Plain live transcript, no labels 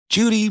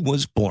Judy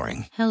was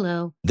boring.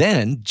 Hello.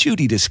 Then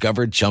Judy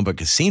discovered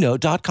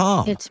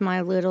ChumbaCasino.com. It's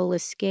my little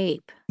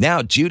escape.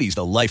 Now Judy's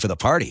the life of the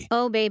party.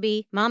 Oh,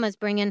 baby, mama's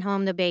bringing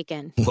home the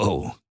bacon.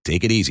 Whoa,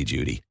 take it easy,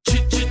 Judy.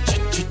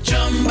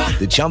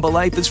 The Chumba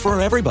life is for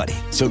everybody.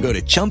 So go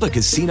to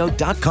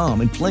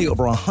ChumbaCasino.com and play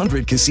over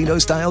 100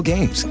 casino-style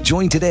games.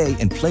 Join today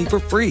and play for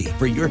free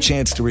for your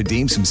chance to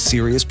redeem some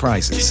serious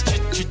prizes.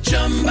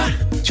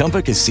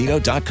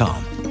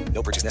 ChumbaCasino.com.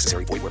 No purchase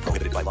necessary. Void where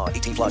prohibited by law.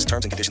 18 plus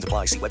terms and conditions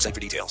apply. See website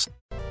for details.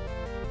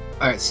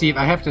 All right, Steve,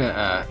 I have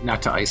to,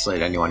 not to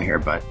isolate anyone here,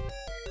 but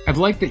I've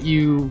liked that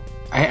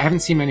I haven't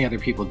seen many other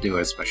people do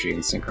it, especially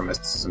in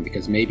synchromysticism,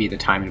 because maybe the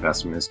time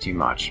investment is too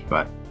much,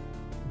 but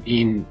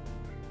being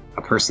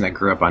a person that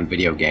grew up on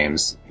video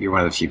games, you're one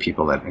of the few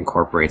people that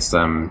incorporates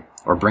them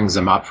or brings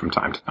them up from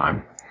time to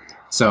time.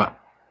 So,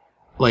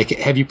 like,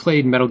 have you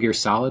played Metal Gear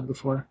Solid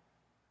before?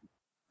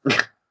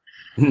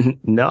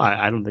 No,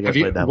 I don't think I've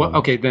played that one.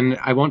 Okay, then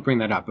I won't bring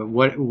that up. But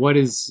what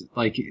is,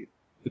 like,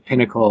 the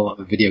pinnacle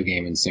of a video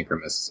game in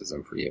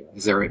synchromysticism for you?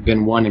 Has there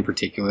been one in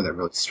particular that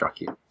really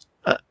struck you?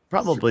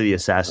 Probably the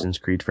Assassin's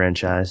Creed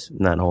franchise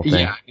and that whole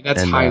thing. Yeah,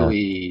 that's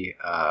highly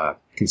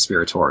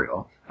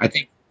conspiratorial. I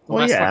think.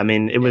 Well, yeah, I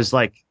mean, it was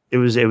like it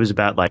was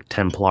about like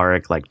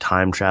Templaric, like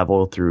time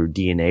travel through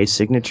DNA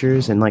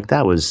signatures, and like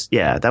that was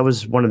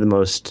one of the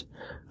most.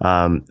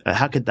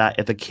 How could that,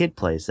 if a kid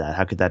plays that,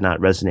 how could that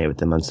not resonate with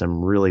them on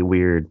some really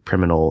weird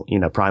primal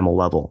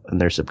level in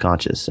their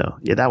subconscious? So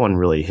yeah, that one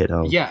really hit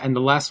home. Yeah, and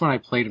the last one I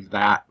played of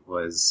that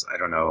was, I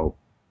don't know,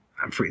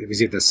 it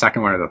was either the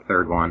second one or the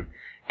third one.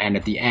 And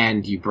at the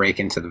end, you break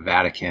into the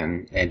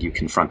Vatican and you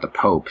confront the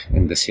Pope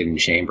in this hidden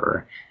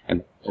chamber.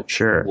 And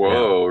sure.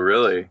 Whoa,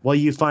 really? Well,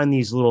 you find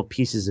these little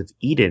pieces of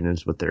Eden,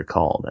 is what they're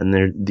called,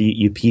 and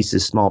you piece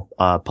this small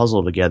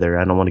puzzle together.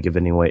 I don't want to give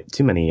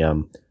too many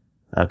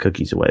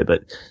cookies away,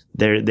 but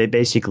they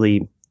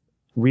basically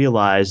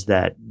realize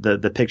that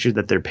the picture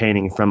that they're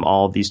painting from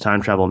all of these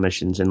time travel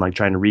missions and like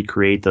trying to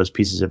recreate those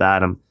pieces of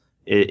Adam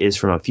is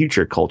from a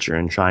future culture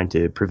and trying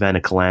to prevent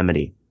a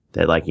calamity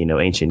that, like,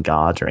 ancient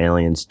gods or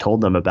aliens told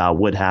them about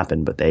would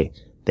happen, but they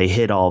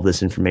hid all of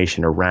this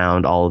information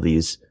around all of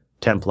these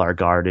Templar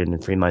Garden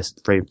and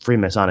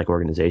Freemasonic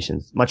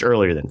organizations much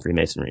earlier than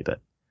Freemasonry.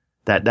 But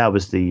that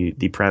was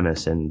the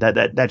premise, and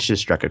that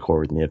just struck a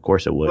chord with me. Of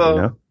course it would,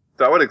 Well,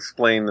 that would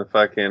explain the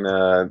fucking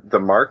the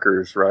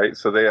markers, right?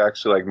 So they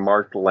actually like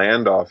marked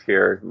land off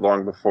here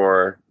long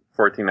before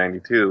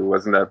 1492.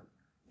 Wasn't that?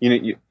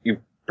 You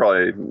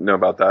probably know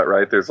about that,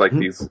 right? There's like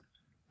these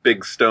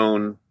big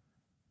stone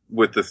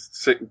with the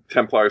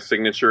Templar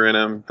signature in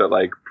them that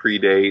like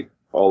predate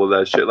all of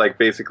that shit. Like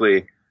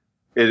basically,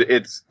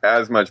 it's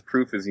as much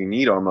proof as you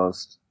need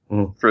almost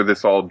for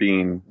this all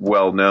being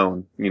well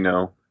known.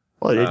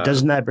 Well,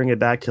 doesn't that bring it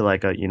back to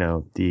like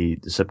the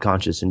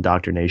subconscious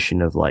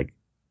indoctrination of like.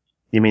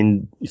 You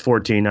mean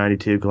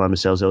 1492,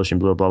 Columbus sails the ocean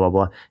blue, blah, blah,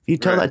 blah. If you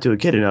tell that to a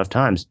kid enough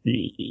times,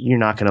 you're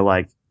not going to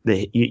like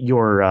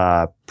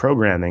your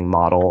programming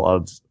model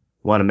of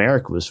when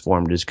America was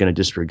formed is going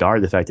to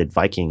disregard the fact that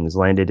Vikings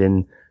landed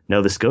in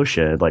Nova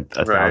Scotia like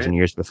 1,000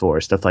 years before,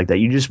 stuff like that.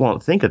 You just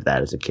won't think of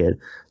that as a kid.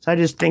 So I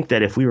just think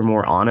that if we were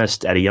more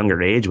honest at a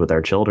younger age with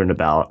our children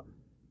about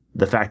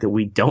the fact that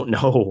we don't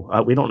know,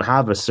 we don't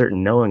have a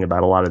certain knowing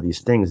about a lot of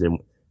these things, and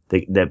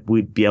that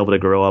we'd be able to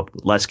grow up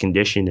less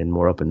conditioned and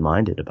more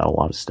open-minded about a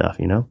lot of stuff,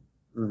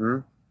 Mm-hmm.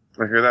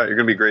 I hear that. You're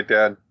going to be a great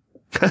dad.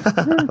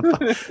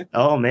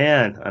 Oh,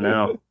 man. I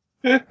know.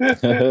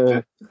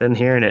 Been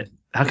hearing it.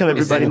 How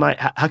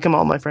come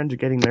all my friends are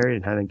getting married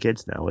and having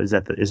kids now? Is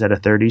that a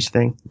 30s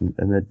thing?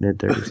 In the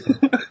mid-30s?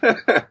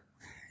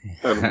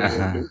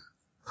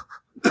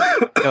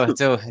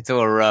 It's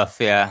all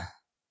rough, yeah.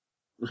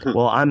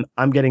 Well,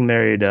 I'm getting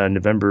married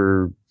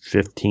November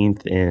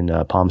 15th in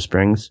Palm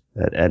Springs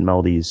at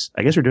Melody's.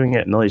 I guess we're doing it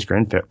at Melody's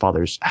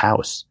grandfather's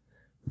house.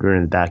 We're doing it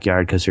in the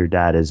backyard because her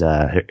dad is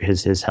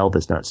his health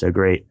is not so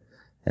great.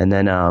 And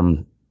then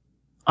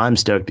I'm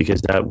stoked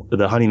because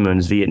the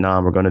honeymoon's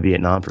Vietnam. We're going to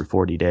Vietnam for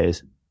 40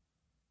 days.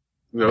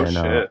 No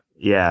shit.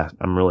 Yeah,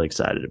 I'm really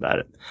excited about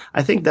it.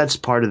 I think that's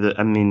part of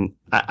I mean,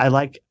 I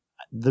like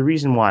the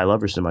reason why I love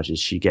her so much is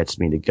she gets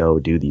me to go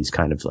do these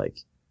kind of like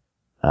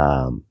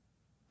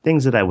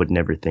things that I would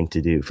never think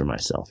to do for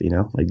myself,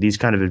 like these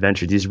kind of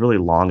adventures, these really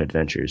long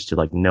adventures to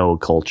like know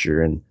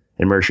culture and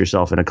immerse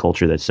yourself in a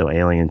culture that's so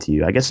alien to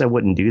you. I guess I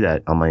wouldn't do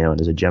that on my own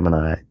as a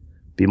Gemini,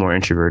 be more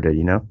introverted,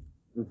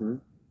 Mm-hmm.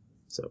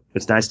 So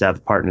it's nice to have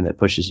a partner that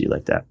pushes you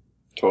like that.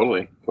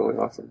 Totally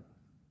awesome.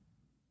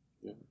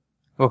 Yeah.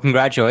 Well,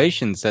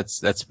 congratulations.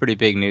 That's pretty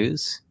big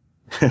news.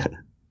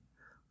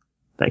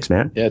 Thanks,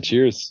 man. Yeah,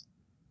 cheers.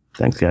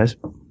 Thanks, guys.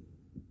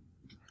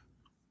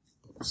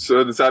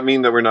 So does that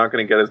mean that we're not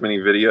going to get as many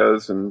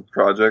videos and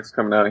projects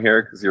coming out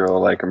here because you're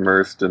all like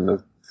immersed in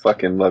the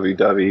fucking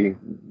lovey-dovey,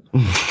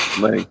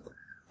 like?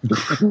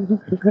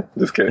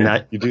 Just kidding.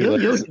 No,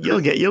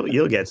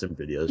 you'll get some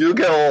videos. You'll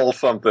get a little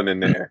something in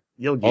there.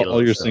 You'll get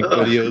all your sync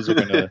videos are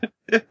gonna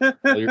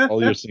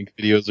all your sync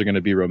videos are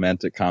gonna be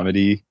romantic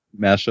comedy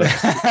mashup.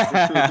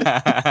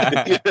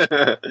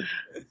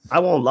 I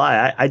won't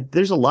lie. I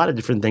there's a lot of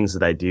different things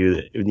that I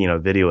do,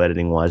 video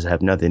editing wise, that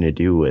have nothing to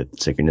do with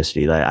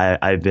synchronicity. Like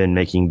I've been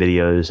making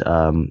videos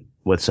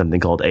with something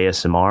called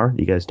ASMR.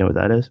 You guys know what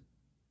that is?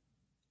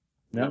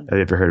 No. Have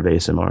you ever heard of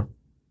ASMR?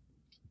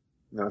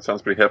 No, it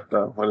sounds pretty hip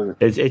though. What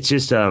is it? It's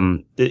just I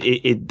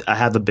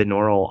have a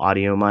binaural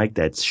audio mic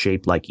that's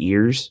shaped like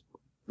ears,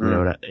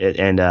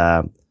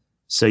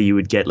 so you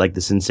would get like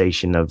the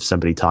sensation of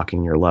somebody talking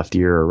in your left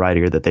ear or right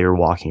ear that they were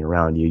walking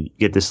around. You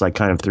get this like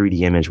kind of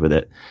 3D image with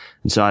it.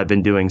 And so I've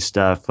been doing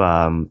stuff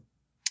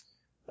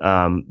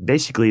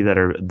basically that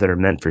are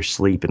meant for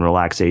sleep and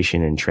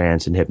relaxation and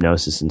trance and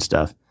hypnosis and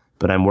stuff.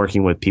 But I'm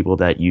working with people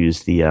that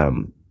use the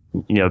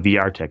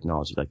VR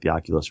technology like the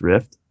Oculus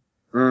Rift.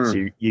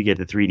 So you get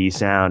the 3D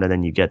sound, and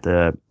then you get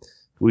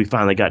we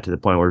finally got to the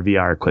point where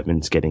VR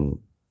equipment's getting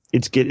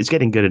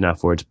good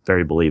enough where it's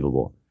very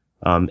believable.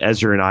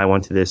 Ezra and I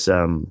went to this,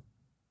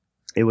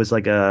 it was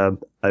like a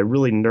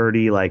really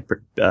nerdy, like,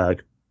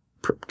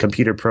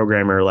 computer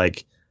programmer,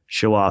 like,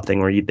 show off thing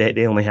where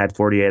they only had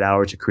 48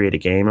 hours to create a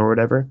game or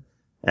whatever.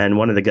 And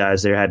one of the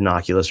guys there had an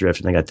Oculus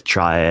Rift and I got to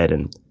try it.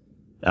 And,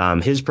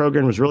 his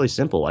program was really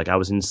simple. Like I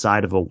was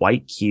inside of a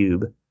white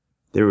cube.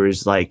 There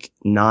was like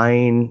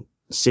 9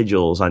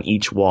 sigils on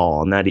each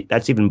wall, and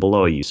that's even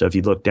below you. So if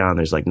you look down,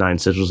 there's like 9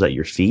 sigils at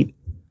your feet.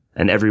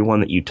 And every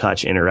one that you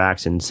touch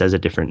interacts and says a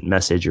different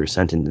message or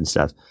sentence and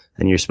stuff.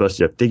 And you're supposed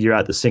to figure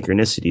out the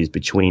synchronicities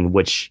between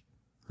which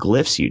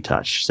glyphs you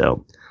touch.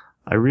 So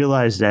I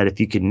realized that if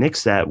you could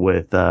mix that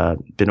with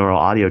binaural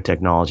audio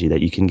technology,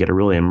 that you can get a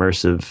really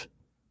immersive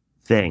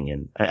thing.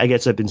 And I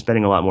guess I've been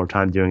spending a lot more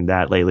time doing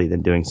that lately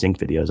than doing sync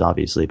videos,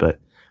 obviously. But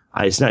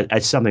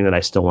it's something that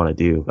I still want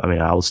to do. I mean,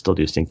 I'll still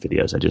do sync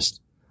videos.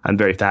 I'm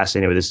very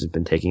fascinated with this. Has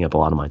been taking up a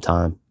lot of my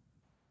time.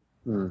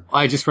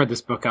 I just read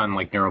this book on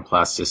like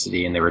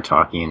neuroplasticity, and they were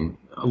talking.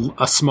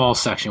 A small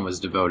section was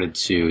devoted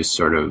to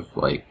sort of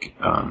like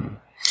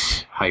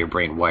how your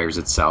brain wires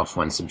itself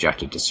when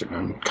subjected to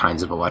certain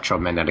kinds of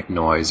electromagnetic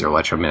noise or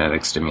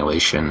electromagnetic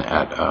stimulation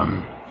at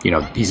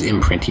these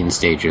imprinting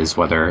stages,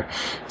 whether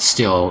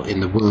still in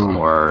the womb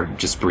or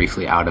just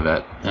briefly out of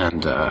it.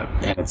 And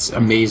it's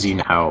amazing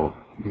how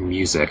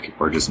music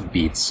or just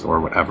beats or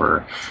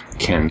whatever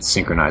can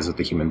synchronize with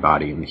the human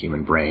body and the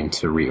human brain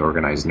to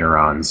reorganize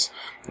neurons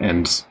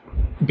and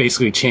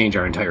basically change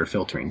our entire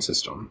filtering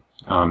system.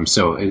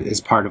 So it's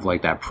part of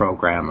like that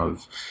program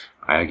of,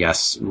 I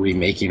guess,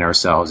 remaking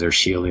ourselves or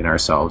shielding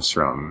ourselves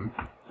from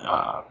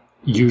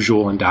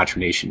usual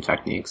indoctrination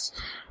techniques.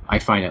 I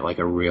find it like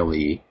a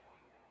really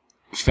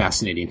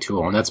fascinating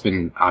tool, and that's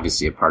been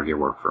obviously a part of your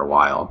work for a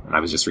while. And I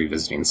was just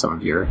revisiting some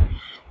of your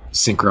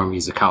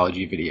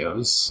synchromusicology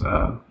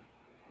videos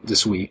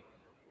this week,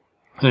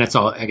 and it's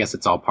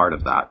all part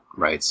of that,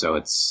 right? So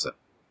it's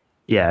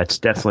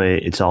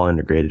it's all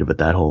integrated with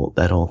that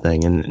whole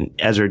thing. And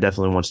Ezra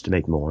definitely wants to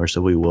make more,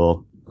 so we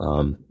will.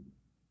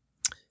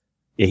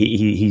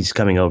 He's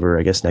coming over,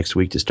 I guess, next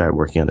week to start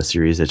working on a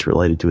series that's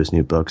related to his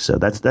new book. So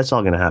that's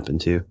all going to happen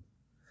too.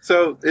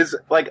 So is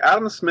like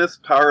Adam Smith's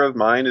Power of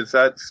Mind, is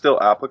that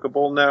still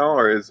applicable now,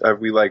 or have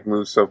we like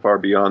moved so far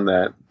beyond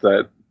that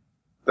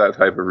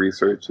type of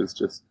research is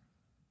just...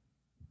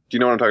 Do you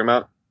know what I'm talking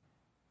about?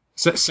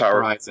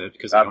 Summarize it,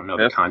 because I don't know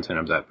the content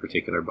of that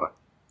particular book.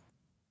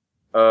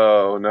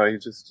 Oh, no,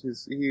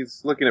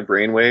 he's looking at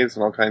brainwaves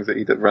and all kinds of...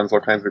 He runs all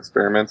kinds of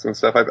experiments and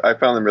stuff. I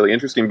found them really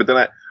interesting, but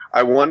then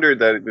I wondered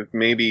that if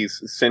maybe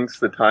since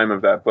the time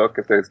of that book,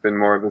 if there's been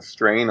more of a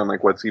strain on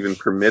like what's even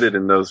permitted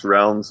in those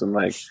realms, and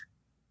like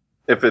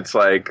if it's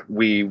like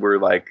we were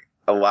like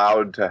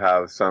allowed to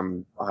have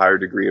some higher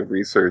degree of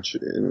research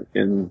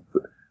in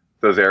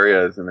those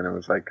areas, and then it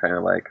was like kind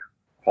of like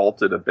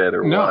halted a bit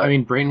or no, what? I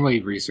mean,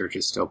 brainwave research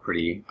is still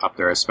pretty up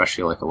there,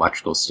 especially like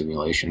electrical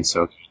stimulation.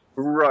 So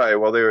right,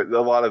 well,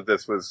 a lot of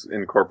this was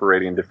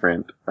incorporating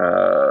different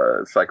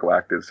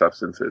psychoactive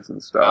substances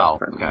and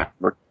stuff. Oh, okay.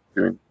 And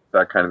doing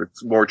that kind of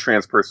more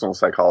transpersonal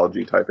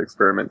psychology type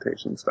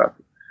experimentation stuff.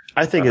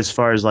 I think as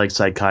far as like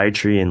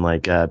psychiatry and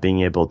like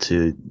being able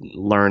to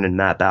learn and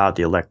map out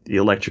the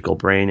electrical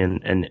brain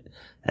and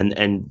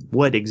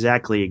what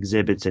exactly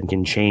exhibits and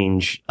can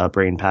change a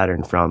brain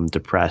pattern from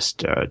depressed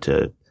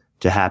to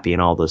happy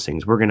and all those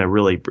things, we're going to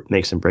really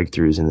make some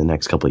breakthroughs in the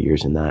next couple of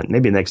years in that,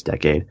 maybe the next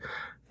decade.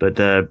 But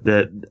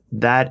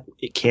that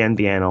it can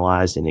be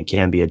analyzed and it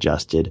can be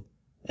adjusted.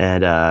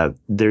 And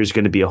there's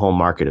going to be a whole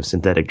market of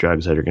synthetic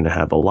drugs that are going to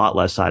have a lot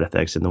less side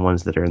effects than the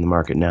ones that are in the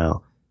market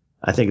now.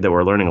 I think that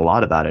we're learning a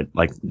lot about it.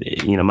 Like,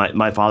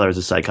 my father is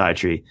a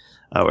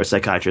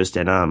psychiatrist,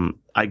 and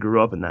I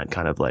grew up in that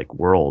kind of like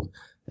world.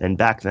 And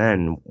back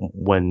then,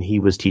 when he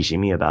was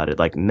teaching me about it,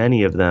 like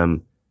many of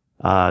them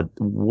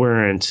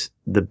weren't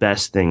the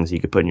best things you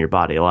could put in your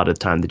body. A lot of the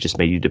time, they just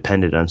made you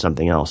dependent on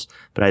something else.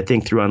 But I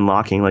think through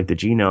unlocking like the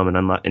genome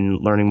and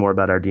learning more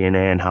about our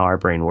DNA and how our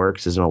brain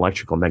works as an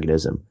electrical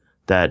mechanism,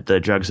 that the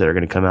drugs that are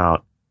going to come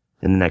out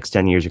in the next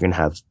 10 years are going to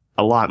have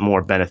a lot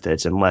more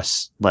benefits and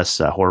less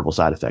horrible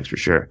side effects for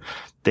sure.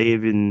 They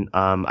even,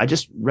 I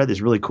just read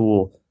this really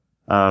cool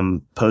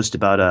post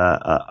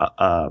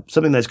about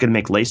something that's going to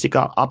make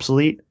LASIK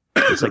obsolete.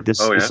 It's like this.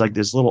 It's like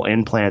this little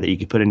implant that you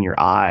can put in your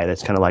eye.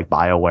 That's kind of like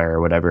BioWare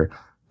or whatever.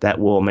 That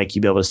will make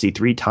you be able to see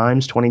 3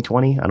 times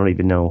 20/20. I don't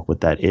even know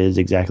what that is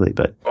exactly,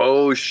 but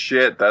oh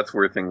shit, that's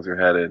where things are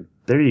headed.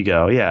 There you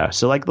go. Yeah.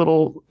 So like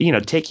little,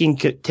 taking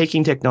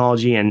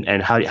technology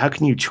and how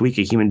can you tweak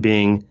a human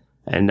being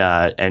and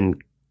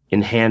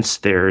enhance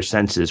their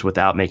senses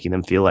without making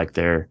them feel like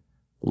they're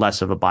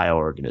less of a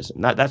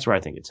bioorganism. That's where I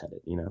think it's headed.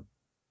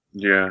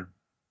 Yeah,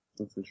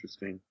 that's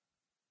interesting.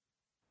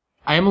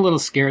 I am a little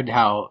scared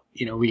how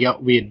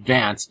we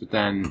advance, but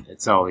then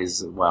it's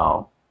always,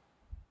 well,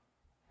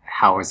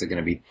 how is it going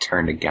to be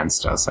turned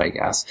against us, I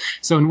guess.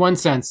 So in one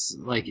sense,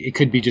 like, it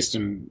could be just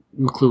a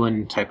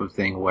McLuhan type of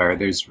thing where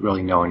there's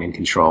really no one in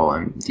control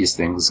and these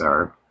things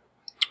are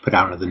put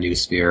out into the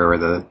news sphere or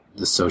the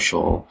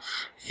social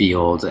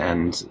field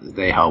and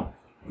they help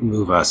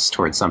move us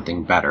towards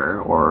something better,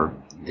 or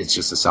it's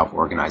just a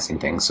self-organizing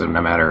thing. So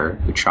no matter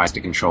who tries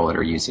to control it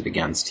or use it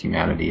against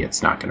humanity,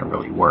 it's not going to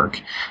really work.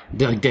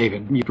 Like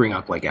David, you bring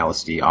up like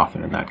LSD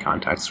often in that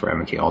context where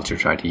MK Ultra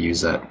tried to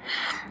use it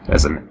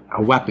as a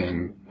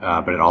weapon,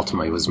 but it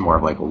ultimately was more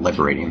of like a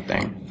liberating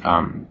thing.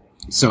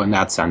 So in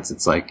that sense,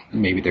 it's like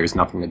maybe there's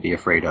nothing to be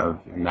afraid of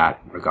in that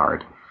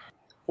regard.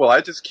 Well,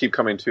 I just keep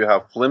coming to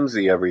how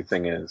flimsy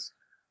everything is.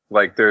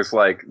 Like there's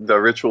like the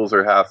rituals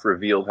are half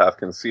revealed, half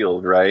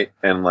concealed, right?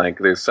 And like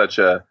there's such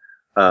a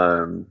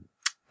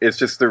it's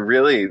just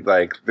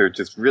they're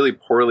just really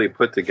poorly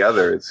put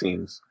together, it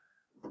seems.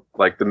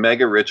 Like the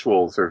mega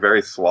rituals are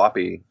very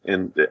sloppy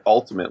and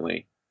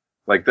ultimately.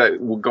 Like that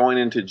going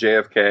into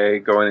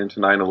JFK, going into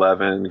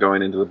 9/11,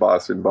 going into the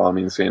Boston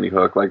bombing, Sandy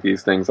Hook, like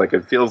these things, like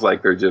it feels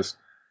like they're just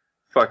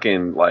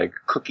fucking like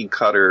cookie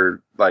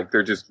cutter, like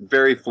they're just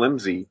very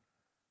flimsy.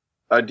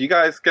 Do you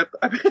guys get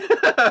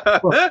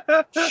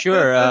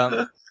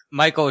Sure.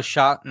 Michael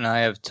Schott and I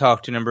have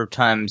talked a number of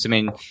times. I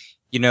mean,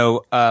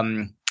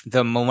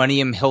 the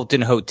Millennium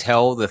Hilton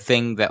Hotel, the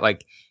thing that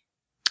like,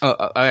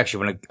 I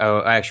actually want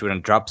to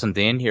drop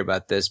something in here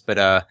about this,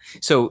 but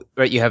so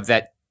right, you have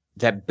that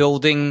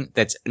building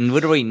that's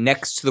literally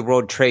next to the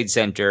World Trade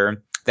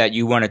Center that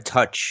you want to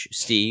touch,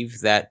 Steve.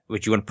 That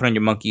which you want to put on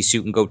your monkey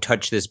suit and go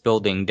touch this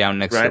building down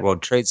next to the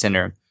World Trade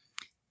Center.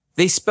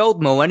 They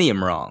spelled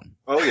Millennium wrong.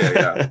 Oh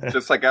yeah,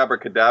 just like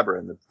Abracadabra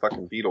and the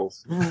fucking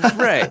Beatles.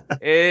 Right.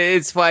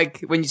 It's like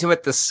when you talk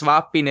about the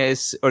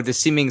sloppiness or the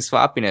seeming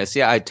sloppiness.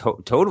 Yeah, I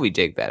totally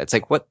dig that. It's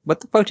like, what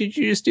the fuck did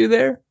you just do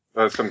there?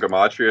 Some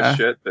gematria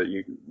shit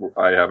that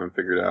I haven't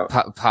figured out.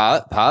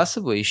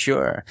 Possibly,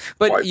 sure.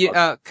 But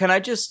can I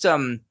just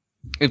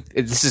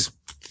this is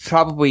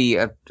probably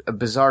a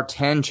bizarre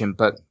tangent,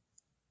 but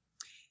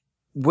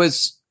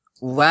was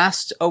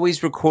last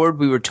Always Record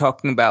we were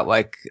talking about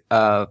like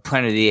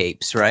Planet of the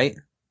Apes, right?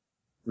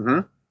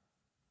 Mm-hmm.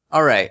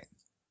 All right.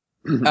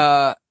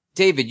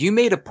 David, you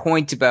made a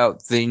point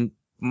about the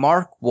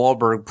Mark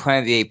Wahlberg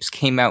Planet of the Apes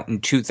came out in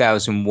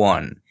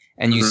 2001.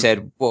 And you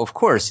said, well, of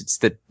course, it's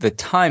the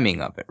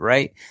timing of it,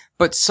 right?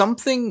 But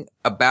something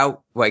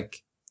about,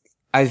 like,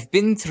 I've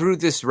been through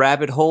this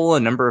rabbit hole a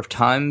number of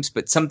times,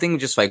 but something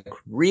just, like,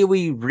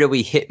 really,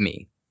 really hit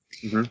me.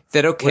 Mm-hmm.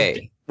 That,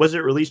 okay. Was it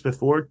released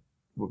before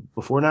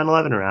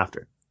 9/11 or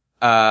after?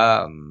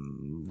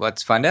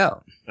 Let's find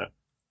out. Yeah.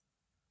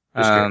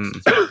 Planet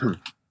of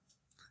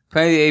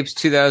the Apes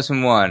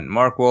 2001.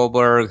 Mark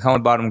Wahlberg,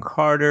 Helena Bonham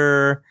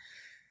Carter.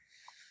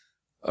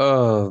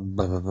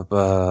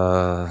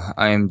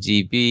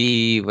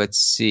 IMDb. Let's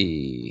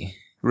see.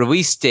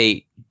 Release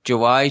date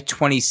July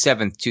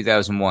 27th,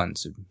 2001.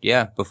 So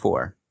yeah,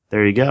 before.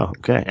 There you go.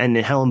 Okay, and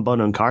Helen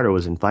Bonham Carter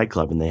was in Fight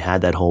Club, and they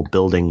had that whole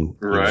building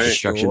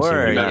destruction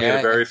scene. Yeah,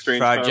 a very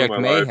strange Project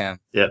Mayhem.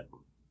 Yep.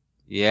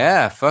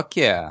 Yeah, fuck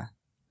yeah.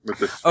 With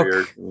the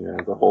sphere,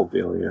 the whole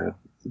deal. Yeah,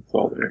 it's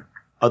all there.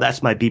 Oh,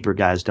 that's my beeper,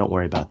 guys. Don't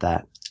worry about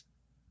that.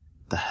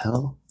 The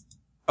hell?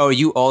 Oh,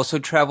 you also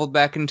traveled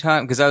back in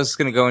time? Because I was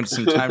going to go into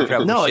some time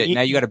travel shit.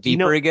 Now you got a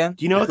beeper again?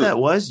 Do you know what that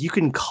was? You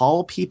can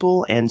call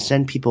people and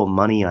send people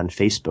money on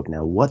Facebook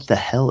now. What the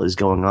hell is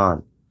going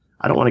on?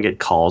 I don't want to get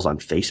calls on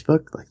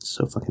Facebook. Like, it's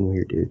so fucking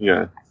weird, dude.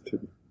 Yeah.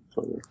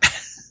 Totally.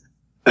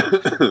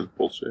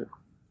 Bullshit.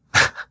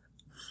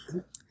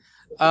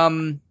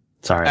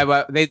 Sorry.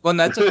 Well,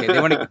 that's okay.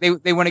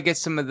 They want to get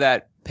some of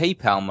that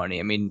PayPal money.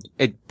 I mean,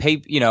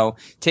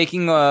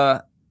 taking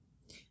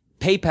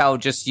PayPal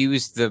just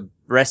used the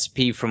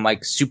recipe from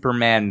like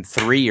Superman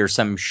 3 or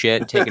some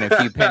shit, taking a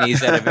few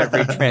pennies out of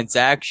every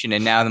transaction,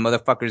 and now the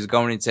motherfucker's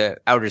going into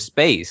outer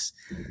space.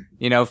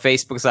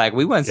 Facebook's like,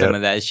 we want some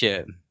of that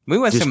shit. We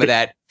want some of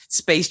that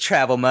space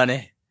travel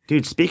money.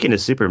 Dude, speaking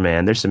of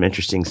Superman, there's some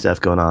interesting stuff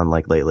going on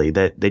like lately.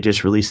 That they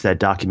just released that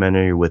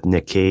documentary with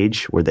Nick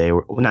Cage, where they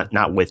were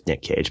not with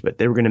Nick Cage, but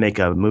they were going to make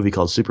a movie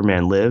called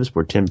Superman Lives,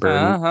 where Tim Burton.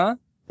 Uh-huh.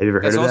 Have you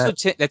ever heard of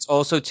that? That's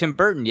also Tim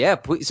Burton. Yeah.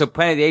 So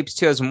Planet of the Apes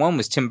 2001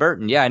 was Tim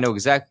Burton. Yeah, I know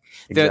exactly.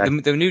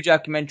 The new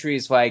documentary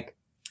is like,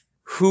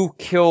 who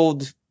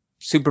killed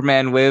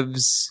Superman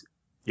Lives?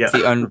 Yeah.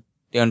 The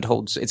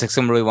untold. It's like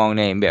some really long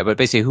name. Yeah, but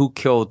basically, who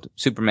killed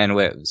Superman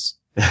Lives?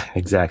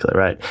 Exactly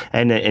right.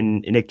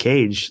 And Nick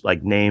Cage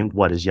like named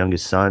his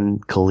youngest son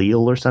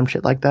Khalil or some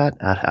shit like that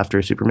after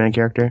a Superman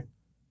character.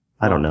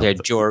 I don't know. Yeah,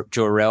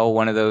 Jor-El,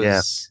 one of those.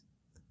 Yeah.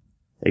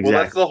 Exactly.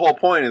 Well, that's the whole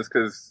point. Is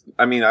because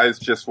I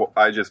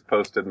just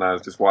posted and I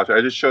was just watching.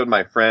 I just showed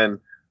my friend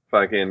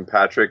fucking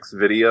Patrick's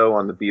video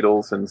on the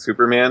Beatles and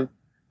Superman.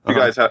 If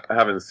you guys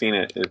haven't seen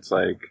it, it's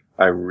like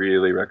I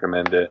really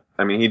recommend it.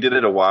 I mean, he did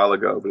it a while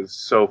ago, but it's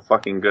so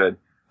fucking good.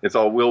 It's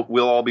all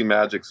we'll all be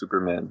Magic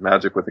Superman,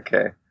 Magic with a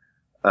K.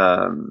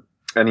 And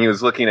he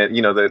was looking at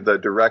the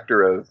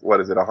director of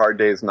A Hard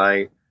Day's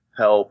Night,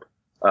 Help,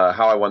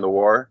 How I Won the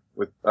War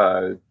with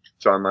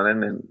John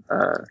Lennon,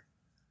 and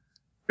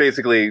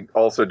basically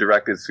also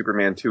directed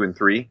Superman 2 and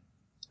 3.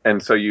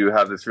 And so you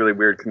have this really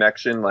weird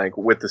connection, like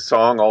with the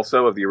song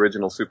also of the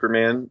original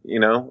Superman,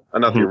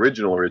 not the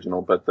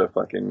original, but the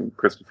fucking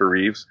Christopher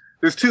Reeves.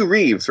 There's 2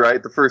 Reeves,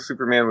 right? The first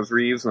Superman was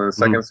Reeves and the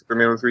second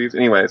Superman was Reeves.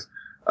 Anyways,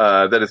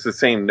 that it's the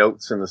same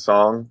notes in the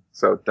song.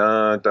 So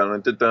dun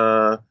dun dun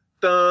dun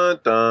dun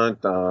dun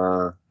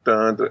dun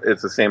dun.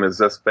 It's the same as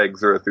Zespeg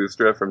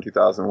Zarathustra from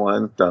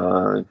 2001.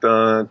 Dun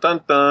dun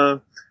dun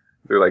dun.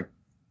 They're like,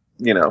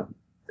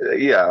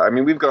 yeah, I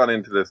mean, we've gone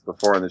into this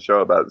before on the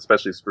show about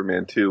especially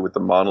Superman 2 with the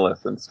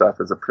monolith and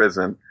stuff as a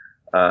prison,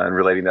 and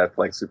relating that to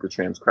like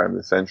Supertramp's Crime of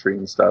the Century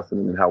and stuff,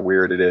 and how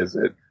weird it is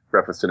that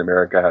Breakfast in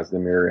America has the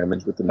mirror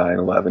image with the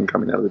 9/11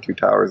 coming out of the 2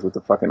 towers with the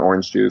fucking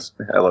orange juice.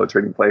 Hello,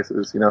 Trading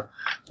Places,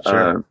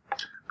 Sure.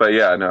 But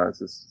yeah, no,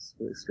 it's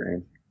really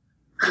strange.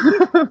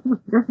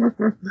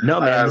 No,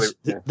 man,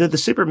 the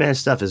Superman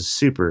stuff is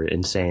super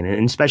insane,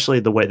 and especially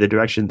the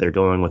direction they're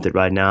going with it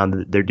right now.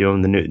 They're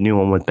doing the new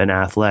one with Ben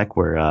Affleck,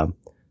 where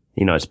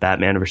it's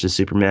Batman versus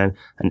Superman.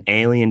 An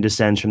alien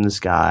descends from the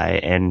sky,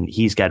 and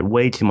he's got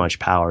way too much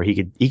power. He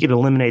could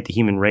eliminate the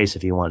human race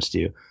if he wants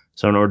to.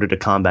 So in order to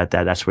combat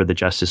that, that's where the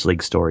Justice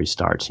League story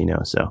starts.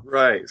 So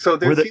right. So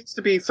there seems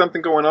to be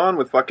something going on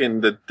with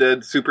fucking the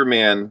dead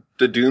Superman,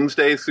 the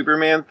Doomsday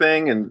Superman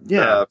thing, and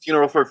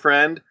Funeral for a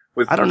Friend.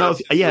 I don't know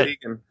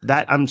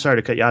that I'm sorry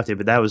to cut you off there,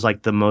 but that was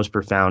like the most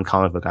profound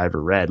comic book I ever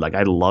read. Like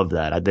I love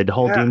that. The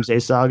whole Doomsday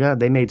Saga,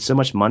 they made so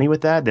much money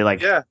with that. They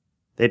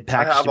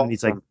packaged them in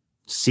these like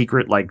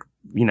secret, like,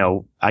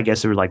 I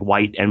guess they were like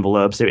white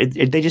envelopes.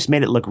 They just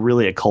made it look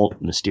really occult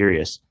and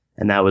mysterious.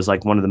 And that was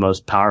like one of the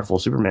most powerful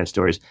Superman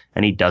stories.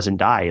 And he doesn't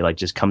die. He like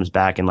just comes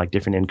back in like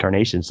different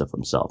incarnations of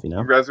himself, He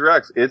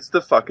resurrects. It's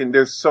the fucking,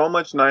 there's so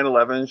much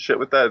 9/11 shit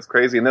with that. It's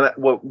crazy. And then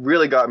what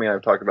really got me,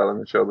 I've talked about it on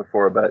the show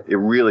before, but it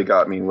really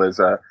got me was,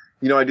 I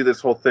do this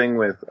whole thing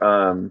with,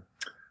 the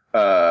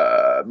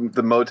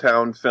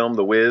Motown film,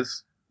 The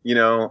Wiz, in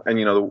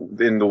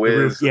The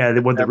Wiz.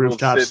 The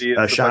rooftops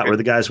shot where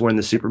the guy's wearing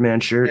the Superman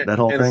shirt, that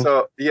whole thing.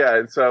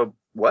 So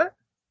what?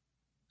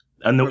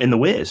 In the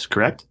Wiz,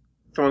 correct?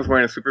 Someone's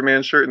wearing a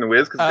Superman shirt in The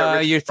Wiz.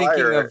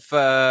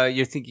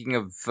 You're thinking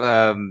of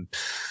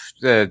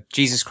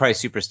Jesus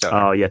Christ Superstar.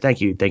 Oh yeah, thank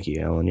you,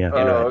 Alan. Yeah.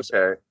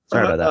 Okay.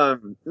 Sorry about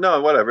that.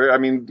 No, whatever. I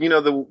mean,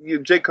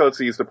 Jake Coates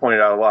used to point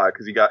it out a lot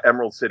because you got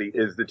Emerald City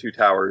is the 2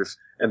 towers,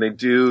 and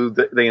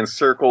they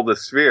encircle the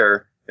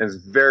sphere, and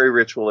it's very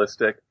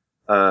ritualistic.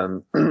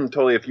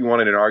 Totally, if you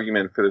wanted an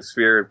argument for the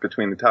sphere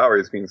between the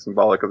towers being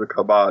symbolic of the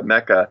Kaaba at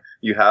Mecca,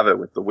 you have it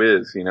with The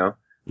Wiz.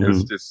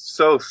 It's just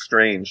so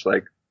strange,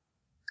 like.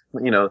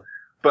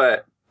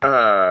 But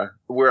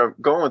where I'm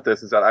going with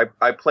this is that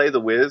I play The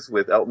Wiz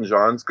with Elton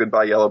John's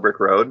Goodbye Yellow Brick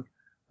Road.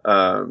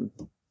 I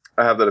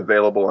have that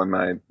available on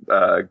my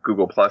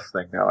Google Plus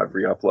thing now. I've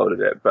re-uploaded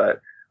it. But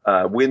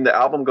when the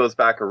album goes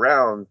back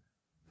around,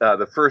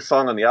 the first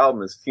song on the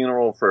album is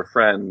Funeral for a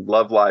Friend,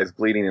 Love Lies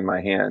Bleeding in My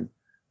Hands.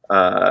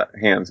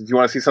 If you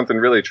want to see something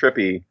really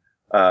trippy,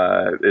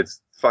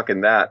 it's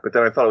fucking that. But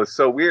then I thought it was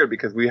so weird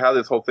because we have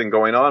this whole thing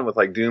going on with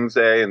like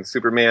Doomsday and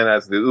Superman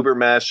as the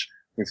Ubermesh.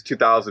 It's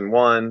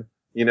 2001,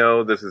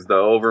 this is the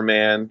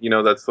Overman,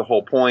 that's the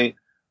whole point.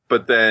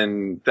 But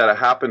then that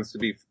happens to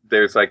be,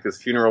 there's like this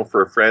Funeral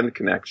for a Friend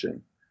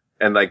connection.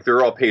 And like,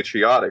 they're all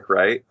patriotic,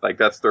 right? Like,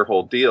 that's their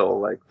whole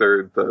deal. Like,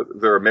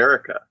 they're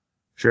America.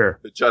 Sure.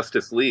 The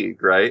Justice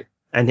League, right?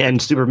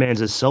 And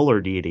Superman's a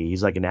solar deity.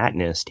 He's like an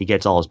Atomist. He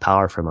gets all his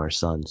power from our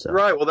sun. So.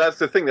 Right. Well, that's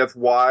the thing. That's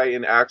why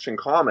in Action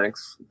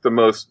Comics,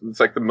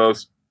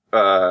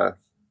 I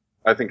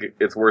think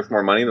it's worth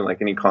more money than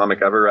like any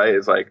comic ever, right?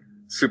 It's like,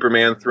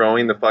 Superman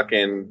throwing the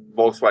fucking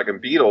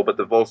Volkswagen Beetle, but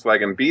the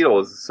Volkswagen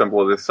Beetle is a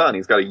symbol of the sun.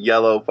 He's got a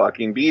yellow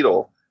fucking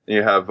Beetle. And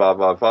you have Vav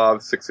Vav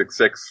Vav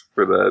 666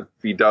 for the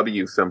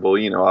VW symbol.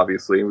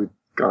 Obviously we've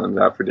gone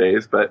into that for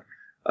days, but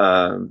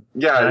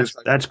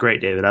that's great,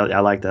 David. I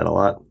like that a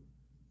lot.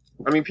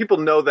 I mean, people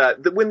know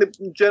that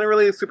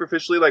generally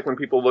superficially, like when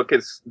people look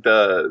at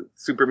the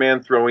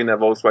Superman throwing that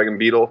Volkswagen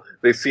Beetle,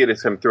 they see it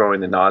as him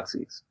throwing the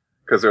Nazis.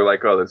 Because they're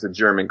like, oh, there's a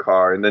German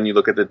car. And then you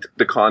look at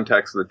the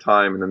context of the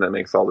time, and then that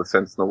makes all the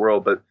sense in the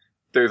world. But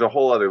there's a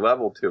whole other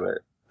level to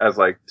it, as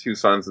like 2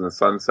 suns in the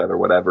sunset or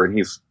whatever, and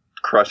he's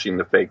crushing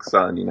the fake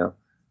sun,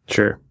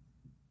 Sure.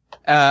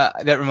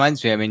 That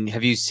reminds me, I mean,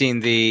 have you seen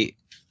do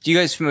you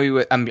guys familiar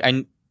with,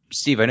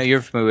 Steve, I know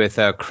you're familiar with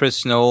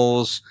Chris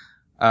Knowles'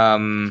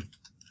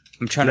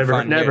 I'm trying to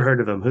find never heard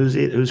of him. Who's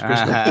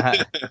Chris?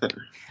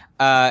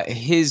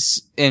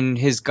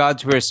 His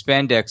Gods Wear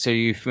Spandex. Are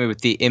you familiar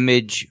with the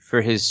image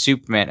for his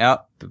Superman? Oh,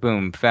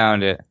 boom,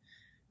 found it.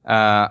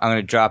 I'm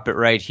gonna drop it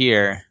right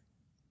here.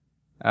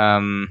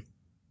 Boom.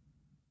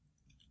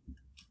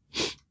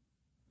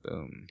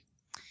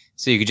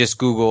 So you could just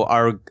Google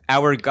our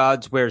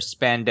Gods Wear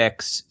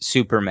Spandex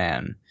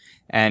Superman,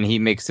 and he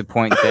makes the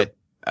point that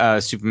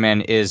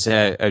Superman is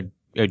a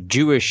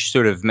Jewish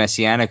sort of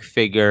messianic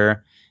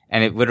figure,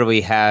 and it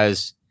literally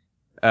has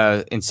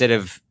instead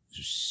of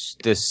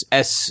this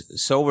S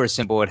solar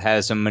symbol, it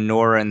has a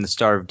menorah and the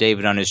Star of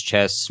David on his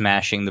chest,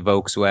 smashing the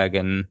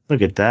Volkswagen.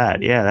 Look at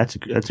that! Yeah, that's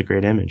a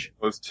great image.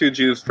 Those two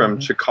Jews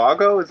from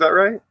Chicago, is that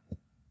right?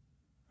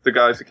 The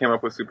guys who came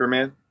up with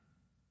Superman.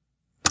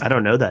 I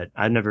don't know that.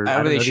 I don't know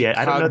the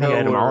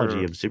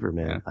etymology of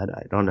Superman. Yeah.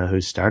 I don't know who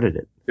started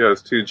it. Yeah, it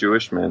was two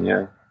Jewish men.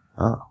 Yeah.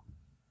 Oh.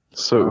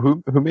 So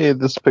who made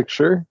this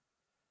picture?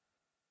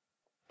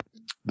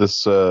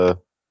 This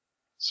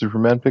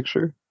Superman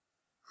picture?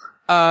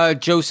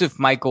 Joseph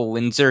Michael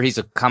Windsor. He's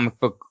a comic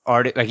book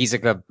artist. Like he's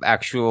like a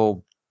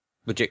actual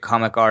legit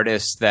comic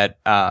artist that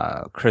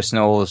Chris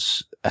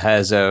Knowles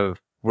has a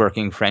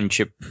working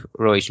friendship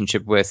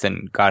relationship with,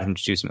 and got him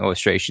to do some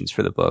illustrations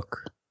for the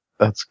book.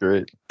 That's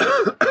great.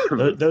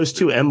 Those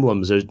two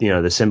emblems,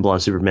 the symbol on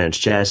Superman's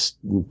chest,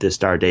 the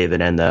Star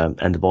David, and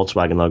the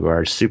Volkswagen logo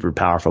are super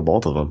powerful.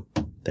 Both of them.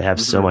 They have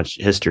so much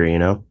history,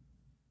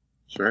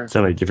 Sure.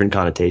 So many different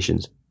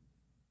connotations.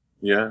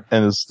 Yeah.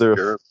 And is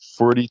there a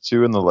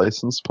 42 in the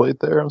license plate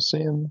there? I'm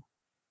seeing.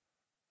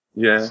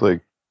 Yeah. It's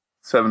like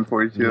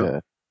 742. Yeah.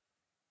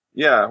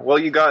 Yeah. Well,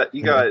 you got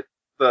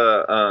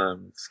the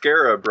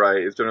scarab,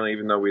 right? Is generally,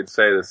 even though we'd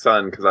say the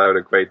sun, because I would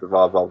equate the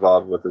Vav Vav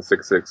Vav with the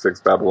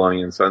 666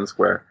 Babylonian sun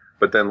square.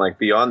 But then, like,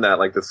 beyond that,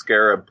 like the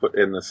scarab put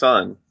in the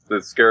sun,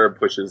 the scarab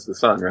pushes the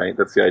sun, right?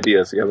 That's the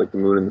idea. So you have like the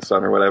moon and the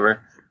sun or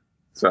whatever.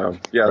 So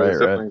yeah, there's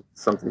definitely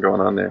something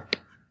going on there.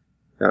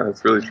 Yeah,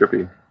 it's really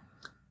trippy.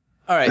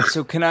 All right,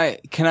 so can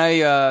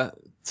I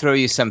throw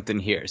you something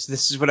here? So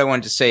this is what I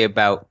wanted to say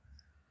about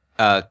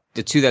the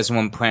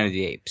 2001 Planet of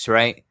the Apes,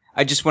 right?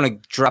 I just want to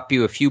drop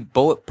you a few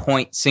bullet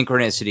point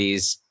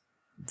synchronicities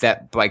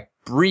that like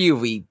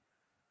really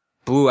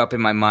blew up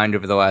in my mind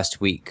over the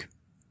last week.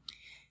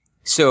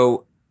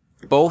 So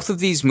both of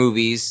these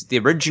movies, the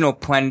original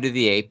Planet of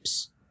the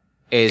Apes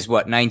is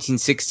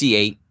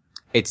 1968.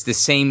 It's the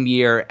same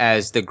year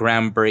as the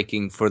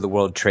groundbreaking for the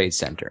World Trade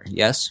Center.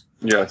 Yes?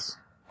 Yes.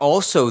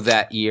 Also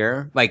that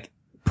year, like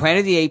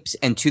Planet of the Apes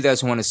and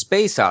 2001: A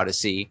Space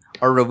Odyssey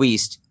are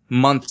released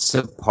months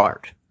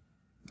apart.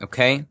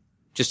 Okay?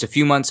 Just a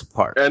few months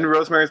apart. And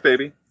Rosemary's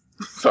Baby.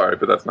 Sorry,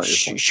 but that's not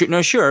your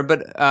point. Sure,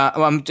 but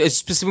I'm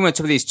specifically going to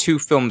talk about these two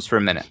films for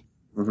a minute.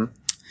 Mm-hmm.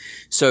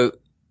 So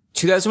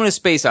 2001: A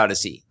Space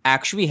Odyssey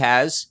actually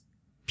has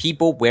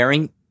people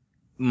wearing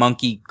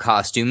monkey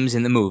costumes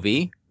in the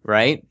movie,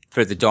 right?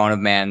 For the Dawn of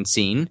Man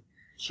scene.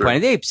 Sure. Planet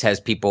of the Apes has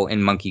people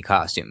in monkey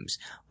costumes.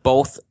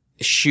 Both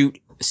shoot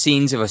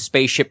scenes of a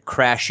spaceship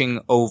crashing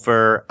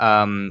over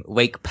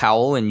Lake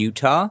Powell in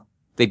Utah.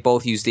 They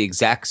both use the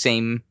exact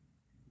same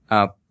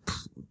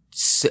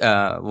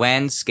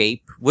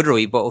landscape.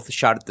 Literally, both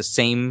shot at the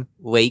same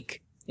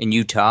lake in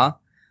Utah.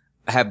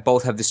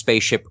 Both have the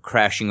spaceship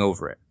crashing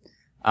over it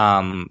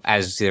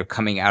as they're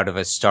coming out of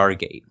a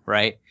Stargate,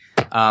 right?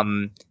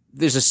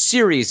 There's a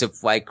series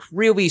of like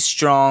really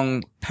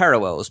strong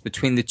parallels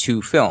between the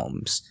two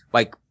films,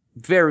 like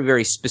very,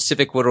 very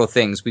specific little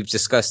things. We've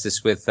discussed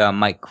this with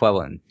Mike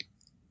Clellan,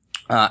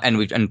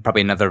 and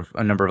probably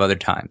a number of other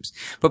times.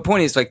 But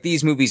point is, like,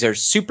 these movies are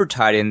super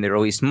tied in. They're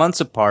released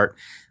months apart.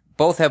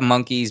 Both have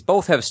monkeys.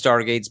 Both have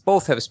Stargates.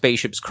 Both have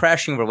spaceships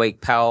crashing over Lake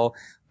Powell.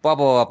 Blah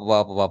blah blah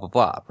blah blah blah blah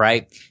blah.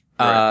 Right?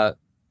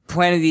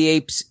 Planet of the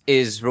Apes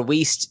is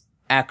released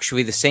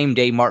actually the same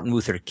day Martin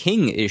Luther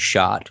King is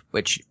shot,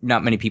 which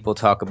not many people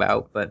talk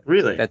about, but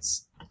really,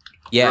 that's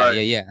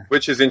yeah.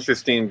 Which is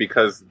interesting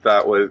because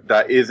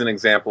that is an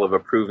example of a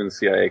proven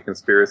CIA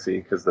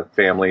conspiracy, because the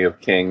family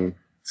of King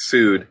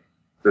sued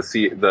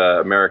the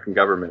American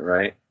government,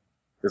 right?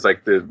 It's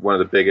like one of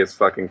the biggest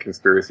fucking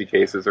conspiracy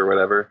cases or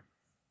whatever,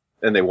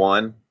 and they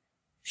won.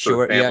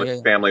 Sure,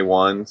 so family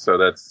won, so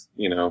that's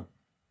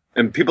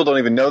and people don't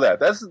even know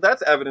that.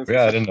 That's evidence.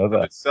 Yeah, I didn't know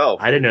that.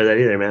 Itself. I didn't know that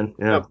either, man.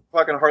 Yeah.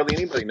 Fucking hardly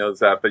anybody knows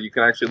that, but you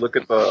can actually look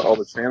at all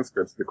the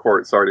transcripts. The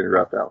court. Sorry to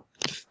interrupt, Al.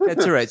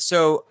 That's all right.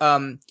 So,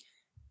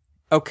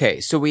 okay,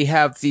 so we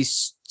have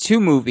these two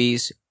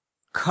movies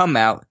come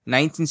out,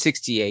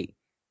 1968.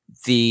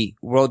 The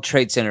World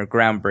Trade Center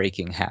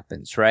groundbreaking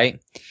happens,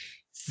 right?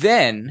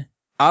 Then,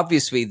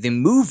 obviously, the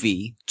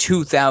movie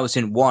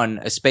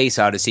 2001: A Space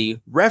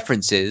Odyssey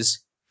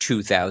references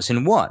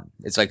 2001.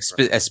 It's like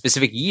a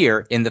specific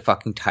year in the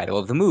fucking title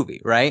of the movie,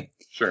 right?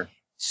 Sure.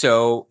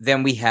 So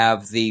then we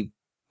have the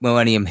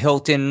Millennium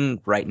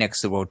Hilton right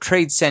next to the World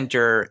Trade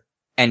Center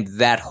and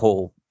that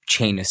whole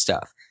chain of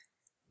stuff.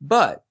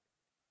 But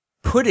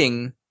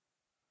putting,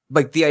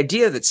 like, the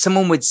idea that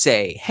someone would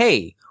say,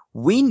 hey,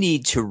 we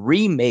need to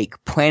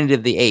remake Planet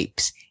of the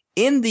Apes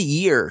in the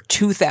year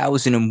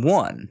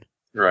 2001,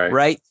 Right.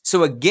 Right?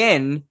 So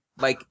again,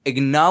 like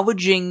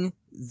acknowledging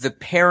the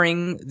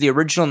pairing, the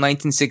original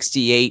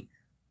 1968,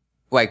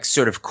 like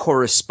sort of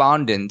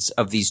correspondence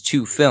of these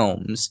two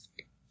films,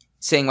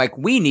 saying like,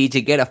 we need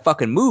to get a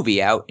fucking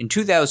movie out in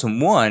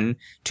 2001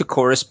 to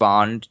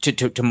correspond,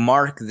 to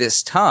mark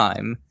this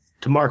time.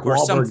 To Mark or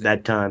Wahlberg something.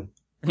 that time.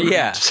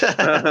 Yeah.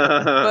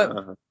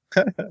 But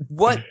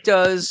what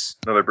does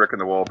Another brick in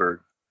the Wahlberg.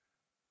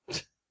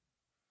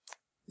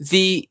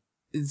 the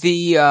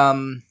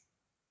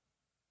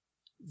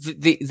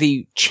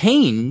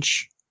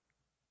change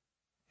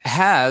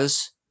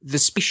has the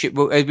spaceship?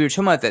 We were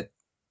talking about that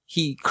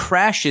he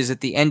crashes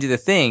at the end of the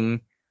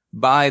thing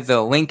by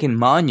the Lincoln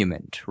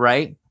Monument,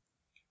 right?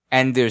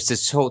 And there's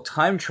this whole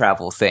time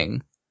travel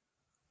thing.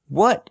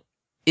 What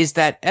is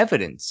that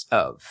evidence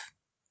of?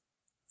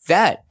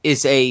 That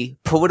is a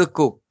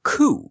political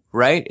coup,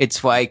 right?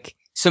 It's like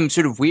some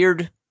sort of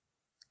weird,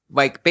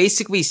 like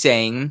basically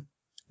saying,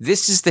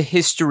 this is the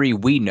history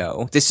we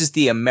know. This is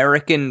the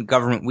American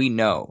government we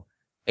know.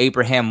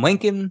 Abraham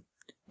Lincoln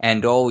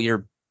and all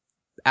your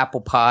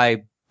apple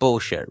pie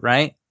bullshit,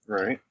 right?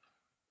 Right.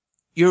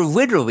 You're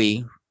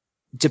literally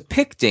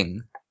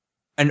depicting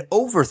an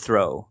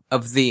overthrow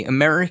of the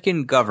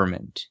American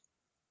government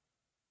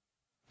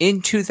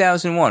in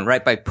 2001,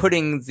 right? By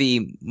putting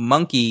the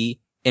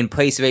monkey in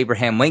place of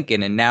Abraham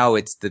Lincoln, and now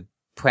it's the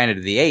Planet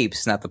of the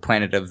Apes, not the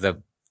planet of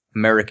the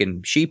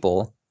American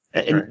sheeple.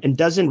 And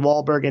doesn't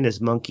Wahlberg and his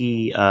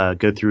monkey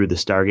go through the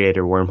Stargate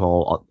or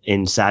wormhole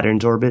in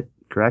Saturn's orbit?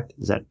 Correct?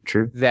 Is that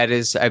true? That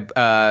is,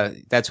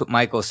 that's what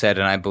Michael said,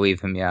 and I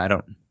believe him. Yeah, I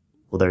don't.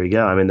 Well, there you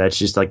go. I mean, that's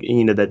just like,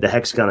 that the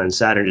hexagon on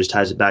Saturn just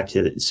ties it back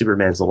to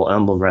Superman's little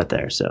emblem right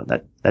there. So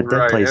that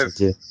plays it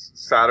too.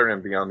 Saturn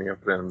and Beyond the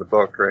Infinite in the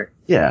book, right?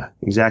 Yeah,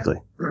 exactly.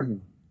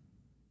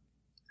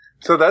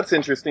 So that's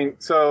interesting.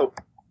 So,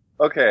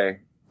 okay,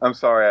 I'm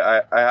sorry.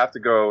 I have to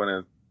go in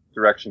a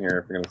direction here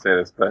if we're going to say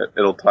this, but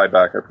it'll tie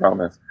back, I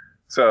promise.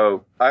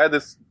 So I had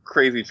this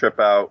crazy trip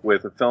out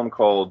with a film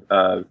called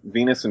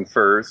Venus in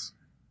Furs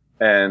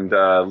and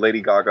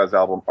Lady Gaga's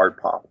album Art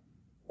Pop.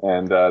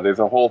 And there's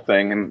a whole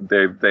thing, and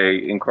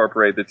they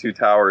incorporate the two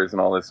towers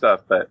and all this stuff.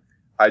 But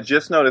I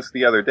just noticed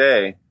the other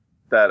day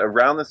that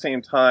around the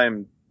same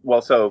time,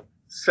 well, so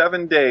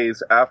 7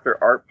 days after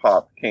Art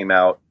Pop came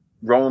out,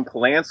 Roman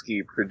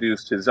Polanski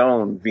produced his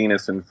own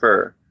Venus in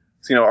Fur.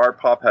 So, Art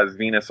Pop has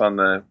Venus on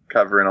the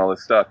cover and all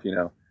this stuff,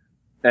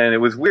 And it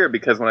was weird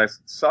because when I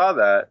saw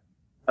that,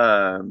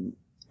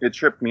 it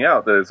tripped me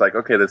out that it's like,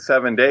 okay, the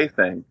 7-day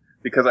thing.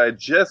 Because I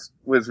just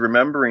was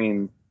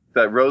remembering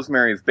that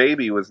Rosemary's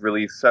Baby was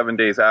released 7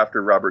 days after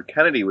Robert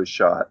Kennedy was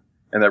shot,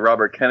 and that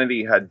Robert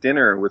Kennedy had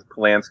dinner with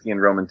Polanski and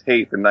Roman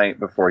Tate the night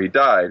before he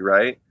died,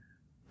 right?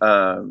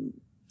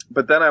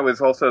 But then I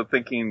was also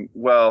thinking,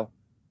 well,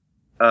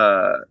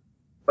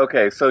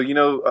 okay, so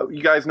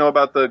you guys know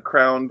about the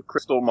crowned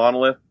crystal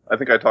monolith? I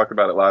think I talked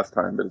about it last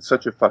time, but it's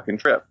such a fucking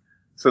trip.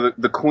 So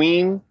the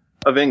Queen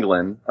of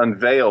England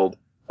unveiled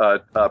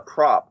a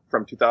prop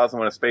from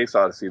 2001: A Space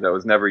Odyssey that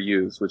was never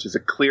used, which is a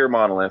clear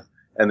monolith,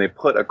 and they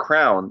put a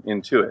crown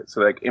into it.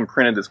 So they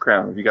imprinted this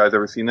crown. Have you guys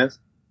ever seen this?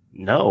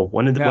 No.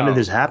 When did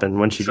this happen?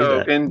 When did she do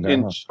that?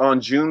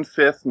 On June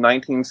 5th,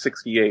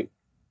 1968.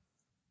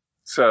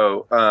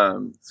 So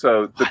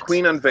the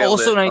Queen unveiled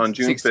it on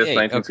June 5th,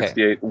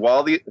 1968.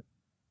 Okay.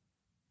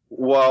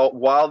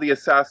 While the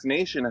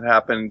assassination had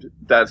happened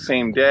that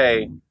same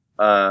day,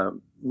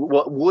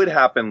 what would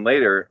happen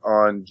later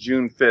on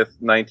June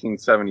 5th,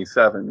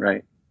 1977,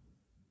 right?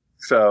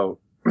 So,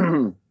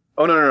 oh,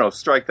 no,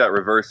 strike that,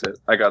 reverse it.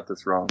 I got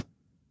this wrong.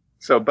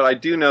 So, but I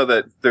do know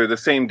that they're the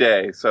same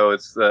day. So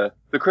it's the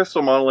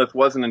crystal monolith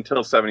wasn't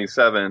until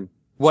 77.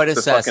 What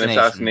assassination? The fucking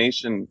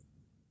assassination.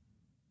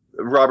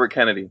 Robert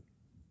Kennedy.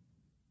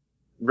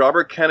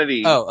 Robert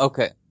Kennedy. Oh,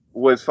 okay.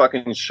 Was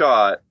fucking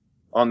shot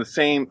on the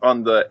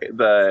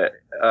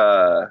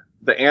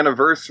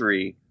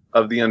anniversary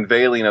of the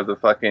unveiling of the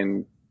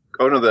fucking,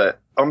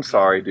 I'm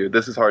sorry, dude.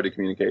 This is hard to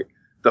communicate.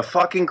 The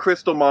fucking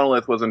crystal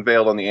monolith was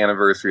unveiled on the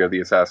anniversary of the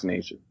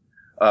assassination.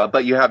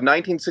 But you have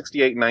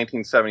 1968 and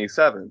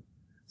 1977.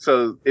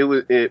 So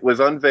it was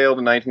unveiled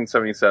in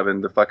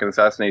 1977. The fucking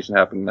assassination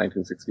happened in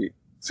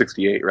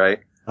 1968, right?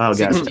 Oh,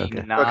 gotcha.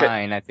 69.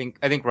 Okay.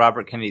 I think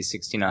Robert Kennedy's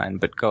 69,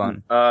 but go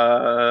on.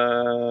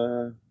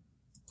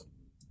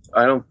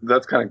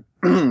 That's kind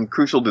of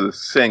crucial to the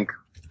sync.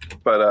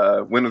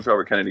 But when was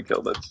Robert Kennedy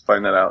killed? Let's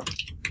find that out.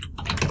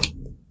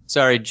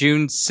 Sorry,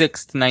 June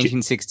 6th,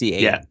 1968.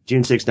 Yeah,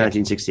 June 6th,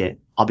 1968.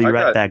 I'll be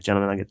right back,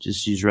 gentlemen. I can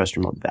just use the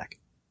restroom. I'll be back.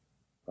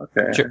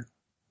 Okay. Sure.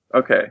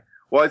 Okay.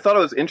 Well, I thought it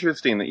was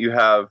interesting that you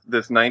have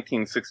this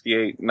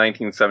 1968,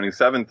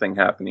 1977 thing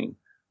happening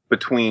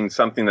between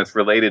something that's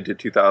related to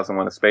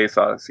 2001: A Space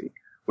Odyssey,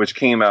 which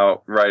came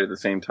out right at the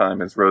same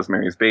time as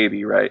Rosemary's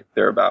Baby, right?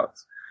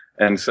 Thereabouts.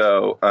 And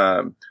so,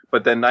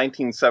 but then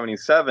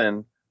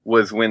 1977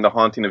 was when The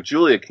Haunting of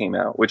Julia came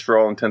out, which for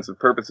all intents and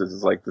purposes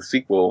is like the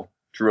sequel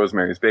to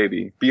Rosemary's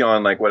Baby,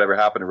 beyond like whatever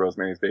happened to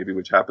Rosemary's Baby,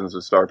 which happens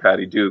to star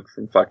Patty Duke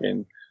from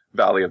fucking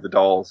Valley of the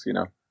Dolls,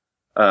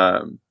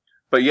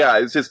 But yeah,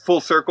 it's just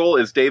Full Circle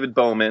is David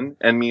Bowman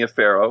and Mia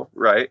Farrow,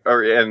 right?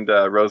 And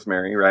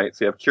Rosemary, right?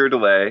 So you have Keir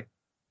Dullea,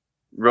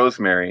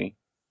 Rosemary,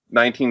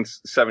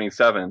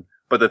 1977.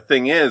 But the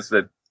thing is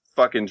that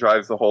fucking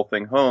drives the whole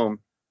thing home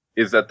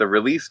is that the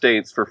release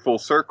dates for Full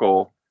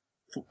Circle,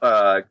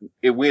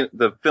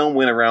 the film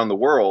went around the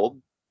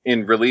world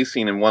in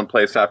releasing in one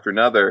place after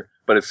another,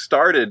 but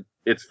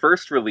its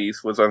first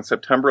release was on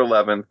September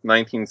 11th,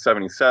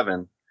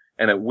 1977,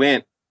 and it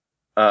went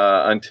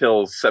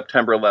until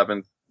September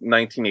 11th,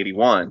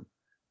 1981.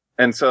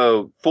 And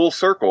so Full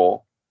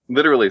Circle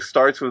literally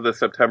starts with the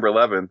September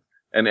 11th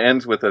and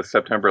ends with a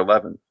September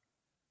 11th.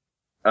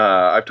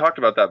 I've talked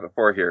about that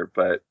before here,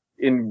 but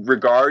in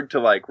regard to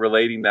like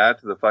relating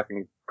that to the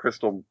fucking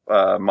crystal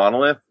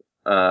monolith,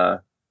 I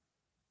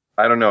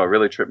don't know, it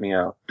really tripped me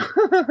out.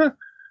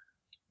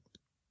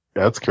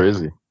 That's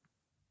crazy.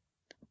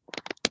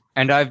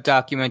 And I've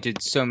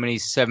documented so many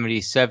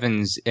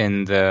 77s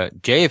in the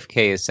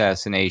JFK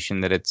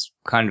assassination that it's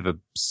kind of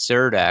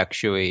absurd,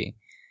 actually.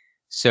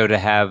 So to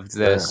have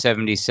the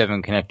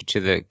 77 connected to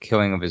the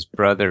killing of his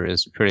brother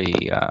is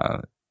pretty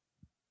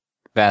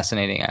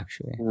fascinating,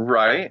 actually.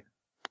 Right?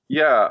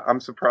 Yeah,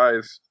 I'm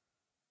surprised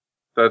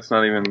that's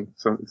not even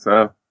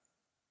so.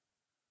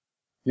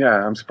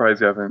 Yeah, I'm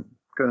surprised you haven't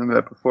gotten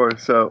that before.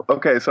 So,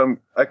 okay, so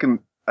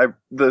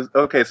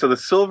the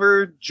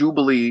Silver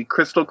Jubilee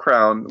Crystal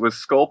Crown was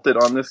sculpted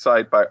on this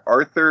site by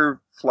Arthur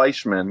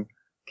Fleischman,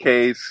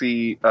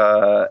 KCSG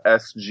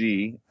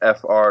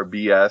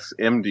FRBS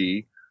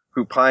MD,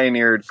 who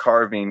pioneered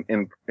carving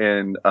in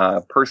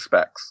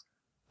perspex.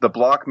 The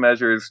block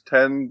measures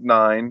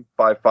 10.9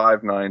 by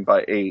 5.9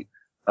 by 8,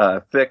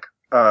 thick,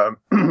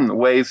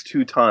 weighs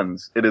 2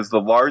 tons. It is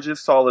the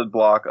largest solid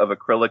block of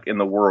acrylic in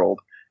the world.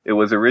 It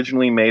was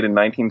originally made in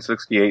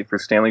 1968 for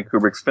Stanley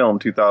Kubrick's film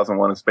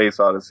 2001: A Space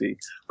Odyssey,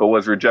 but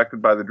was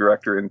rejected by the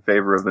director in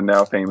favor of the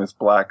now famous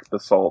black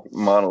basalt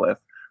monolith.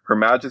 Her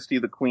Majesty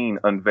the Queen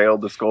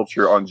unveiled the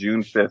sculpture on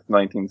June 5th,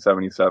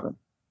 1977.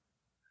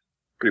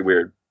 Pretty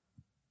weird.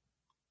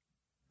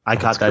 I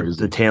caught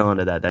the tail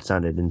end of that. That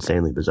sounded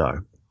insanely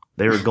bizarre.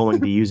 They were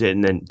going to use it,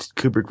 and then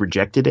Kubrick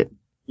rejected it?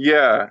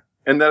 Yeah,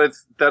 and that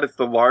it's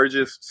the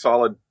largest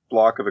solid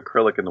block of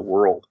acrylic in the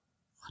world.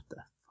 What the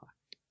fuck?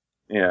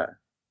 Yeah.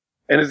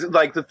 And it's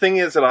like, the thing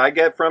is that I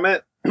get from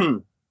it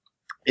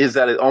is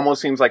that it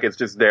almost seems like it's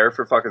just there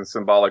for fucking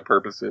symbolic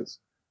purposes.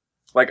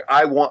 Like,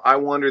 I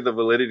wonder the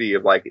validity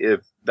of, like,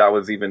 if that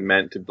was even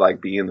meant to, like,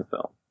 be in the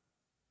film.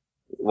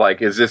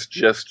 Like, is this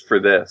just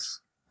for this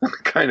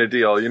kind of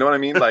deal? You know what I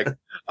mean? Like,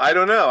 I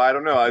don't know.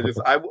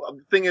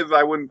 The thing is,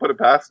 I wouldn't put it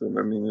past them.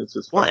 I mean, it's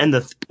just. Well, and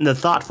the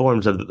thought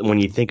forms of when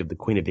you think of the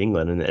Queen of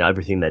England and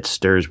everything that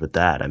stirs with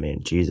that. I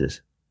mean,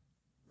 Jesus.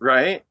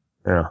 Right?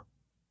 Yeah.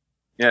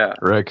 Yeah.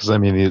 Right, because I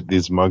mean,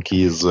 these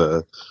monkeys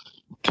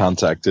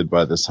contacted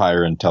by this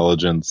higher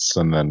intelligence,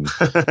 and then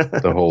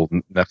the whole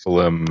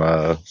Nephilim,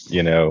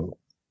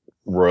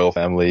 royal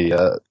family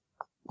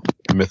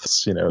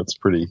myths, it's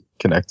pretty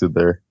connected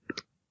there.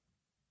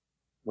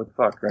 What the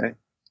fuck, right?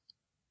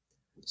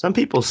 Some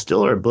people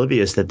still are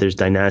oblivious that there's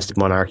dynastic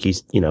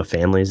monarchies,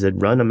 families that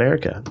run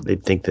America. They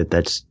think that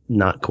that's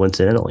not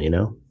coincidental,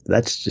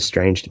 That's just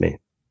strange to me.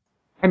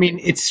 I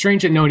mean, it's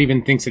strange that no one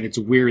even thinks that it's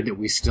weird that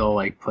we still,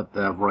 like, put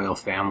the royal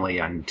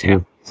family on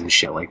tablets and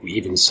shit. Like, we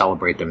even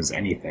celebrate them as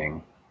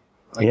anything.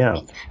 Like,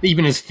 yeah.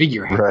 Even as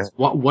figureheads.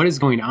 Right. What is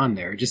going on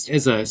there? Just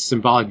as a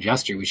symbolic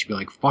gesture, we should be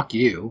like, fuck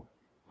you.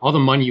 All the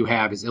money you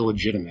have is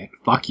illegitimate.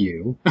 Fuck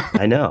you.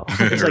 I know.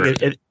 It's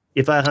like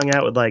if I hung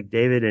out with, like,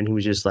 David and he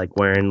was just, like,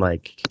 wearing,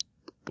 like,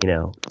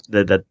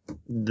 the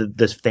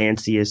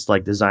fanciest,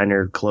 like,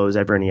 designer clothes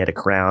ever, and he had a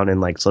crown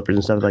and, like, slippers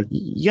and stuff, like,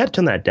 you gotta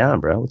tone that down,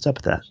 bro. What's up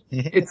with that?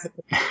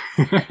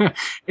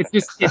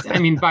 It's I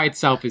mean, by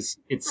itself it's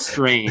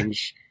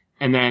strange.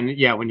 And then,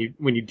 yeah, when you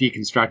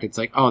deconstruct it, it's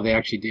like, oh, they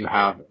actually do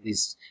have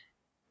these,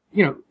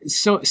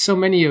 so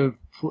many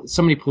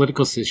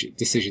political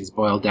decisions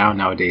boil down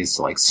nowadays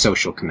to, like,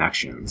 social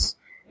connections.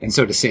 And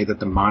so to say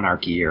that the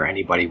monarchy or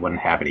anybody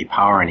wouldn't have any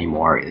power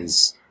anymore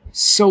is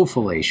so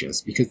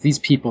fallacious, because these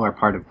people are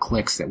part of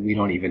cliques that we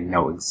don't even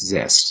know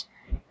exist.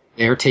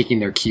 They're taking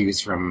their cues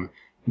from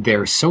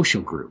their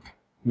social group.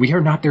 We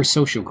are not their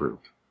social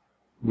group.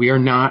 We are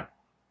not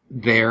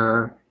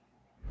their...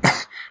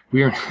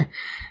 we are...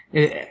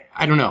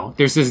 I don't know.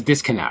 There's this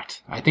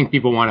disconnect. I think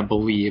people want to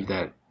believe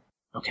that,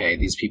 okay,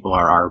 these people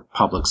are our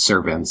public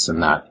servants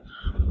and that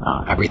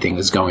everything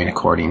is going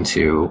according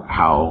to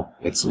how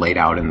it's laid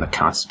out in the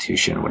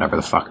Constitution, whatever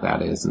the fuck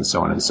that is, and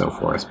so on and so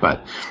forth.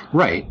 But,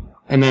 right.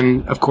 And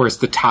then, of course,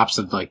 the tops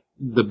of, like,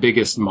 the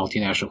biggest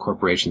multinational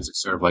corporations are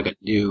sort of like a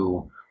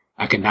new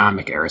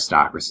economic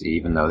aristocracy,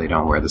 even though they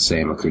don't wear the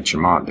same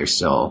accoutrement. They're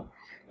still,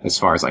 as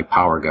far as, like,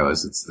 power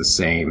goes, it's the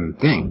same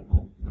thing.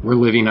 We're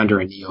living under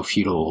a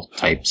neo-feudal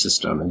type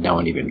system, and no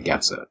one even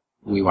gets it.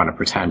 We want to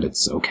pretend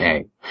it's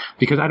okay.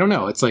 Because, I don't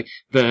know, it's like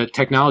the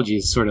technology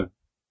is sort of,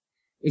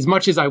 as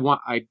much as I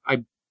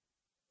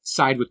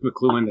side with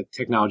McLuhan that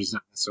technology is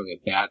not necessarily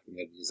a bad thing,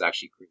 that it is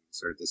actually creating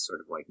sort of this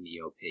sort of, like,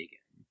 neo-pagan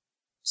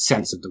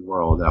sense of the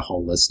world, a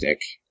holistic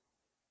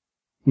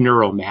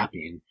neural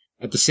mapping.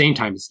 At the same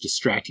time, it's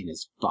distracting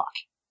as fuck.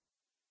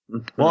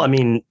 Well, I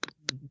mean,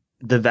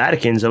 the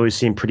Vatican's always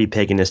seemed pretty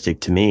paganistic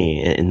to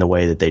me in the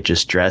way that they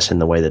just dress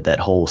and the way that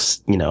whole,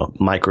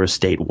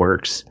 microstate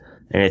works.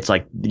 And it's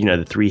like,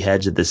 the three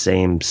heads of the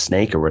same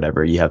snake or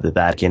whatever. You have the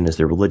Vatican as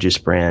the religious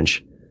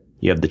branch.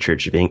 You have the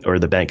Church of England or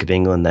the Bank of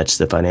England. That's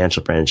the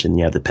financial branch. And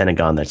you have the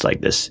Pentagon. That's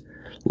like this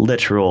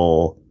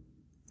literal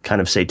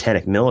kind of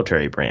satanic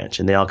military branch.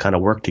 And they all kind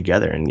of work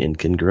together in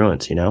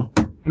congruence,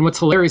 And what's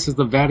hilarious is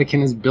the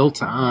Vatican is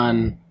built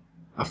on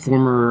a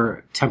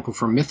former temple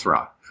for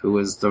Mithra, who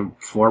was the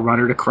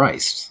forerunner to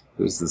Christ.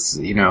 Who's this,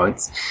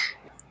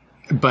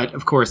 but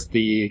of course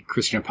the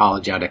Christian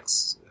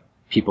apologetics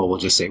people will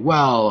just say,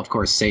 well, of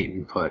course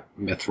Satan put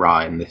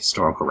Mithra in the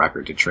historical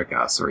record to trick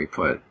us, or he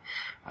put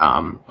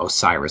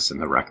Osiris in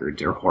the record,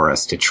 or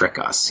Horus to trick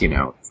us,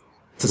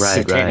 It's a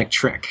satanic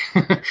trick.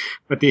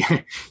 But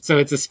so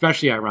it's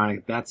especially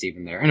ironic that's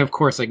even there. And of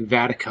course, like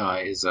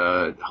Vatica is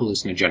a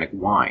hallucinogenic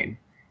wine.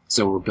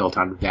 So we're built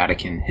on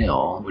Vatican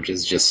Hill, which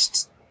is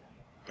just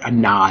a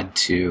nod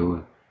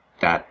to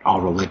that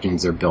all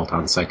religions are built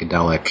on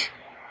psychedelic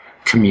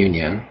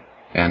communion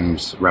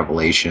and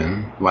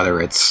revelation,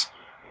 whether it's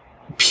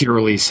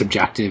purely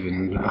subjective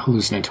and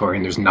hallucinatory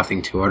and there's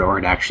nothing to it, or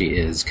it actually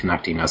is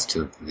connecting us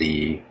to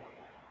the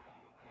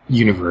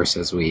universe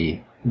as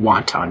we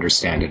want to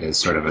understand it as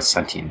sort of a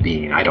sentient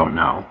being. I don't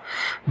know.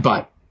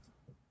 But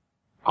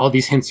all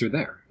these hints are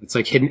there. It's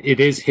like it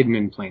is hidden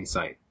in plain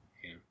sight.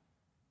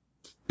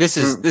 This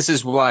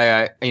is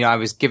why I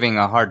was giving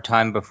a hard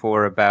time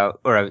before about,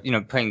 or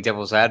playing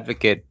devil's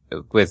advocate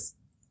with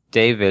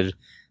David,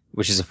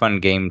 which is a fun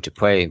game to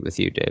play with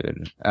you,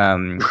 David.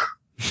 But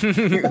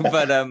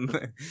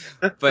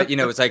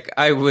it's like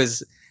I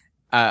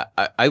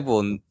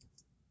will,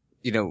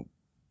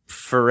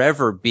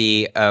 forever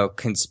be a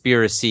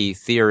conspiracy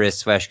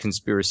theorist /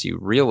 conspiracy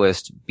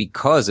realist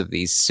because of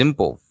these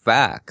simple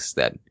facts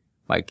that,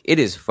 like, it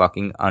is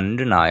fucking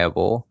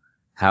undeniable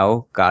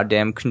how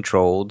goddamn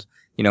controlled.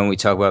 When we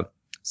talk about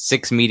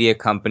 6 media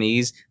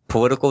companies,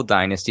 political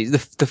dynasties,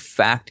 the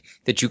fact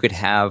that you could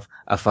have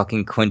a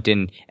fucking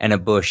Clinton and a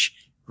Bush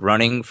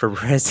running for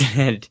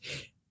president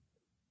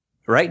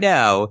right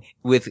now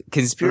with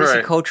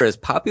conspiracy culture as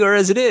popular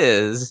as it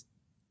is,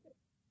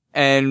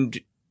 and,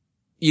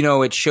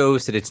 it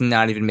shows that it's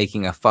not even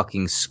making a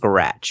fucking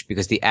scratch,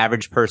 because the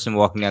average person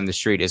walking down the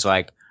street is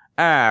like,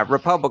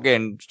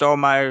 Republican stole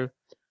my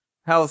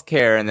health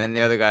care, and then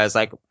the other guy's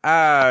like,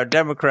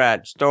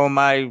 Democrat stole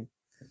my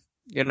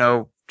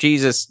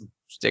Jesus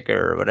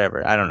sticker or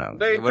whatever. I don't know.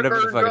 Whatever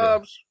the fuck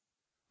jobs.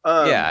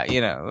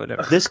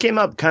 Whatever. This came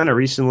up kind of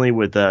recently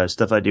with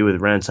stuff I do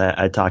with rents.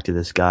 I talked to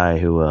this guy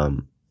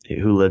who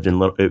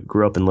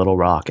grew up in Little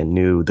Rock and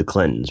knew the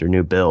Clintons, or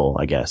knew Bill,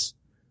 I guess.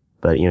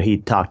 But he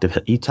talked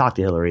to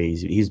Hillary.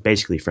 He's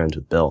basically friends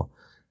with Bill,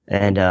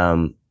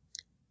 and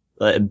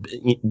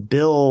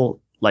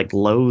Bill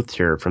loathed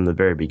her from the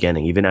very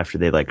beginning, even after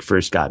they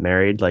first got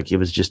married. It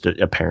was just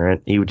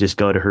apparent. He would just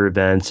go to her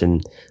events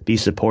and be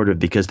supportive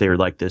because they were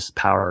this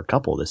power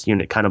couple, this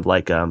unit, kind of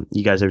like,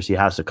 you guys ever see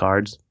House of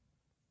Cards?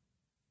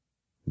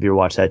 Have you ever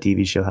watched that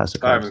TV show, House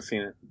of Cards? I haven't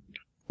seen it.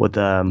 With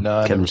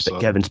Kevin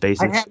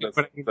Spacey? I haven't,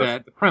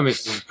 but the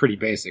premise is pretty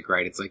basic,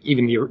 right? It's like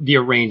even the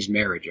arranged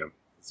marriage of,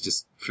 it's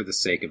just for the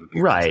sake of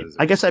appearances.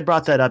 Right. I guess I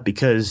brought that up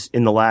because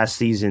in the last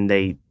season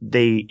they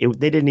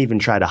didn't even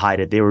try to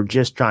hide it. They were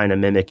just trying to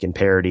mimic and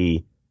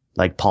parody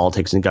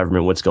politics and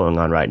government, what's going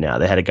on right now.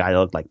 They had a guy that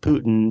looked like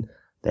Putin.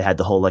 They had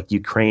the whole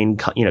Ukraine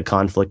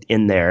conflict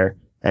in there,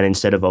 and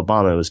instead of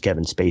Obama it was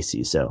Kevin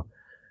Spacey. So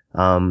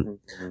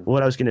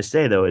what I was going to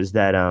say though is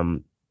that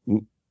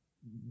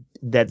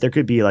that there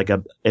could be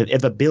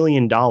if $1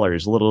 billion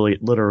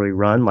literally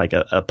run,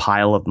 a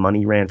pile of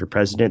money ran for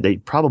president,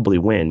 they'd probably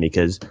win,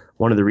 because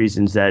one of the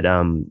reasons that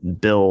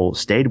Bill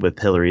stayed with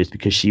Hillary is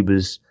because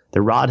the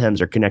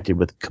Rodhams are connected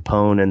with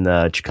Capone and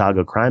the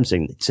Chicago crime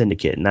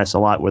syndicate, and that's a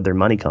lot where their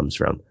money comes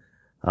from.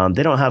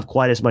 They don't have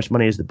quite as much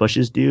money as the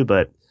Bushes do,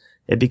 but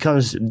it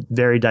becomes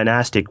very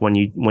dynastic when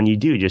you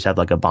do just have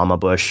Obama,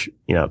 Bush,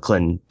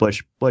 Clinton,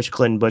 Bush,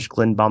 Clinton, Bush,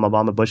 Clinton,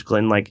 Obama, Bush,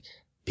 Clinton.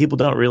 People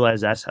don't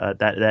realize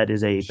that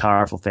is a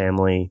powerful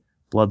family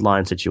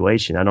bloodline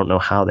situation. I don't know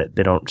how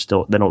they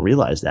don't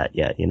realize that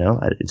yet.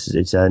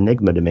 It's an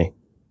enigma to me.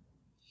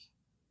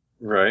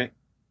 Right.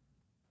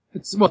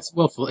 It's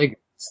willful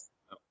ignorance.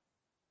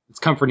 It's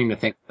comforting to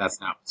think that's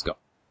not what's going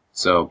on.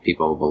 So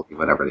people will believe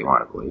whatever they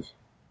want to believe.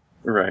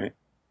 Right.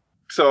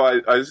 So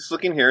I was just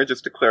looking here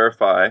just to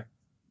clarify.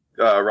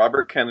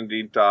 Robert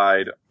Kennedy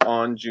died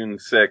on June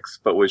 6th,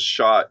 but was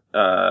shot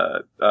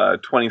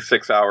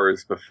 26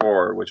 hours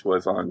before, which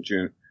was on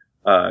June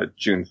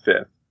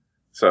 5th.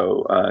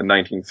 So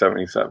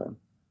 1977.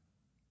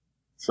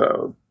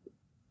 So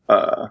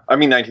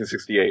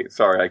 1968.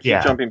 Sorry, I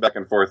keep jumping back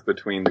and forth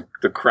between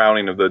the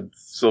crowning of the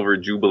Silver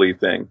Jubilee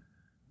thing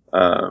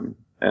and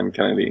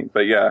Kennedy.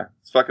 But yeah,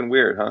 it's fucking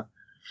weird, huh?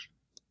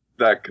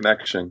 That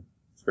connection.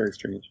 It's very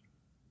strange.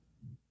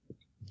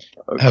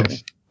 Okay.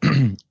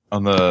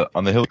 On the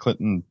Hillary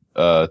Clinton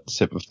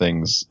tip of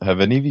things. Have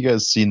any of you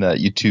guys seen that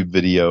YouTube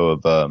video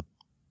of,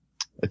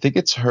 I think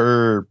it's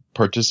her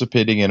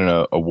participating in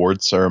an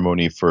award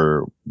ceremony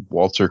for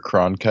Walter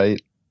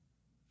Cronkite,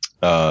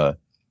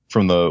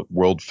 from the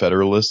World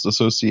Federalist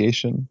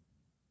Association?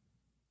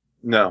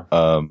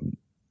 No.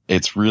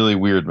 It's really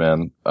weird,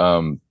 man.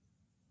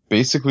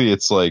 Basically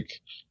it's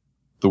like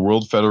the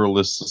World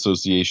Federalist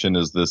Association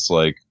is this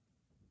like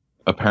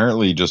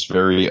apparently just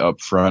very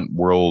upfront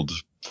world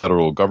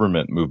federal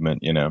government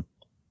movement, you know,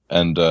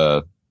 and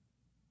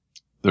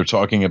they're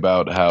talking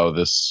about how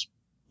this,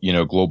 you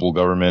know, global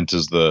government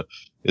is the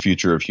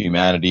future of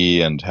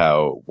humanity, and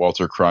how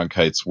Walter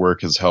Cronkite's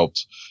work has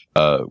helped,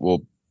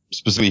 well,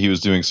 specifically he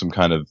was doing some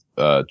kind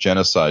of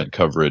genocide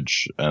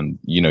coverage and,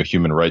 you know,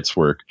 human rights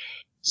work.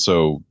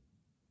 So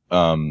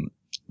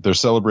they're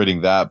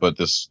celebrating that, but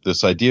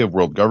this idea of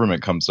world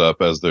government comes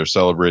up as they're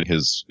celebrating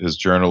his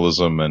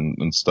journalism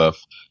and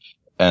stuff.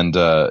 And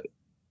I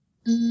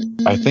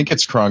think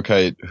it's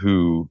Cronkite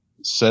who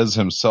says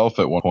himself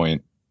at one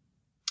point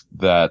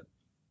that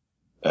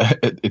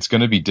it's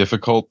going to be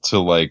difficult to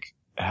like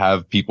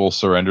have people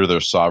surrender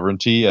their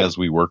sovereignty as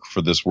we work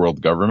for this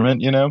world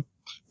government, you know?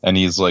 And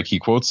he's like, he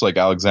quotes like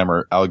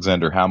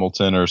Alexander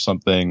Hamilton or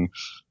something,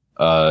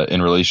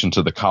 in relation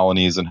to the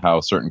colonies and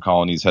how certain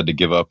colonies had to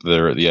give up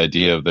the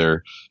idea of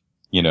their,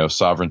 you know,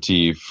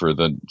 sovereignty for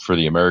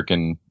the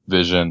American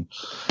vision.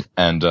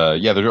 And,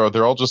 yeah,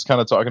 they're all just kind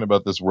of talking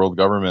about this world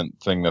government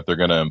thing that they're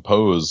going to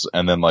impose.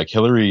 And then like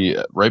Hillary,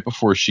 right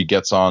before she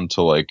gets on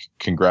to like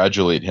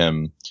congratulate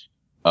him,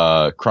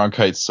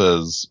 Cronkite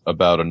says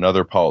about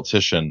another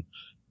politician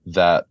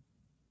that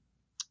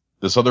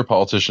this other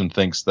politician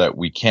thinks that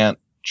we can't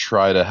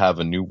try to have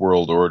a new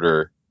world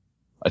order.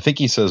 I think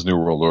he says new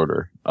world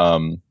order,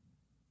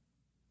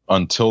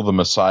 until the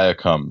Messiah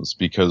comes,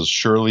 because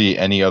surely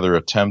any other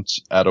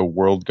attempt at a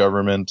world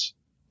government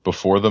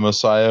before the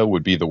Messiah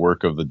would be the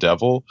work of the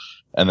devil.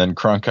 And then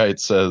Cronkite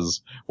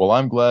says, well,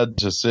 I'm glad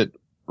to sit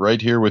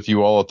right here with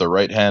you all at the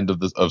right hand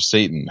of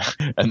Satan.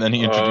 And then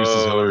he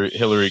introduces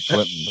Hillary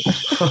Clinton.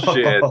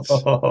 Shit.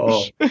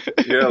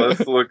 Yeah,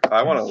 let's look.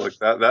 I want to look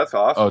that. That's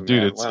awesome. Oh,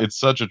 dude, man. it's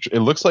such it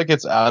looks like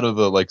it's out of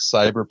the like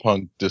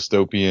cyberpunk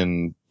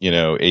dystopian, you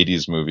know,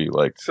 80s movie.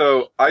 Like,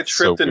 so I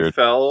tripped and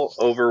fell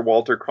over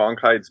Walter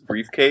Cronkite's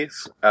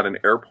briefcase at an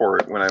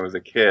airport when I was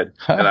a kid,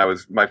 and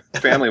my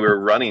family we were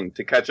running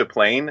to catch a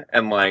plane,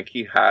 and like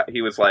he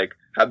was like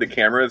had the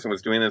cameras and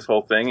was doing this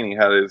whole thing, and he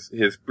had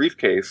his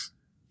briefcase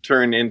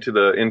turned into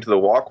the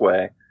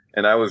walkway,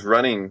 and I was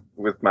running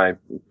with my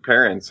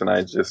parents, and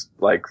I just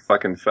like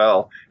fucking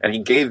fell, and he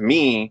gave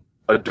me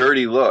a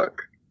dirty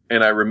look,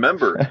 and I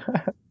remember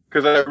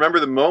because I remember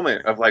the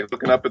moment of like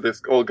looking up at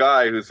this old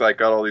guy who's like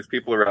got all these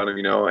people around him,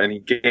 you know, and he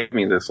gave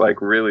me this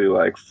like really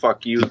like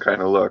fuck you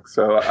kind of look.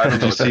 So I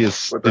don't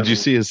know. Did you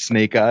see his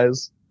snake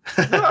eyes?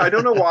 No, I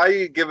don't know why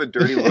you give a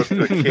dirty look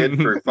to a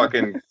kid for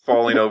fucking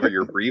falling over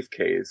your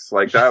briefcase.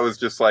 Like that was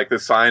just like the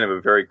sign of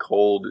a very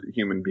cold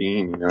human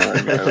being, you know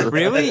what I mean?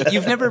 Really?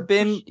 You've never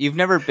been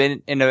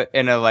in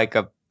a like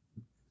a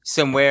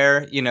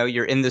somewhere, you know,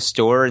 you're in the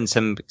store and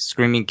some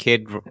screaming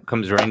kid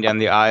comes running down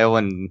the aisle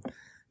and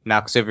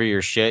knocks over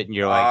your shit, and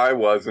you're like, I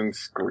wasn't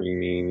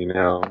screaming, you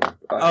know.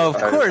 Of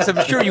course,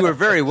 I'm sure you were a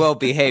very well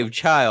behaved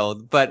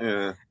child, but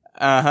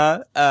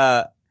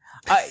yeah.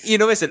 You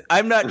know, listen,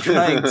 I'm not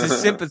trying to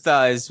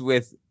sympathize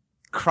with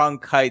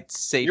Cronkite's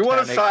satanic You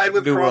want to side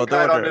with New World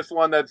Cronkite Order. on this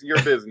one? That's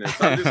your business.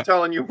 I'm just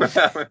telling you what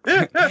happened.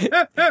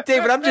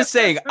 David, I'm just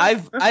saying,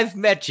 I've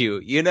met you,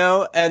 you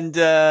know, and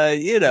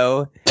you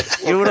know,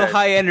 you're a little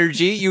high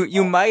energy.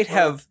 You might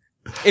have,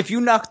 if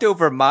you knocked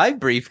over my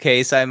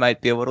briefcase, I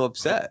might be a little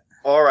upset.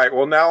 All right.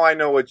 Well, now I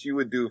know what you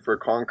would do for a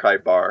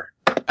Cronkite bar.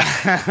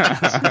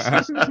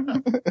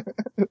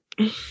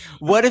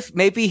 What if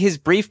maybe his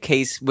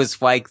briefcase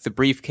was like the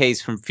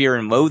briefcase from Fear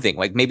and Loathing?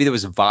 Like maybe there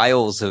was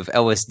vials of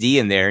LSD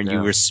in there and you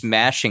were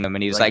smashing them,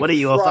 and he was like, what are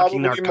you, a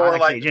fucking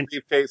narcotics agent?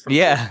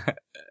 Yeah.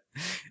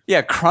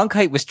 Yeah,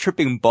 Cronkite was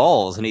tripping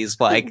balls, and he's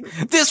like,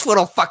 this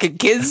little fucking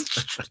kid's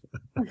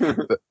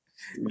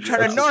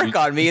trying to narc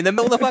on me in the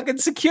middle of fucking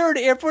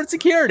airport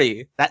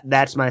security.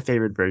 That's my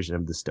favorite version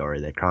of the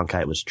story, that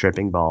Cronkite was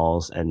tripping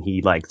balls, and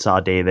he like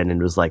saw David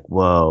and was like,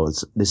 whoa,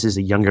 this is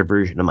a younger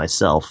version of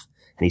myself.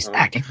 And he's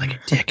acting like a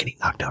dick, and he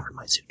knocked over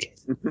my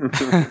suitcase.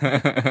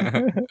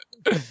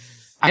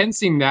 I hadn't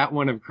seen that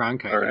one of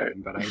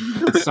Cronkite, but I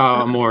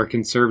saw a more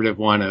conservative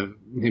one of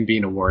him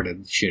being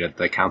awarded shit at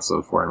the Council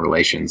of Foreign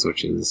Relations,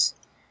 which is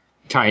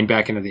tying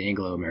back into the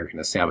Anglo-American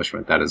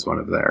establishment. That is one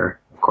of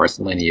their, of course,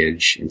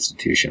 lineage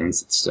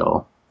institutions. It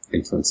still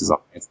influences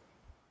all. It's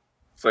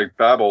like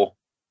Babel.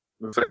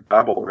 It's like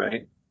Babel,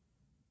 right?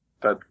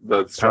 That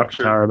the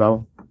structure. Tower of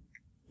Babel.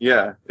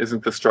 Yeah,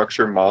 isn't the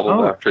structure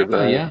modeled after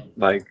the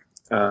like?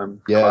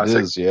 Yeah, it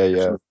is.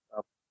 Yeah.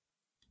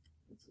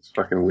 It's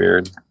fucking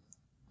weird,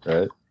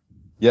 right?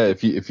 Yeah,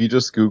 if you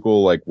just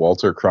Google like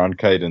Walter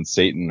Cronkite and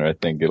Satan, I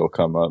think it'll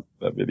come up,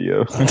 that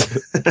video.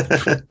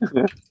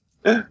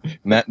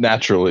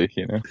 Naturally,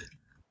 you know.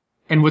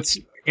 And what's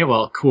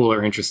cool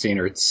or interesting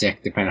or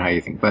sick, depending on how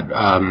you think.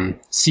 But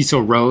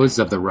Cecil Rhodes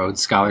of the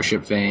Rhodes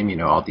Scholarship fame,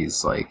 all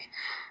these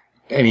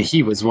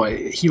he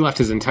left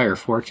his entire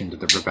fortune to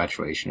the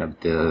perpetuation of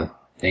the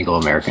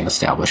Anglo-American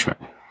establishment.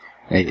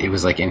 It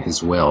was like in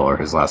his will or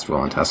his last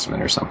will and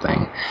testament or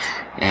something.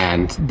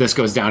 And this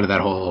goes down to that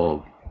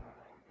whole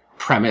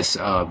premise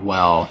of,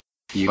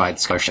 you provide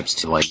scholarships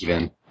to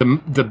even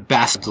the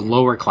best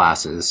lower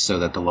classes so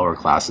that the lower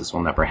classes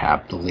will never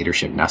have the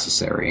leadership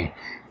necessary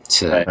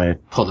to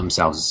pull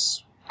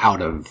themselves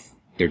out of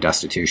their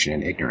destitution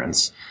and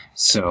ignorance.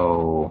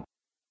 So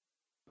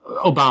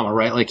Obama,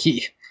 right?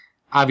 He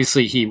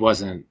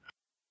wasn't.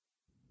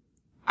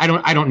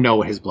 I don't know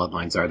what his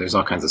bloodlines are. There's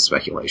all kinds of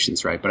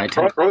speculations, right? But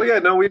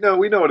we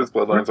know what his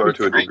bloodlines are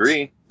to a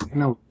degree.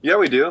 No. Yeah,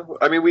 we do.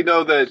 I mean, we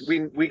know that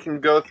we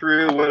can go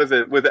through, what is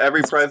it, with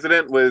every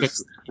president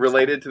was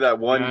related to that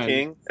one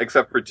king,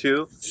 except for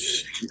two.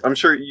 I'm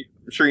sure you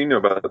know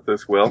about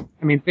this, Will.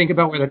 I mean, think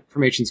about where the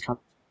information's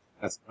coming.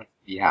 That's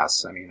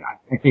BS. I mean,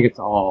 I think it's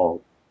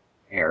all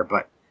air.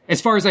 But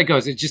as far as that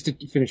goes, just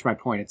to finish my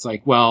point, it's so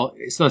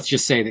let's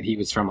just say that he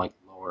was from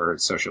lower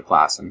social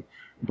class and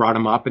brought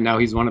him up, and now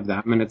he's one of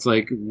them, and it's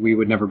we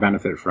would never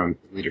benefit from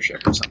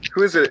leadership or something.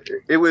 Who is it?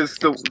 It was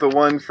the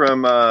one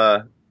from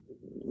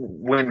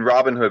when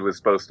Robin Hood was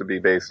supposed to be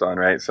based on,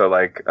 right? So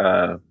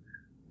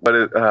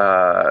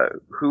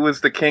who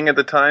was the king at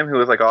the time who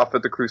was off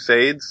at the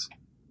Crusades?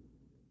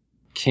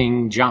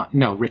 King John?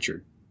 No,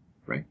 Richard,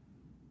 right?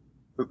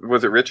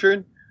 Was it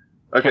Richard?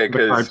 Okay,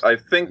 because I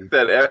think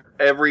that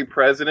every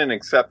president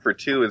except for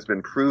two has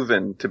been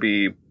proven to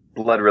be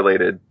blood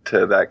related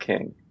to that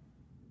king.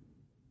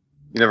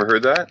 You never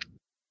heard that?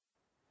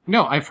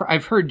 No,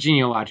 I've heard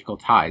genealogical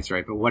ties,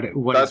 right? But what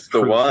that's is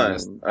the one.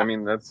 This? I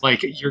mean, that's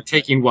you're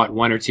taking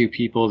one or two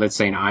people that's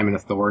saying I'm an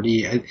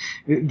authority.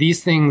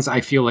 These things, I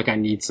feel I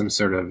need some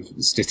sort of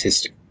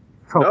statistic.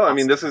 No, I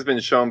mean, this has been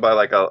shown by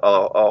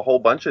a whole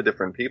bunch of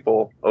different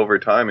people over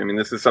time. I mean,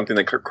 this is something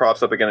that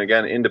crops up again and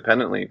again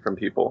independently from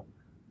people.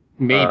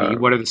 Maybe.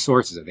 What are the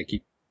sources that they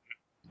keep?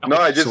 No,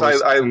 I saw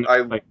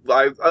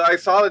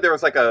that there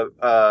was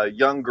a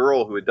young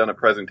girl who had done a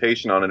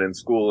presentation on it in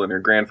school and her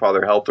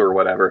grandfather helped her or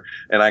whatever.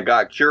 And I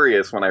got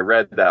curious when I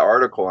read that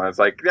article and I was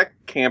like, that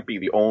can't be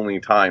the only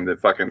time that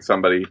fucking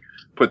somebody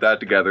put that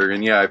together.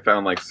 And yeah, I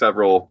found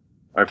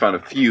a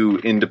few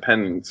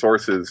independent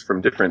sources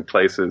from different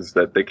places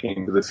that they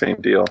came to the same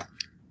deal.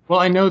 Well,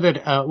 I know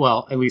that,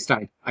 at least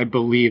I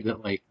believe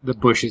that the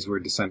Bushes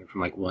were descended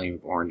from William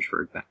of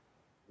Orangeford,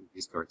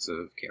 these sorts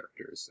of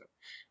characters. So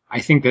I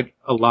think that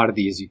a lot of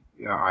these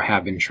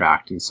have been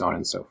tracked and so on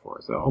and so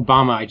forth. So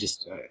Obama,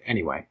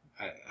 anyway,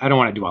 I don't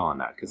want to dwell on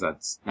that because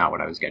that's not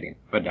what I was getting.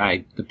 But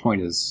the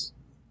point is,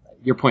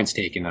 your point's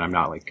taken and I'm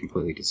not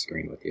completely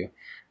disagreeing with you.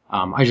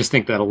 I just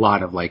think that a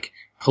lot of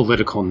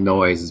political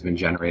noise has been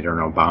generated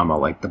on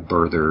Obama, the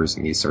birthers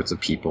and these sorts of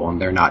people,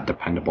 and they're not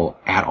dependable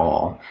at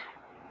all.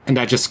 And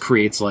that just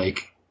creates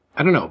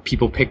I don't know,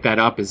 people pick that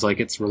up as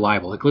it's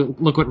reliable.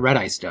 Look what Red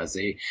Ice does.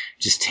 They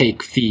just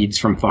take feeds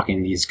from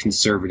fucking these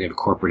conservative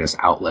corporatist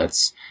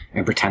outlets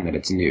and pretend that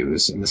it's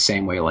news. In the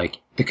same way,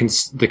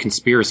 the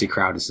conspiracy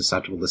crowd is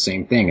susceptible to the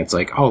same thing. It's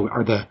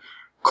are the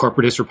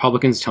corporatist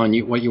Republicans telling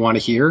you what you want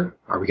to hear?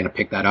 Are we going to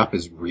pick that up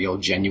as real,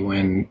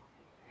 genuine,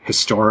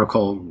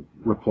 historical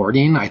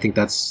reporting? I think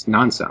that's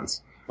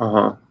nonsense.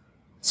 Uh-huh.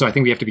 So I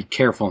think we have to be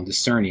careful and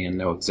discerning and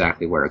know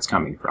exactly where it's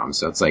coming from.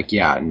 So it's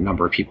a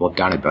number of people have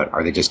done it, but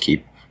are they just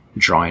keep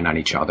drawing on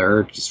each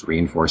other, just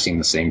reinforcing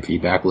the same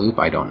feedback loop?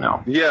 I don't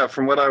know. Yeah,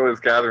 from what I was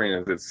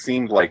gathering, it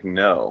seemed like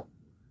no.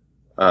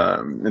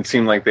 It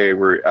seemed like they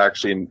were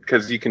actually,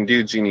 because you can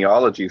do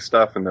genealogy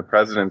stuff, and the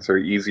presidents are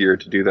easier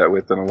to do that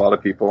with than a lot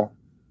of people.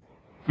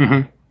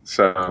 Mm-hmm.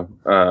 So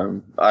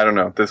I don't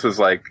know. This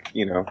was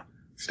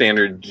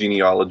standard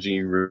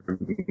genealogy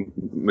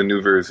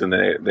maneuvers, and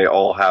they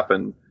all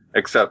happen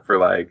except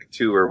for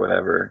two or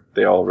whatever.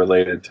 They all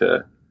related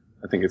to,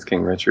 I think it's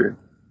King Richard.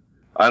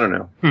 I don't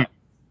know.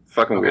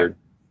 Fucking weird.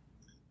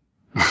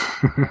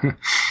 I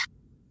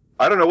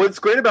don't know. What's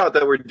great about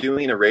that we're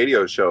doing a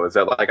radio show is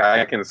that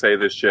I can say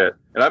this shit,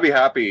 and I'd be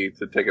happy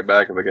to take it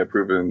back if I get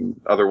proven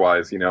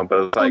otherwise,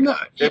 But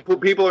it's if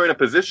people are in a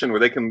position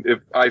where they can, if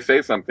I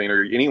say something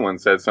or anyone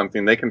says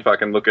something, they can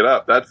fucking look it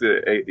up. That's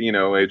the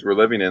age we're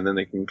living in. Then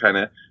they can kind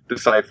of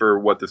decipher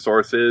what the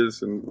source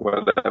is and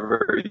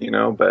whatever,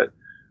 But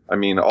I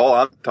mean, all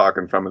I'm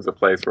talking from is a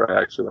place where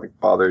I actually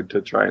bothered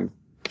to try and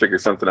figure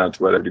something out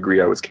to whatever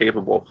degree I was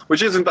capable,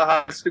 which isn't the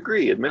highest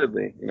degree,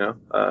 admittedly,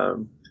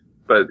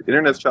 but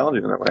internet's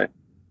challenging in that way.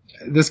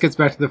 This gets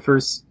back to the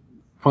first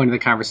point of the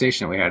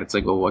conversation we had. It's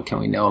what can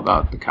we know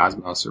about the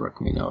cosmos, or what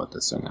can we know about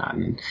this or that?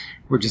 And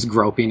we're just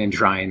groping and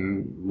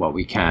trying what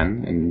we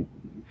can and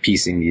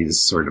piecing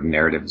these sort of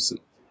narratives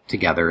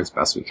together as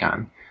best we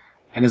can.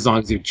 And as long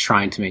as you're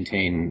trying to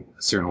maintain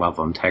a certain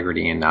level of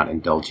integrity and not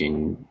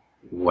indulging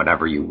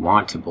whatever you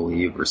want to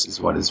believe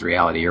versus what is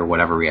reality, or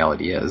whatever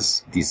reality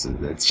is,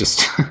 it's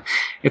just,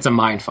 it's a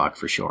mind fuck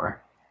for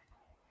sure.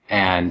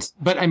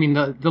 But I mean,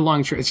 the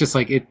long term, it's just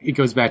like, it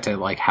goes back to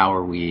like, how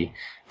are we,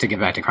 to get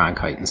back to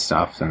Cronkite and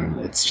stuff. And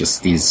it's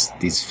just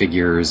these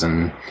figures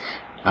and,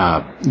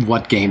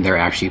 what game they're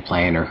actually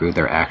playing or who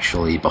they're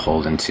actually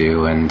beholden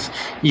to. And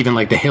even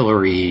like the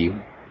Hillary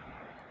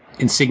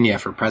insignia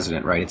for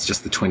president, right? It's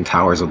just the Twin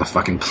Towers with a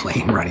fucking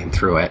plane running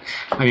through it.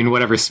 I mean,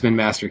 whatever Spin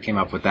Master came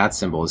up with that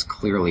symbol is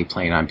clearly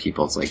playing on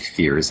people's like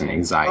fears and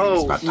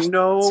anxieties about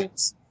no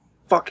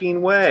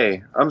fucking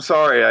way. I'm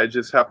sorry, I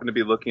just happened to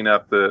be looking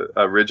up the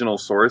original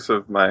source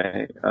of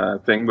my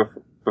thing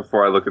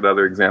before I look at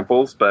other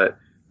examples, but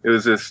it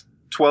was this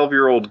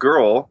 12-year-old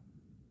girl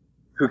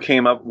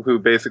who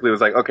basically was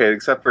like, okay,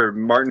 except for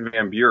Martin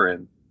Van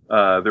Buren,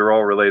 they're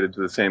all related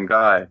to the same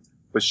guy.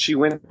 But she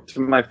went to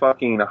my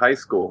fucking high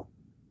school.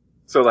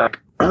 So like,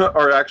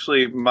 or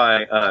actually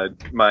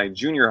my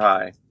junior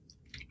high.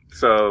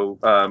 So,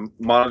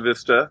 Monte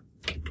Vista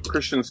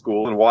Christian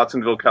School in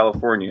Watsonville,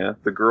 California,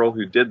 the girl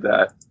who did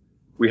that,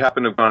 we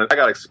happened to have gone, I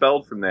got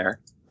expelled from there.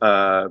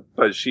 But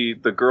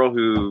the girl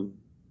who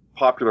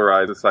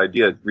popularized this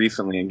idea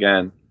recently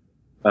again,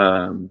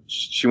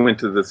 she went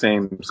to the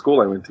same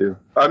school I went to.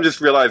 I'm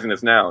just realizing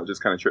this now. It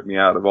just kind of tripped me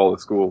out of all the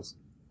schools.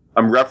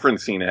 I'm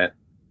referencing it.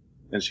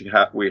 And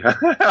we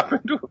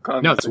happened to have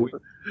conversation.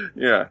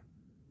 Yeah.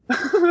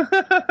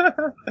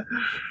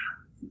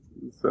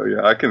 So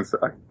yeah, I can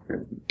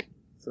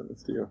send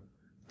this to you.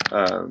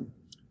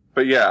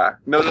 But yeah,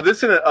 no,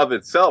 this in and of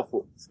itself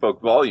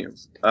spoke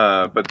volumes.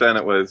 But then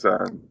it was,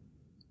 after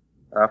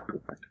the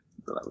fact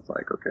that I was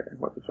like, okay,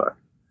 what the fuck?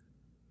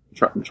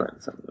 I'm trying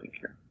to send a link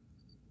here.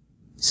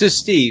 So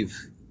Steve.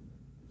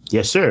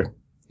 Yes, sir.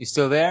 You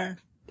still there?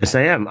 Yes,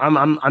 I am.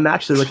 I'm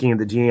actually looking at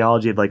the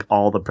genealogy of like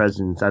all the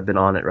presidents. I've been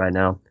on it right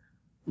now,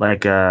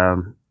 like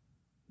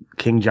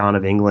King John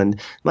of England,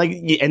 like,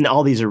 and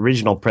all these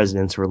original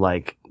presidents were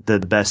like the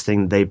best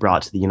thing they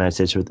brought to the United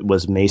States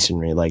was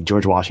masonry, like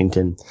George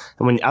Washington.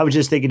 And when I was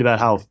just thinking about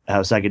how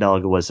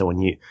psychedelic it was, so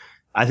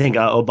I think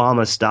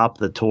Obama stopped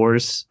the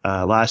tours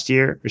last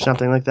year or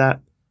something like that.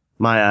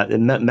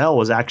 Mel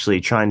was actually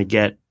trying to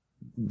get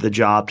the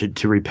job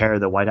to repair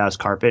the White House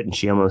carpet, and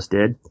she almost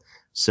did.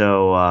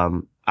 So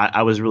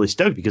I was really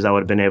stoked because I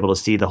would have been able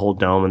to see the whole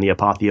dome, and the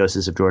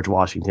apotheosis of George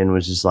Washington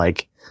was just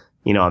like,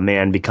 a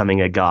man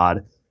becoming a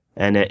god.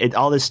 And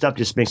all this stuff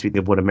just makes me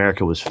think of what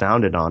America was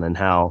founded on, and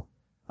how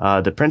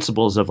the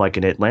principles of like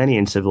an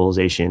Atlantean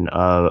civilization,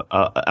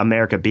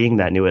 America being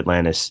that new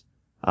Atlantis,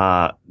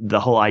 the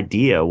whole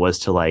idea was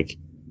to like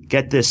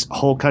get this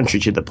whole country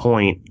to the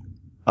point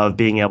of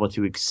being able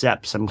to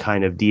accept some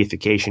kind of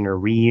deification or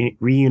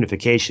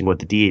reunification with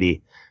the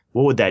deity.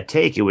 What would that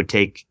take? It would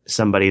take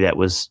somebody that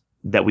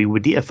we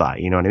would deify,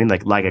 you know what I mean?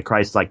 Like a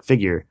Christ-like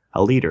figure,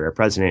 a leader, a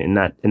president in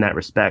that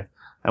respect.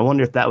 I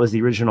wonder if that was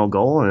the original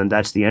goal, and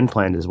that's the end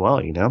plan as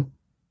well,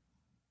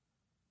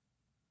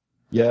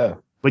 Yeah.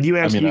 But you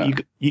answer,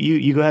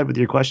 you go ahead with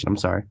your question. I'm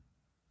sorry.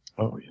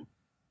 Oh, yeah.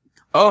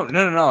 Oh,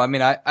 no. I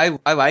mean,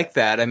 I like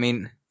that. I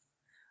mean,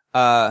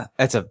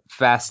 that's a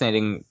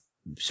fascinating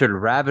sort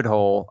of rabbit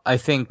hole. I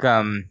think,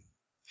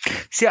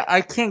 see,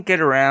 I can't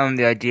get around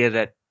the idea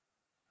that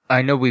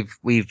I know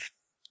we've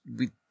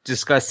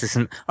discussed this.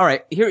 And all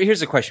right,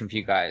 here's a question for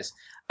you guys.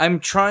 I'm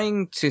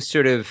trying to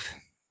sort of,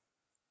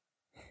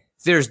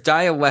 there's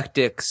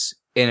dialectics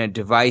in a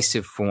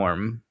divisive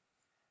form,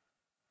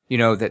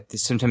 that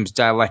sometimes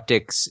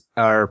dialectics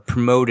are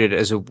promoted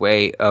as a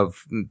way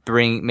of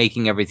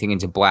making everything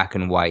into black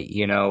and white.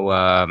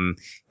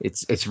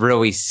 It's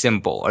really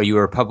simple. Are you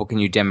a Republican?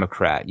 You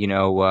Democrat?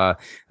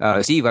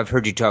 Steve, I've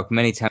heard you talk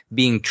many times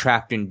being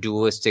trapped in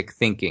dualistic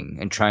thinking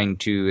and trying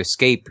to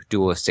escape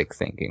dualistic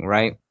thinking,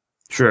 right?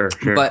 Sure.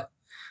 But,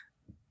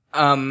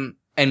 and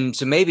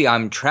so maybe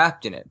I'm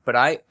trapped in it, but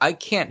I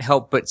can't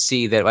help but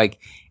see that like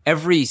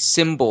every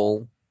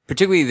symbol,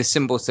 particularly the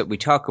symbols that we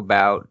talk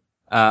about,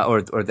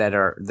 or that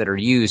are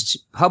used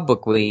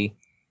publicly,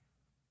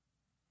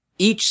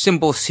 each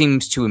symbol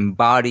seems to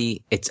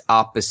embody its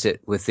opposite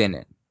within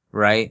it,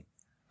 right?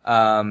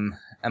 And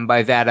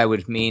by that I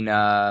would mean,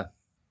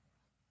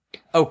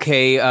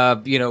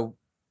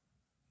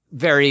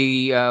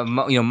 very,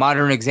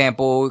 modern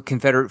example,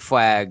 Confederate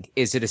flag.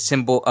 Is it a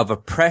symbol of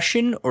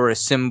oppression or a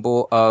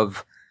symbol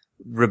of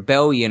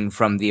rebellion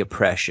from the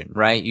oppression,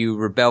 right? You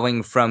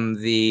rebelling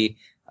from the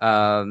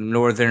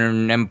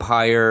Northern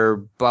Empire,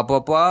 blah,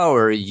 blah, blah,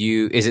 or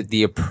is it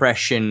the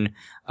oppression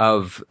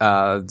of,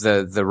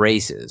 the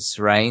races,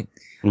 right?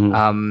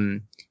 Mm-hmm.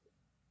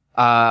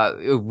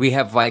 We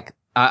have like,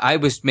 I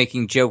was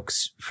making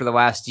jokes for the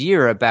last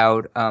year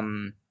about,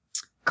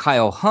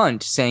 Kyle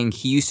Hunt saying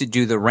he used to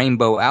do the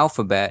rainbow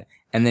alphabet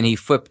and then he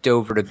flipped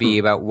over to be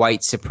about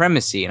white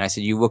supremacy. And I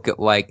said, you look at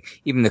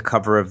like even the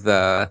cover of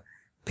the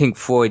Pink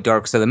Floyd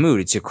Dark Side of the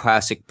Moon. It's your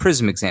classic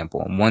prism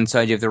example. On one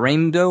side you have the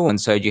rainbow, on one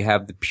side you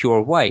have the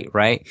pure white,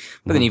 right?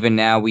 But then even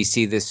now we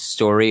see this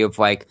story of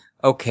like,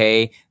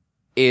 okay,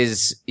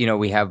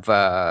 we have,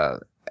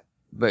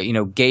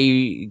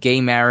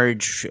 gay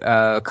marriage,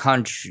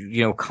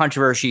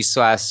 controversy /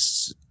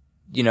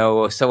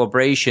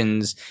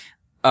 celebrations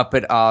up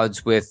at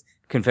odds with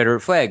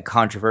Confederate flag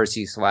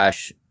controversy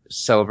 /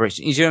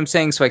 celebration. You see what I'm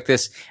saying? So like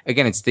this,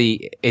 again,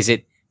 is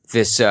it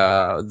this,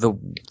 the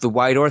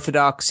white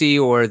orthodoxy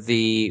or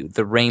the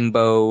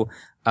rainbow,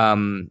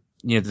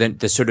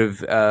 the sort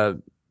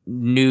of,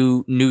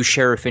 new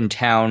sheriff in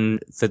town,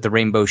 the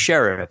rainbow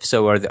sheriff.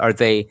 So are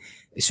they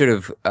sort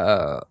of,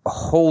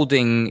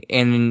 holding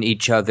in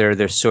each other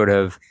their sort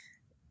of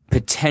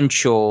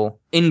potential,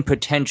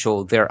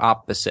 they're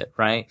opposite,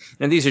 right?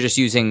 Now these are just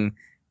using,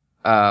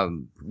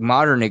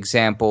 modern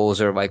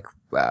examples or like,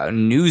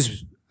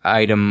 news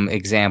item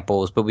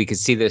examples, but we could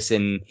see this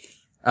in,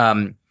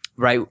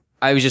 right.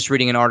 I was just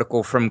reading an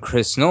article from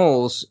Chris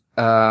Knowles.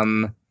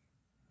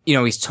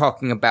 He's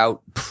talking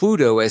about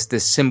Pluto as the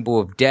symbol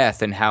of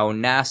death and how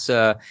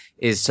NASA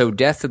is so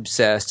death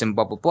obsessed and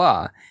blah, blah,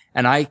 blah.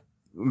 And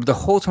the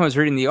whole time I was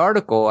reading the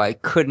article, I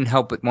couldn't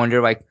help but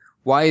wonder, like,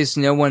 why is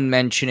no one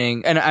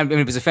mentioning, and I mean,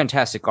 it was a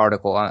fantastic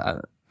article.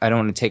 I don't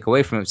want to take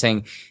away from it,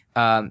 saying,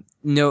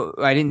 no,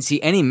 I didn't see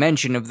any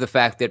mention of the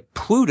fact that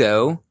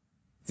Pluto,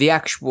 the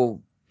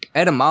actual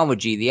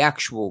etymology, the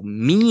actual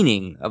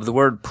meaning of the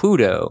word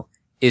Pluto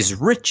is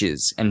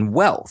riches and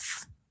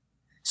wealth.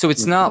 So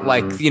it's not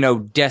like,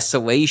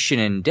 desolation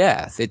and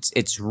death.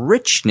 It's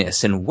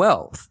richness and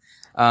wealth.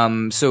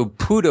 So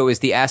Pluto is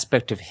the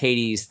aspect of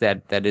Hades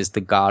that is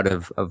the god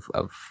of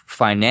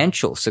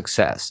financial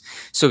success.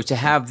 So to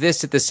have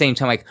this at the same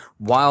time, like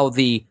while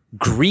the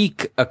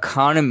Greek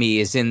economy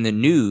is in the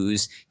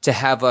news, to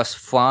have us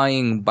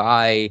flying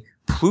by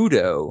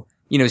Pluto,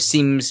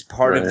 seems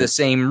part of the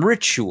same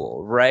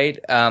ritual, right?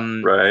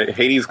 Right.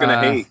 Hades gonna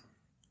hate.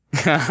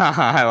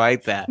 I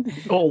like that.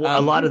 Well, a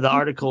lot of the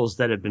articles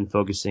that have been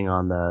focusing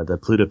on the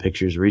Pluto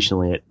pictures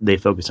recently, they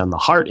focus on the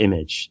heart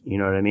image. You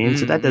know what I mean?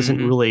 So that doesn't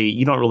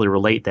you don't really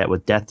relate that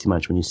with death too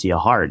much when you see a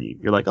heart.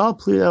 You're like, oh,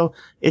 Pluto,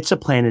 it's a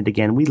planet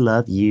again. We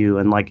love you.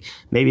 And like,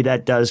 maybe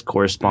that does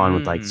correspond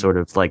with like sort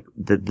of like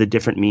the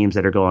different memes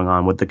that are going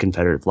on with the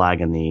Confederate flag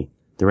and the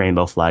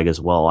rainbow flag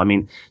as well. I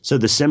mean, so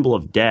the symbol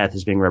of death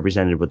is being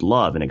represented with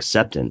love and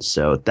acceptance.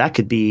 So that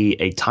could be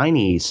a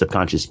tiny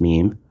subconscious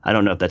meme. I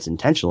don't know if that's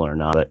intentional or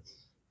not, but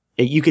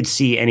you could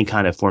see any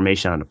kind of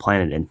formation on a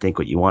planet and think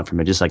what you want from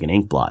it, just like an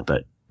ink blot.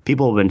 But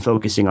people have been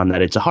focusing on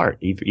that. It's a heart.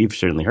 You've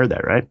certainly heard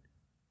that, right?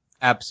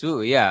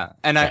 Absolutely. Yeah.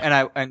 And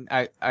I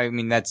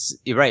mean,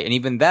 you're right. And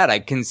even that I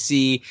can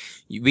see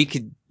you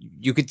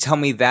could tell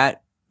me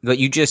that what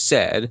you just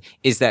said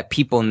is that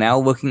people now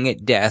looking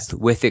at death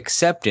with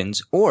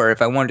acceptance, or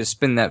if I wanted to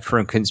spin that from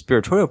a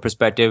conspiratorial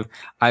perspective,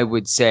 I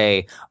would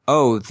say,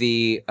 oh,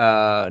 the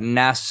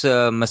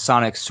NASA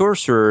Masonic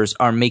sorcerers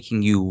are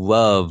making you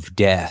love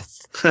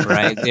death.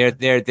 Right?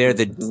 They're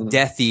the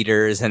Death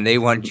Eaters and they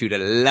want you to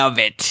love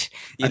it.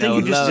 I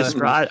think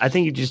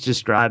you just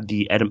described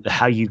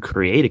how you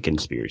create a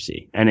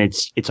conspiracy. And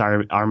it's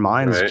our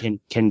minds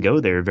can go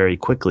there very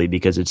quickly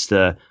because it's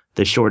the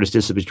shortest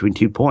distance between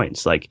 2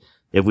 points. Like,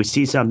 if we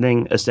see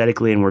something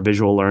aesthetically and we're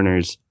visual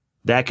learners,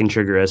 that can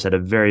trigger us at a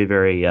very,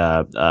 very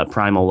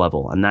primal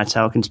level. And that's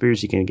how a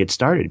conspiracy can get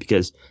started.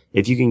 Because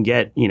if you can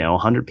get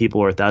 100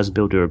 people or 1,000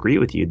 people to agree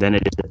with you, then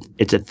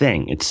it's a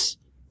thing. It's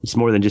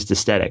more than just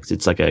aesthetics.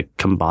 It's like a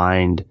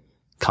combined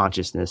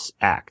consciousness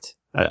act,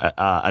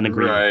 an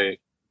agreement. Right.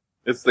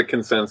 It's the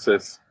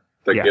consensus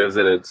that gives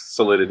it its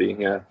solidity.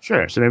 Yeah.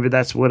 Sure. So maybe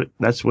that's what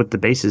the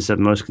basis of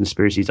most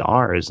conspiracies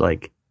are, is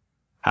like,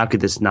 how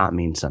could this not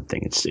mean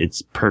something?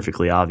 It's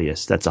perfectly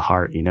obvious. That's a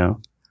heart,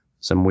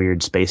 some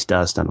weird space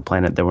dust on a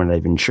planet that we're not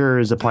even sure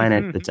is a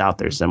planet that's out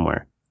there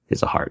somewhere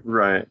is a heart.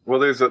 Right. Well,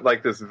 there's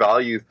like this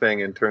value thing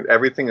in terms,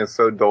 everything is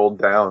so doled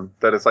down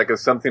that it's like if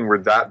something were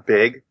that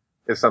big,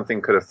 if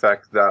something could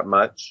affect that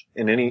much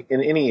in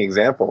any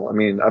example. I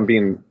mean, I'm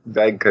being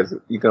vague because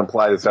you can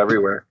apply this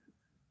everywhere.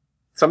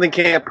 Something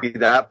can't be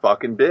that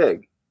fucking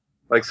big.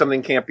 Like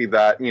something can't be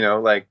that,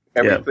 like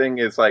everything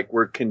is like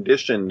we're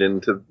conditioned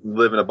into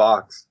live in a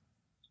box,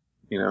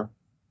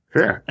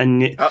 Sure.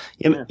 And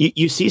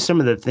you see some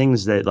of the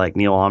things that like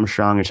Neil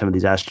Armstrong or some of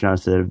these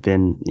astronauts that have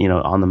been,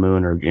 on the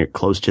moon or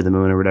close to the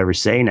moon or whatever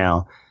say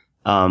now.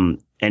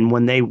 And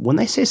when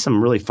they say some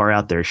really far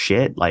out there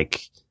shit,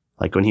 like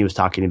when he was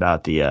talking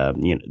about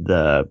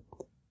the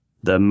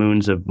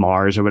moons of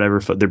Mars or whatever,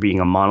 there being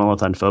a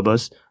monolith on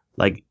Phobos,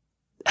 like,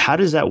 how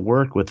does that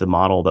work with the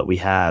model that we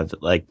have,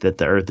 like that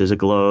the Earth is a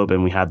globe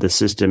and we have the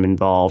system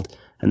involved,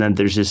 and then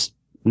there's this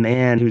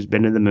man who's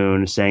been to the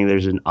moon saying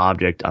there's an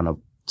object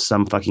on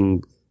some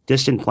fucking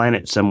distant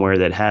planet somewhere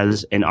that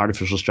has an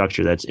artificial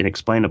structure that's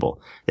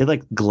inexplainable. They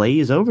like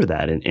glaze over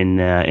that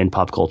in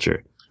pop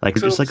culture. Like,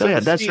 so, just like,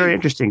 that's Steve, very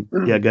interesting.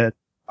 Yeah, go ahead.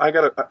 I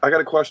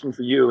got a question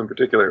for you in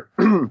particular.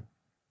 Do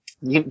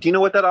you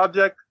know what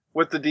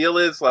the deal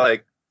is?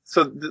 Like,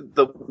 so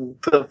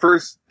the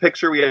first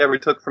picture we ever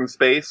took from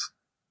space,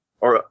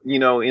 or,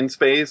 in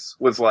space,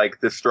 was like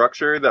this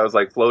structure that was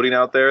like floating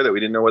out there that we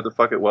didn't know what the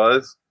fuck it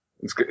was.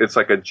 It's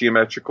like a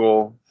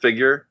geometrical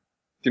figure.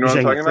 Do you know what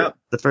I'm talking about?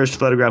 The first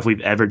photograph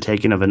we've ever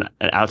taken of an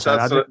outside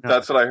object?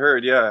 That's what I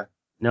heard, yeah.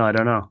 No, I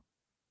don't know.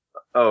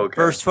 Oh, okay.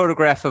 First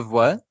photograph of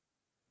what?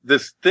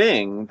 this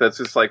thing that's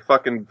just like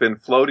fucking been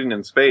floating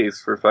in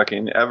space for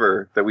fucking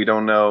ever that we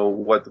don't know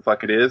what the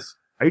fuck it is.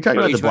 Are you talking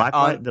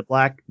about the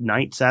Black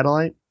Knight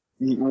satellite?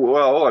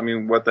 Well, I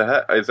mean, what the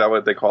heck? Is that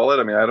what they call it?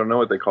 I mean, I don't know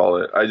what they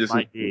call it. I just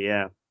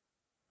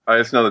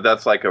know that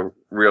that's like a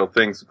real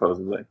thing,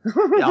 supposedly.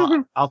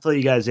 Yeah, I'll fill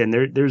you guys in.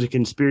 There's a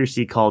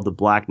conspiracy called the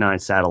Black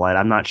Knight satellite.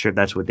 I'm not sure if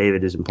that's what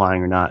David is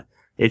implying or not.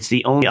 It's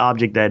the only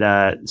object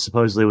that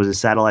supposedly was a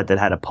satellite that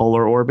had a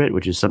polar orbit,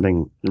 which is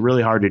something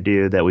really hard to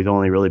do that we've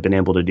only really been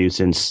able to do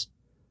since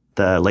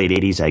the late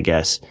 80s, I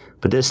guess.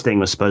 But this thing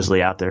was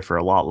supposedly out there for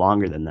a lot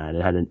longer than that.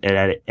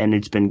 And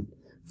it's been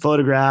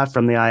photographed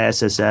from the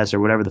ISS or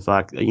whatever the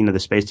fuck, the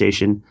space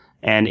station,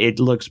 and it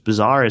looks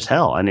bizarre as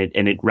hell. And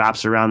it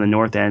wraps around the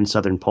north and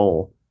southern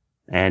pole.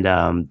 And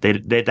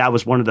that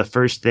was one of the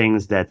first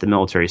things that the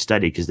military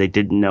studied because they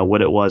didn't know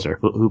what it was or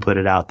who put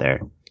it out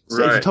there.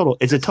 So right.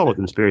 It's a total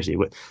conspiracy.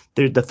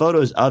 The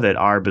photos of it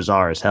are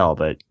bizarre as hell,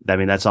 but I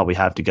mean that's all we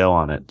have to go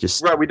on it.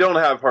 Just right. We don't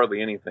have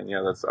hardly anything.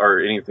 Yeah, or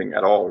anything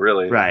at all,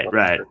 really.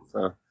 Right.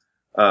 So,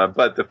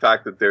 but the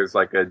fact that there's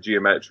like a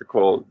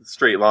geometrical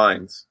straight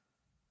lines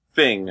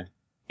thing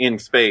in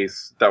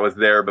space that was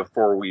there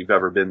before we've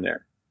ever been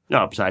there.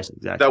 No, precisely,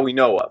 exactly. That we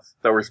know of,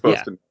 that we're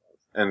supposed to know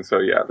of. And so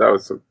that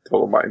was a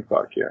total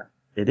mindfuck. Yeah,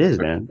 it is,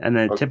 man. And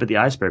the tip of the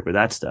iceberg with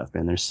that stuff,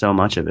 man. There's so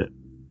much of it.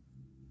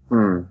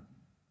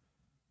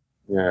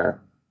 Yeah.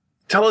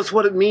 Tell us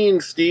what it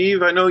means,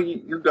 Steve. I know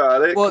you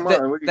got it. Well,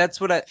 Come on.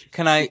 That's what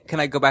can I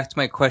go back to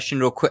my question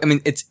real quick? I mean,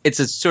 it's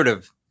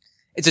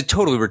a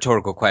totally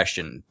rhetorical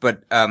question,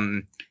 but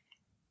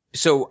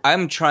so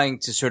I'm trying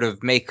to sort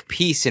of make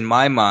peace in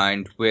my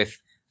mind with.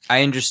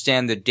 I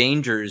understand the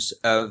dangers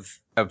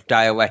of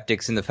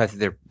dialectics and the fact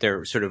that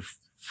they're sort of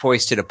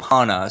foisted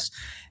upon us,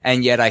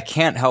 and yet I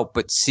can't help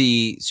but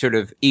see sort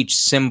of each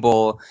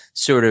symbol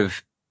sort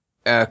of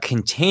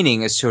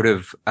containing a sort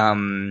of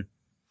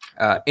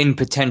in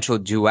potential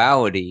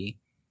duality,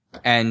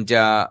 and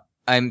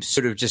I'm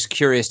sort of just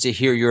curious to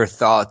hear your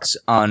thoughts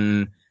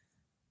on,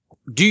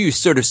 do you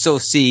sort of still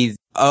see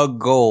a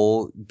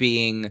goal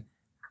being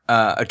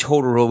a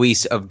total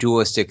release of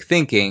dualistic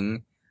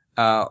thinking,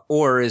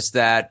 or is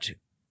that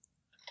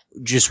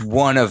just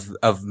one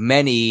of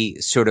many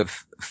sort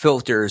of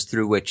filters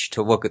through which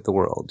to look at the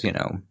world,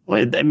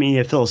 Well, I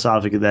mean,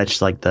 philosophically, that's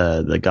just like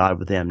the God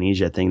with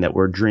amnesia thing, that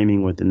we're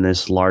dreaming within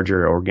this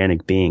larger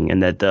organic being,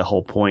 and that the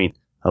whole point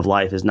of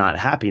life is not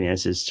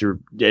happiness, it's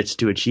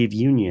to achieve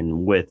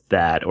union with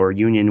that, or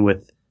union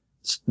with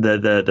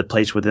the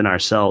place within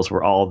ourselves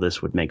where all of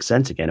this would make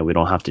sense again, and we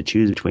don't have to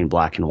choose between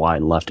black and white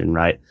and left and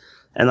right.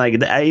 And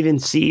like I even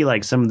see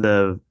like some of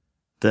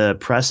the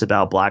press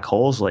about black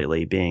holes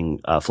lately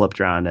being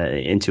flipped around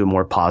into a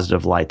more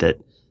positive light, that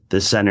the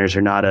centers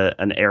are not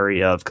an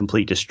area of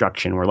complete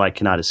destruction where light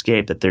cannot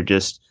escape, that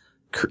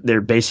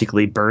they're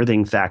basically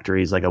birthing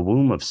factories, like a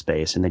womb of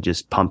space, and they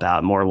just pump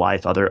out more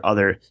life in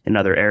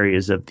other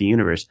areas of the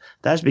universe.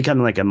 That's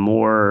becoming like a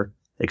more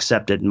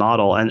accepted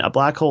model. And a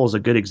black hole is a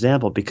good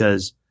example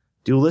because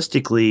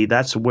dualistically,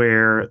 that's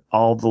where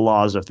all the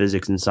laws of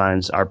physics and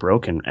science are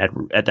broken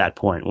at that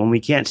point. When we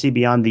can't see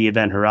beyond the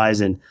event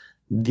horizon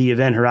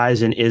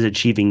is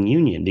achieving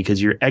union,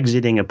 because you're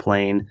exiting a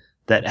plane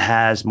that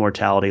has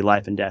mortality,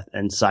 life and death,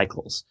 and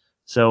cycles.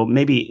 So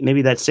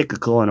maybe that's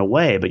cyclical in a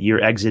way, but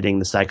you're exiting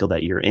the cycle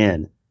that you're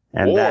in.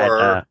 And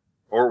or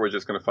we're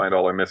just going to find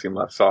all our missing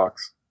left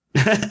socks.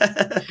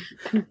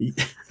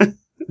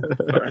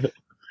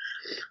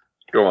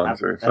 Go on,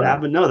 sir.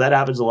 That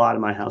happens a lot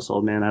in my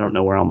household, man. I don't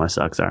know where all my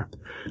socks are.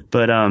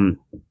 But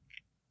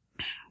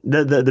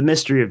the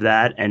mystery of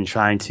that, and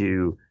trying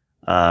to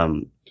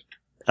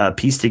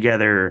piece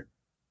together,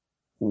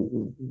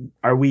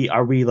 are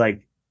we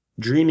like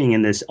dreaming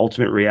in this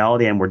ultimate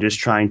reality, and we're just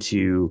trying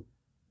to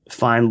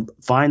find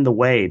the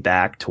way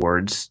back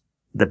towards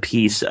the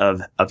peace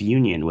of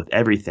union with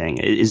everything?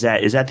 Is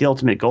that the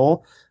ultimate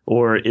goal,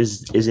 or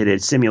is it a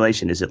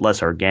simulation? Is it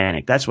less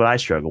organic? That's what I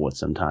struggle with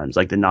sometimes,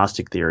 like the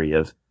Gnostic theory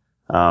of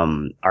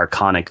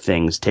archonic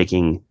things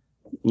taking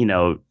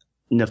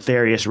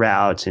nefarious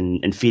routes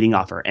and feeding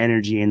off our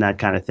energy and that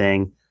kind of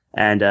thing.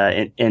 And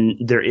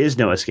there is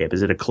no escape.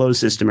 Is it a closed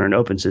system or an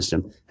open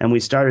system? And we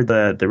started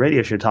the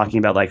radio show talking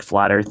about like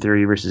flat earth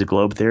theory versus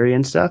globe theory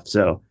and stuff.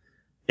 So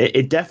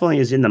it definitely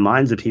is in the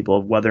minds of people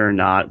of whether or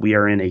not we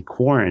are in a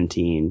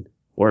quarantine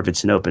or if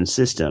it's an open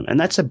system. And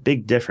that's a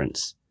big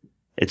difference.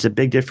 It's a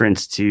big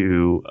difference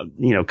to,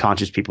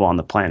 conscious people on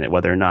the planet,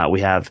 whether or not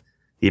we have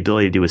the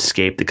ability to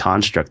escape the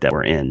construct that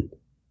we're in,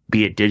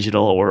 be it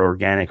digital or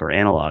organic or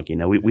analog.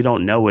 We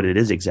don't know what it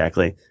is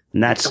exactly.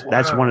 And that's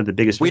one of the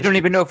biggest. We don't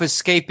even know if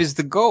escape is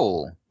the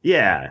goal.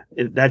 Yeah,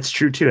 that's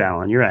true too,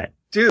 Alan. You're right.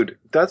 Dude,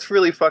 that's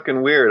really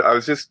fucking weird. I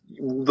was just,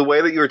 the way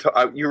that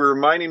you were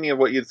reminding me of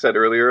what you'd said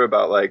earlier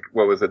about, like,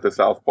 what was it, the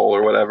South Pole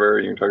or whatever.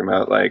 You were talking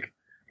about, like,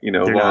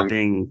 they're not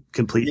being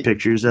complete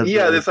pictures of.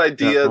 Yeah, this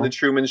idea, the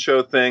Truman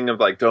Show thing of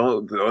like,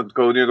 don't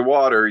go near the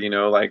water,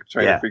 like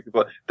trying to freak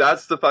people out.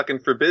 That's the fucking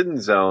forbidden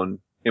zone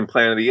in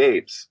Planet of the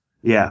Apes.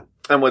 Yeah.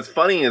 And what's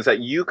funny is that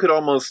you could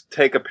almost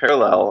take a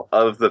parallel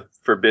of the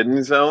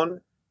forbidden zone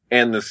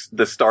and the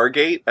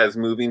Stargate as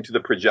moving to the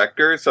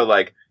projector. So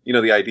like, you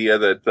know, the idea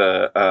that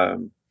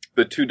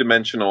the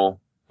two-dimensional,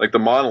 like the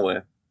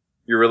monolith,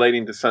 you're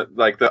relating to some,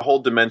 like the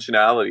whole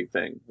dimensionality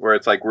thing, where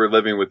it's like we're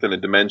living within a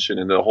dimension,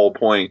 and the whole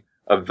point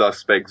of Thus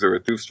Spake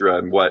Zarathustra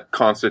and what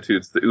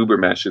constitutes the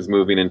Ubermesh is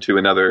moving into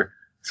another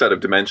set of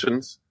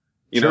dimensions,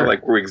 you know,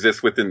 like we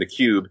exist within the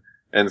cube.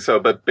 And so,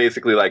 but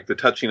basically like the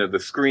touching of the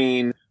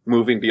screen,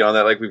 moving beyond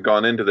that, like we've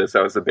gone into this,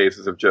 that was the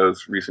basis of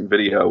Joe's recent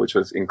video, which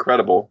was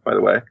incredible, by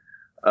the way.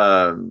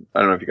 I don't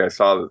know if you guys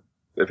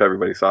if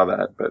everybody saw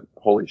that, but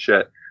holy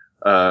shit.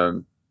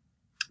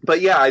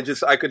 But yeah,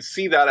 I could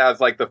see that as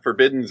like the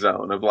forbidden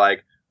zone of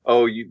like,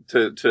 oh,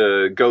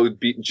 to go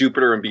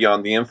Jupiter and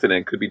beyond the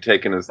infinite could be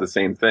taken as the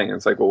same thing.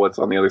 It's like, well, what's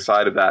on the other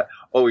side of that?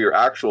 Oh, your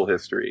actual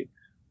history,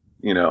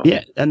 you know?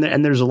 Yeah. And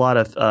there's a lot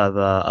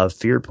of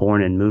fear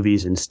porn in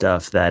movies and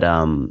stuff that,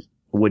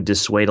 would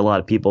dissuade a lot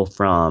of people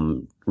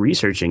from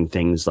researching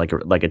things like a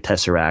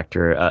Tesseract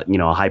or, you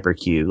know, a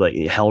hypercube, like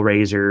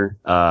Hellraiser,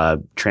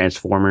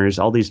 Transformers,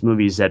 all these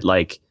movies that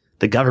like,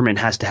 the government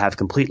has to have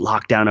complete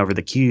lockdown over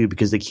the cube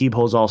because the cube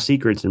holds all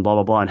secrets and blah,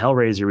 blah, blah. And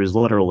Hellraiser is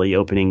literally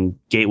opening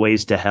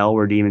gateways to hell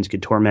where demons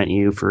could torment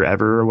you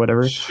forever or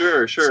whatever.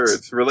 Sure.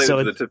 It's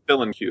related to the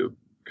Tefillin cube.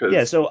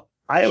 Yeah, so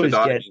I always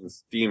get...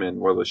 means demon,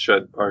 or the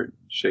shed part,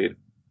 shade.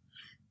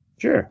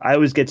 Sure. I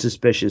always get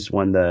suspicious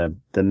when the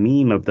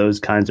meme of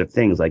those kinds of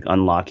things, like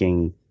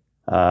unlocking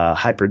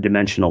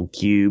hyperdimensional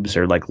cubes,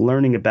 or like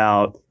learning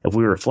about, if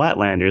we were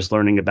Flatlanders,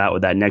 learning about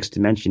what that next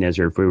dimension is,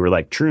 or if we were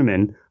like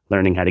Truman,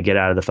 learning how to get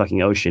out of the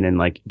fucking ocean and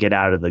like get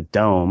out of the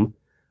dome,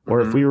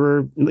 or if we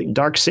were like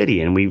Dark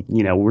City and we,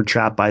 you know, we're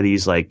trapped by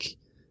these like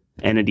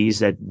entities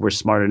that were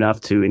smart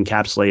enough to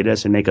encapsulate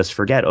us and make us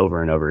forget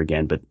over and over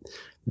again. But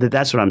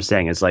that's what I'm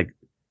saying. It's like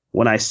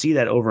when I see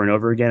that over and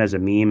over again as a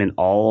meme in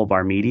all of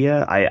our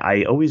media,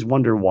 I always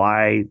wonder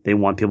why they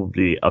want people to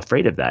be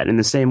afraid of that. In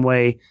the same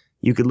way,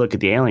 you could look at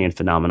the alien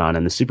phenomenon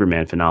and the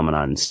Superman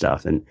phenomenon and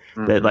stuff. And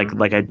that,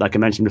 like I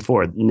mentioned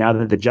before, now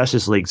that the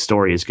Justice League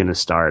story is going to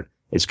start,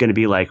 it's going to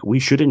be like, we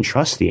shouldn't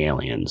trust the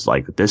aliens.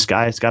 Like, this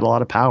guy's got a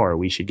lot of power.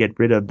 We should get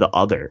rid of the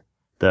other.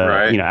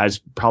 You know, as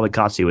probably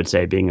Kotze would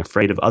say, being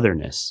afraid of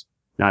otherness,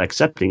 not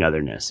accepting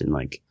otherness. And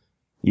like,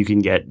 you can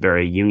get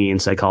very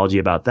Jungian psychology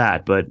about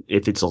that. But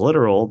if it's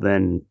literal,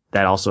 then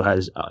that also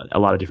has a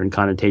lot of different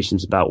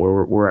connotations about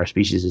where our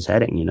species is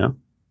heading, you know?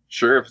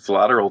 Sure, if it's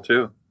lateral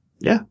too.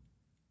 Yeah.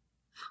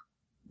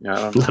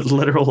 Yeah.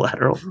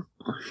 Lateral.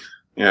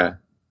 Yeah.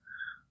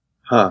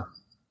 Huh.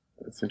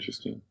 That's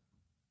interesting.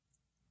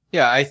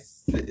 Yeah, I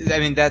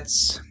mean,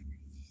 that's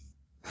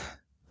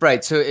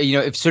right. So, you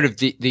know, if sort of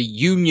the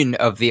union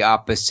of the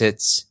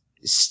opposites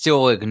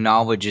still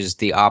acknowledges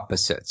the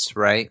opposites,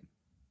 right?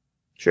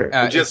 Sure.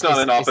 Just not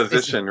in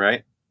opposition,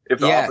 right? If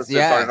the opposites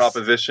are in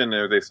opposition,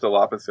 are they still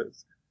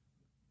opposites?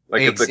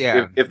 Like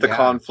if the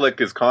conflict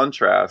is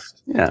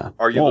contrast,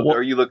 are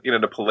you looking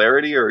at a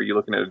polarity, or are you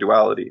looking at a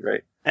duality,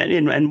 right?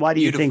 And why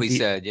do you think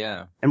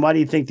And why do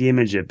you think the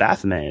image of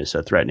Baphomet is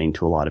so threatening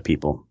to a lot of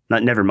people?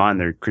 Never mind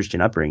their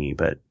Christian upbringing,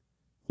 but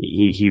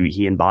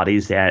he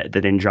embodies that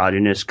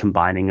androgynous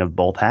combining of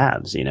both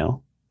halves, you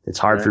know? It's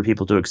hard for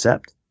people to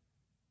accept.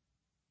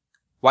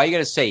 Why you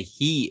gotta say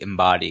he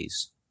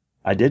embodies?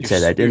 I did say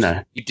that, didn't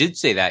I? You did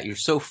say that. You're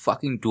so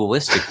fucking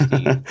dualistic,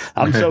 Steve.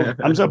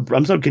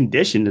 I'm so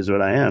conditioned is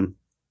what I am.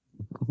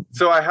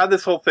 So I had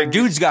this whole thing.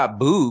 Dude's got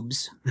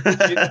boobs. You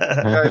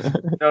guys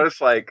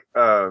notice like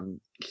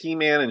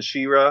He-Man and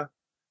She-Ra,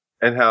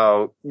 and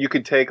how you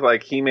could take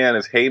like He-Man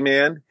as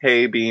Hey-Man,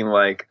 Hey being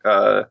like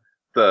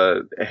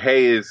the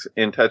Hays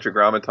in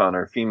Tetragrammaton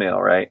are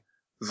female, right?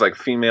 It's like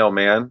female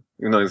man,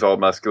 even though he's all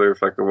muscular,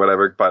 like or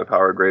whatever, by the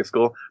power of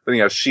Grayskull. But then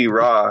you have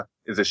She-Ra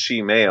is a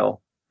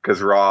she-male. Because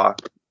Ra,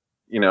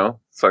 you know,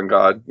 sun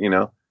god, you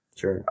know.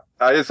 Sure.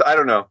 I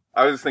don't know.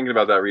 I was thinking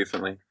about that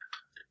recently.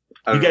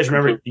 You guys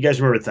remember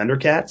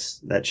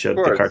Thundercats? That show,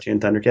 the cartoon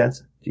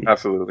Thundercats?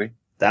 Absolutely.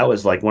 That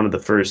was like one of the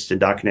first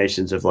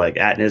indoctrinations of like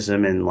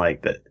Atanism and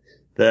like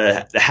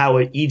the how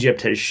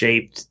Egypt has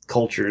shaped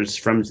cultures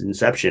from its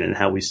inception and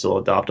how we still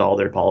adopt all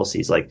their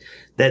policies. Like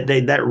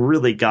that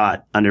really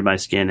got under my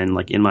skin and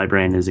like in my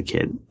brain as a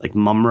kid. Like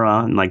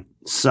Mumra and like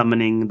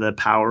summoning the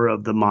power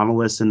of the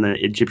monoliths in the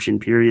Egyptian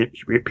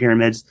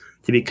pyramids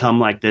to become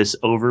like this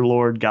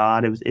overlord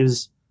god. It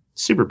was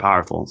super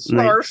powerful.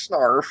 Snarf.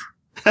 Snarf.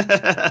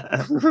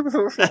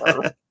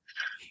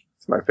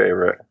 It's my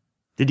favorite.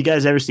 Did you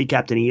guys ever see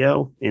Captain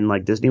EO in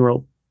like Disney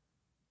World?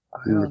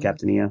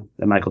 Captain EO,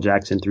 the Michael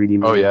Jackson 3D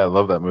movie. Oh yeah, I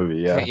love that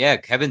movie. Yeah, yeah,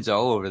 Kevin's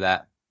all over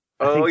that.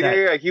 Oh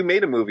yeah. You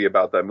made a movie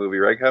about that movie,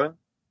 right, Kevin?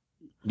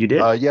 You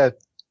did? Yeah.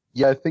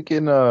 I think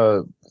in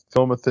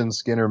Film a Thin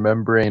Skin or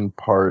Membrane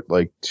part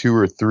like 2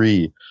 or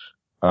 3,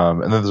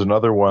 and then there's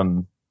another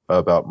one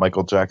about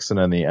Michael Jackson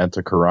and the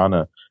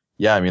Antakarana.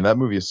 Yeah, I mean that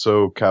movie is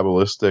so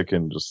Kabbalistic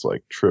and just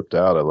like tripped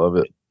out. I love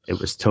it. It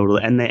was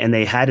totally, and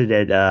they had it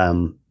at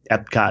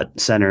Epcot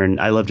Center, and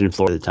I lived in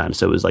Florida at the time,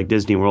 so it was like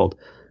Disney World,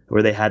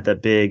 where they had the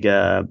big,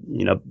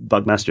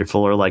 Buckmaster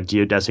Fuller like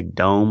geodesic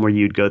dome where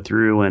you'd go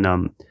through,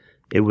 and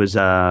it was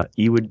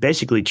you would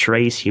basically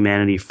trace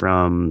humanity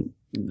from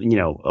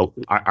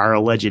our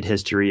alleged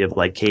history of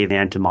like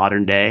caveman to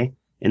modern day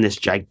in this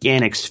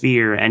gigantic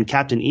sphere, and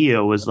Captain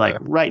EO was like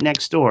right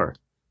next door.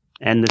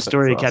 And the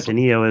story of Captain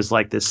EO is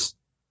like this.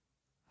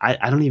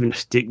 I don't even.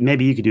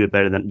 Maybe you could do it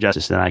better than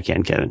justice than I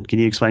can, Kevin. Can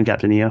you explain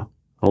Captain EO a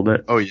little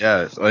bit? Oh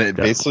yeah,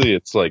 basically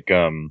it's like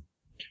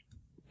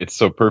it's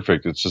so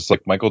perfect. It's just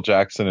like Michael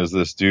Jackson is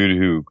this dude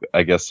who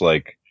I guess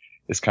like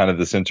is kind of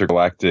this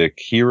intergalactic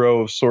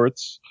hero of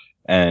sorts,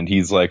 and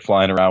he's like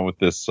flying around with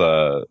these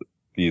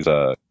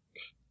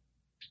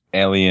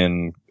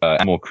alien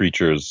animal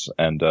creatures,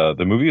 and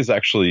the movie is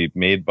actually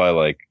made by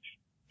like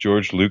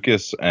George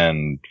Lucas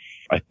and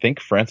I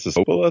think Francis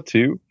Coppola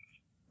too,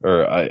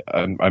 or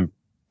I'm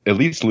at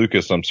least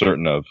Lucas, I'm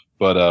certain of.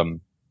 But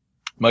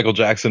Michael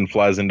Jackson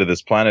flies into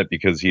this planet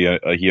because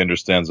he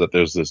understands that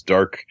there's this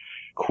dark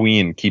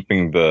queen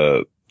keeping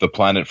the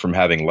planet from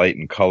having light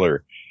and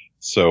color.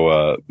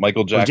 So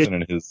Michael Jackson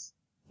and his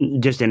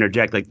just to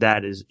interject, like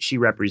that is she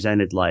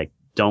represented like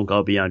don't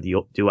go beyond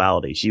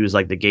duality. She was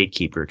like the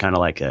gatekeeper, kind of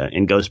like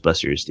in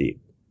Ghostbusters, the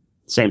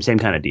same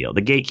kind of deal.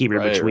 The gatekeeper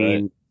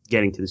between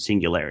getting to the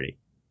singularity.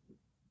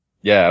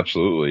 Yeah,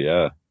 absolutely.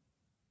 Yeah.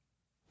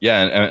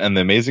 Yeah, and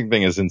the amazing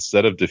thing is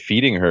instead of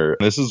defeating her,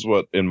 this is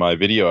what in my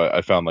video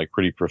I found like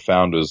pretty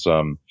profound is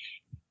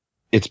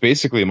it's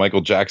basically Michael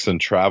Jackson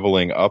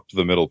traveling up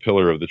the middle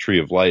pillar of the Tree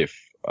of Life.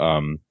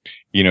 If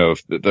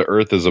the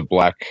Earth is a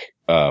black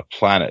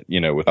planet,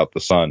 without the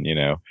sun,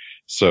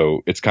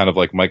 so it's kind of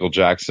like Michael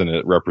Jackson,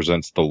 it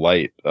represents the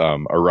light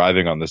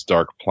arriving on this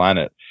dark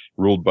planet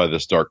ruled by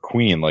this dark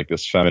queen, like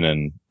this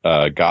feminine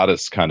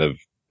goddess kind of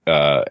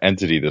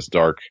entity, this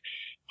dark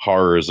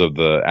horrors of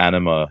the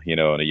anima, in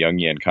a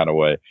Jungian kind of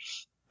way.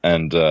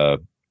 And,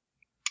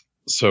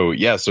 so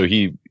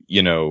he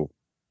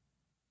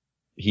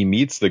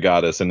meets the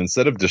goddess, and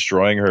instead of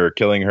destroying her,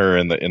 killing her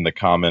in the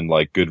common,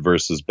 like good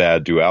versus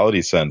bad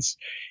duality sense,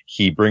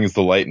 he brings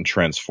the light and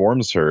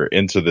transforms her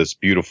into this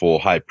beautiful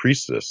high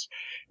priestess.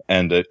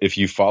 And if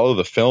you follow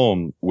the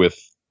film with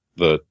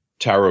the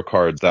tarot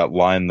cards that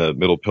line the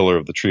middle pillar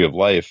of the Tree of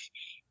Life,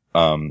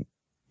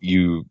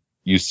 you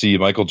see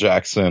Michael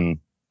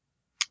Jackson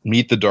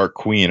meet the Dark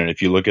Queen, and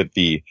if you look at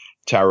the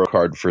tarot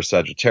card for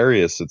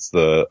Sagittarius, it's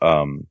the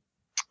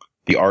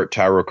art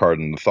tarot card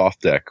in the Thoth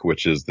deck,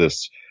 which is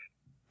this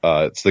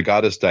it's the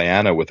goddess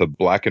Diana with a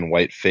black and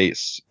white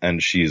face, and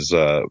she's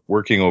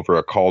working over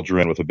a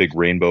cauldron with a big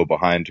rainbow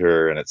behind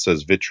her, and it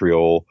says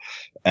vitriol,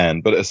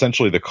 but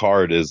essentially the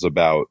card is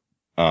about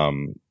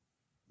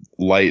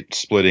light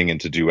splitting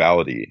into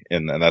duality,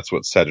 and that's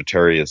what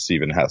Sagittarius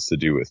even has to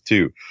do with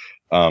too.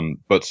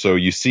 But so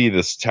you see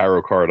this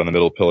tarot card on the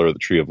middle pillar of the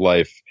Tree of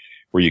Life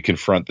where you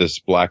confront this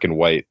black and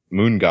white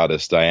moon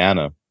goddess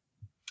Diana.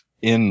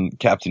 In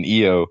Captain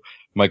EO,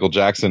 Michael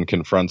Jackson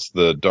confronts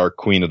the Dark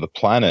Queen of the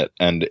planet,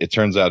 and it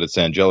turns out it's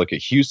Angelica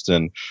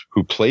Houston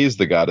who plays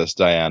the goddess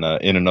Diana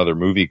in another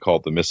movie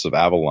called The Mists of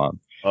Avalon.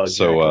 Oh,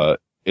 exactly. So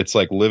it's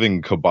like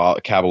living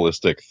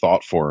Kabbalistic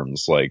thought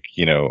forms, like,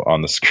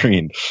 on the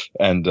screen.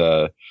 And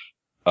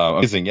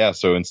amazing. Yeah.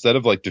 So instead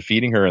of like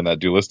defeating her in that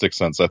dualistic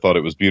sense, I thought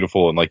it was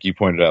beautiful. And like you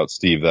pointed out,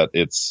 Steve, that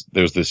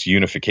there's this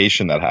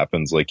unification that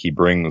happens. Like he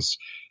brings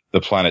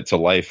the planet to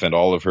life, and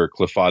all of her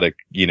qliphothic,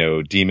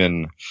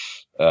 demon,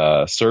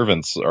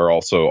 servants are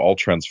also all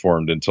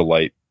transformed into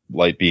light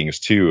beings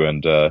too.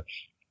 And,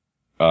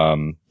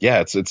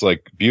 it's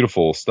like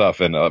beautiful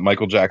stuff. And,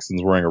 Michael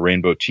Jackson's wearing a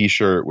rainbow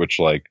t-shirt, which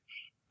like,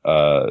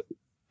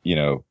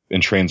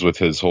 entrains with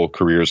his whole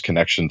career's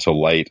connection to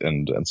light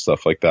and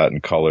stuff like that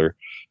and color.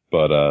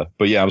 But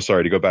yeah, I'm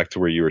sorry to go back to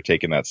where you were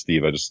taking that,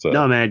 Steve. I just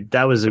no, man,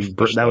 that was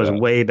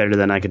way better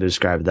than I could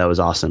describe it. That was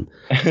awesome.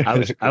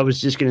 I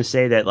was just gonna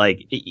say that,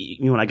 like,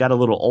 when I got a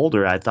little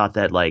older, I thought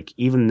that, like,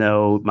 even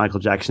though Michael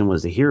Jackson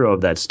was the hero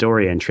of that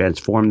story and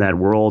transformed that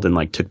world and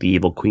like took the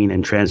evil queen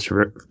and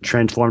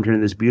transformed her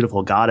into this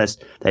beautiful goddess,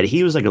 that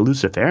he was like a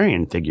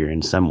Luciferian figure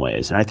in some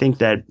ways. And I think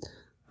that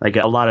like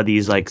a lot of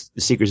these like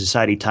secret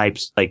society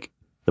types, like,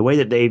 the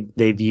way that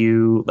they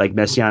view like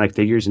messianic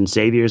figures and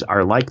saviors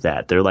are like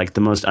that. They're like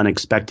the most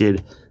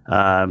unexpected,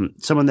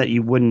 someone that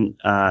you wouldn't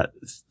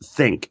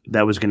think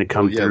that was going to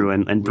come through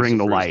and bring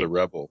the light. The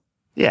rebel.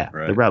 Yeah,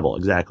 right. The rebel,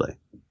 exactly.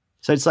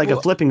 So it's like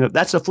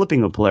that's a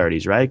flipping of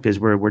polarities, right? Because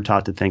we're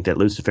taught to think that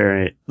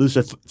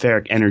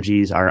Luciferic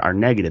energies are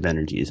negative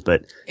energies,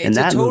 but in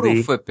that movie, it's a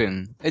total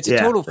flipping. It's a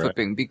total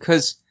flipping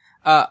because,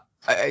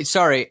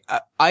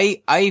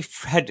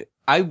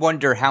 I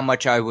wonder how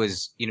much I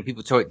was,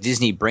 people talk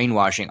Disney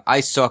brainwashing.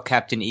 I saw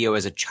Captain EO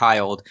as a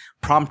child,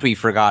 promptly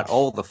forgot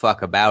all the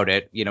fuck about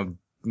it,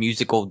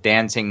 musical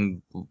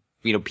dancing,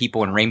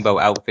 people in rainbow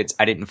outfits.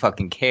 I didn't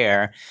fucking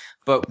care.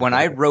 But when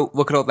I wrote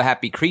Look at All the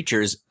Happy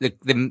Creatures,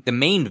 the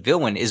main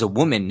villain is a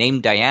woman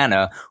named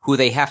Diana who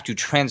they have to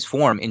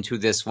transform into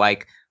this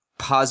like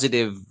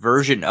positive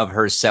version of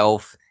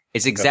herself.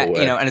 It's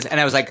exactly, and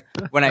I was like,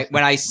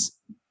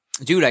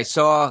 Dude, I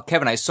saw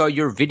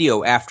your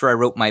video after I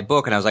wrote my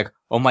book, and I was like,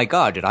 oh my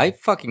God, did I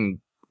fucking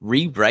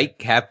rewrite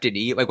Captain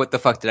E? Like, what the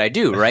fuck did I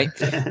do, right?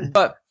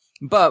 But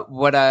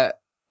what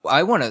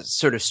I want to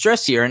sort of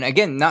stress here, and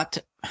again, not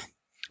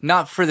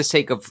for the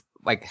sake of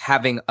like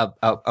having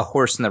a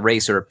horse in the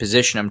race or a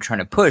position I'm trying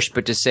to push,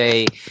 but to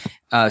say,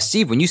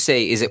 Steve, when you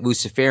say, is it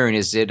Luciferian?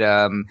 Is it,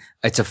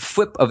 it's a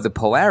flip of the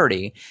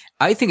polarity?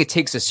 I think it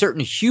takes a certain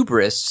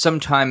hubris.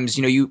 Sometimes,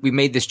 we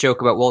made this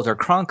joke about Walter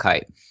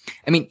Cronkite.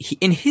 I mean,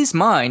 in his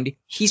mind,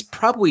 he's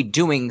probably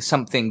doing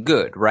something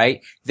good, right?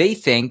 They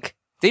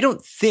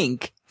don't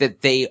think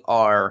that they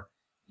are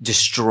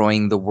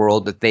destroying the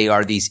world, that they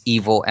are these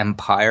evil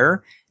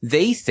empire.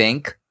 They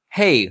think,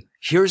 hey,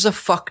 here's a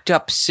fucked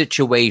up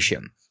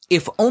situation.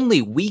 If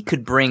only we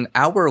could bring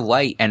our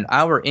light and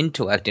our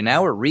intellect and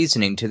our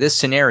reasoning to this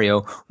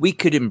scenario, we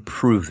could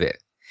improve it.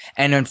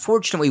 And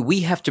unfortunately, we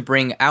have to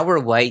bring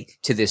our light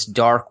to this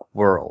dark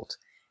world.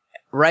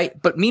 Right?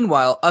 But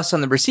meanwhile, us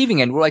on the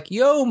receiving end, we're like,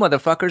 yo,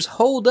 motherfuckers,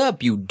 hold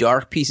up, you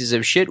dark pieces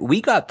of shit.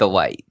 We got the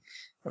light.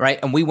 Right?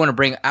 And we want to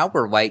bring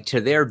our light to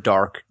their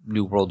dark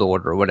New World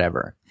Order or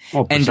whatever.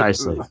 Well,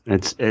 precisely.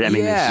 It's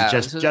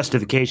just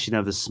justification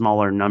of a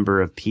smaller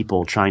number of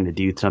people trying to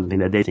do something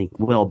that they think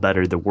will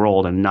better the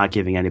world and not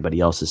giving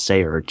anybody else a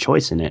say or a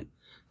choice in it.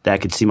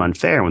 That could seem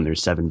unfair when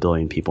there's 7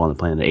 billion people on the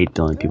planet, 8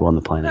 billion people on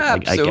the planet.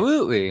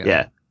 Absolutely.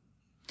 Yeah.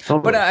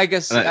 Totally. But I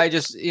guess I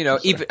just,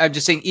 even, I'm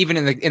just saying, even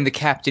in the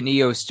Captain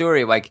EO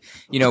story, like,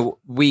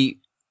 we,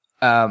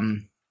 so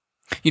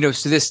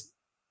this,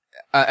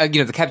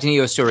 the Captain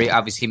EO story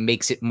obviously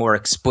makes it more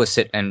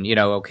explicit and,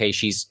 okay,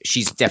 she's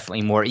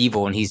definitely more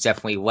evil and he's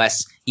definitely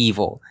less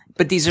evil.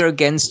 But these are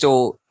again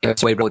still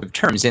relative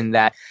terms in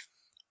that,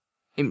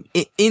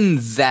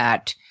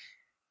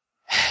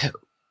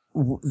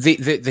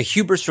 the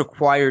hubris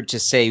required to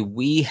say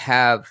we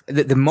have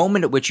the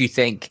moment at which you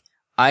think,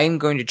 I am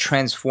going to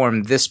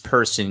transform this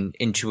person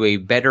into a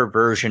better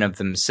version of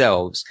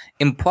themselves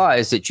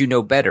implies that you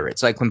know better.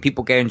 It's like when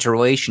people get into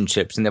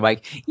relationships and they're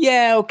like,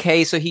 yeah,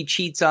 okay, so he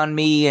cheats on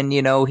me and,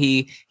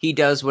 he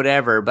does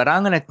whatever, but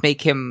I'm going to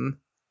make him,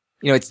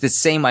 it's the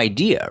same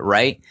idea,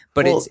 right?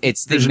 But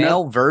it's the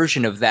male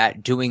version of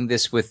that doing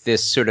this with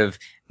this sort of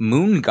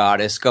moon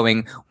goddess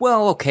going,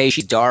 well, okay,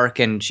 she's dark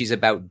and she's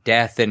about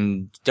death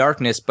and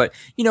darkness, but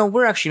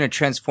we're actually going to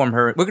transform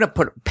her. We're going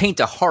to paint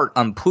a heart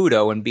on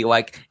Pluto and be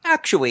like,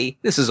 actually,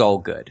 this is all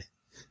good.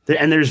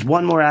 And there's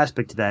one more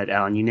aspect to that,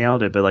 Alan. You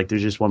nailed it, but like,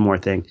 there's just one more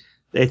thing.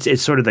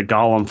 It's sort of the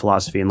Gollum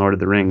philosophy in Lord of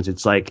the Rings.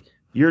 It's like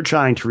you're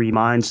trying to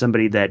remind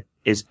somebody that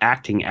is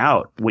acting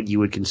out what you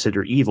would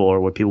consider evil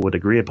or what people would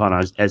agree upon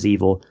as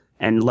evil,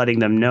 and letting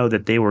them know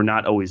that they were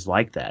not always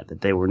like that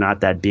they were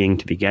not that being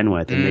to begin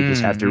with. And they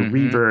just have to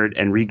revert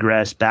and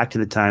regress back to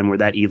the time where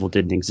that evil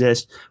didn't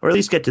exist, or at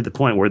least get to the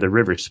point where the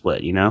river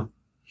split, I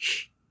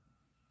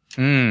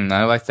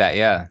like that,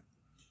 yeah.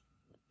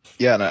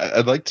 Yeah, and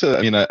I'd like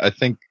to, I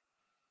think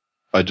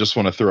I just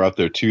want to throw out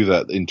there too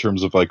that in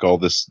terms of like all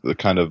this, the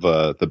kind of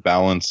the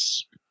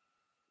balance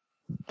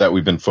that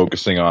we've been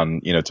focusing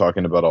on,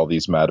 talking about all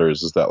these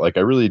matters, is that like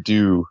I really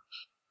do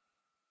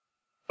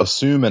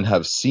assume and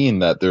have seen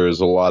that there is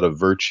a lot of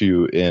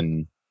virtue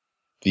in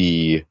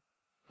the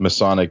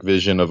Masonic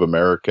vision of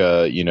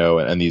America,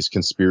 and these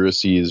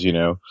conspiracies,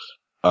 and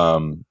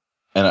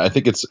I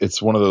think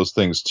it's one of those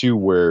things too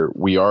where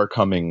we are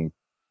coming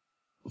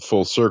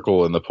full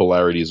circle and the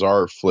polarities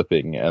are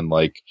flipping, and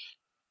like,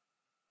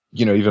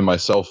 even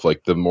myself,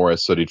 like the more I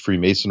studied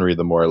Freemasonry,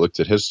 the more I looked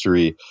at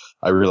history,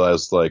 I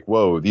realized like,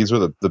 whoa, these were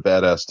the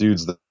badass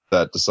dudes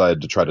that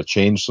decided to try to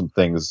change some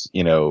things,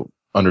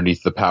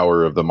 underneath the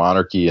power of the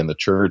monarchy and the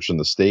church and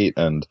the state.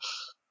 And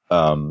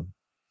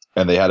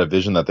they had a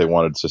vision that they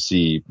wanted to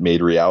see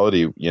made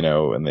reality,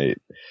 I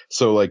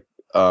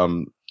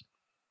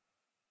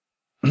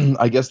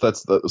guess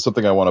that's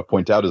something I want to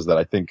point out is that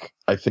I think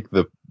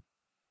the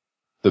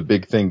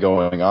big thing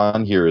going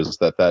on here is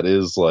that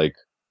is like,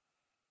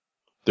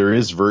 there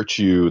is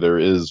virtue, there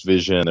is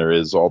vision, there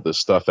is all this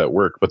stuff at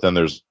work, but then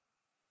there's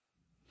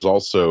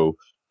also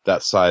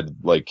that side,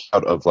 like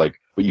out of like,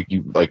 but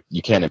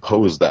you can't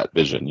impose that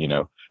vision,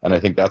 and I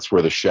think that's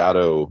where the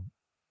shadow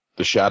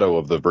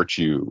of the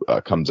virtue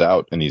comes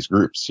out in these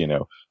groups,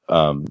 and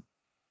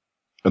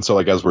so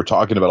like as we're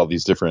talking about all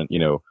these different,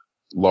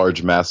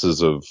 large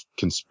masses of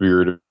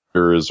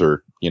conspirators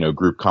or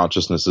group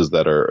consciousnesses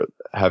that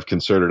have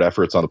concerted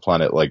efforts on the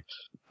planet, like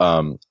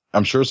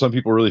I'm sure some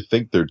people really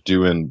think they're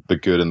doing the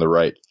good and the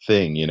right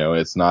thing,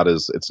 it's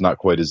not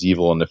quite as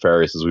evil and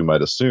nefarious as we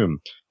might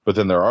assume, but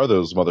then there are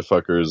those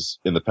motherfuckers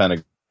in the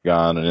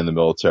Pentagon and in the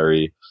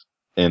military,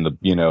 in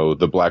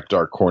the black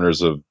dark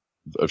corners of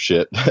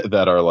shit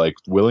that are like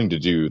willing to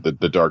do the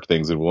dark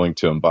things and willing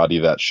to embody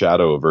that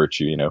shadow of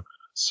virtue,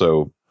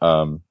 So,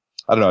 I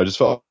don't know. I just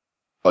felt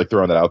like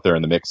throwing that out there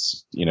in the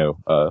mix,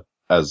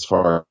 as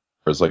far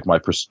as like my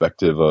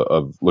perspective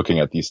of looking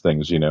at these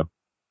things,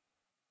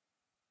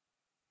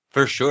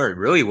 For sure.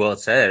 Really well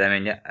said. I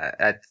mean,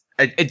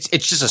 it's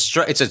just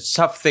it's a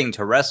tough thing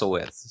to wrestle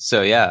with.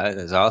 So yeah,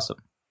 it's awesome.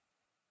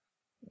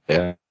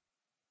 Yeah.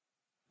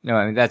 No,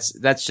 I mean, that's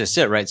just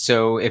it, right?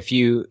 So if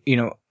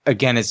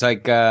again, it's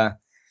like,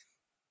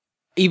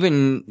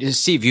 even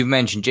Steve, you've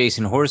mentioned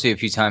Jason Horsey a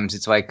few times.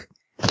 It's like,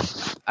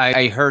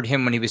 I heard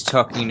him when he was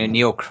talking to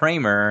Neil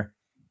Kramer,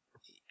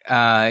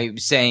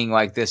 saying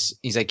like this.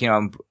 He's like,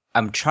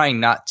 I'm trying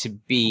not to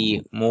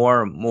be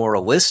more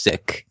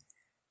moralistic,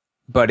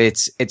 but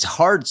it's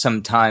hard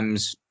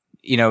sometimes.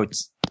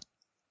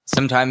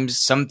 Sometimes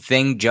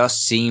something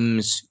just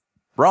seems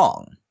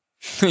wrong.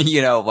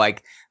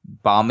 Like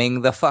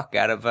bombing the fuck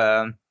out of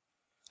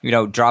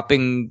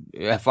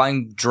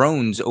flying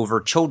drones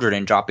over children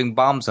and dropping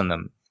bombs on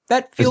them.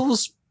 That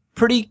feels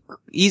pretty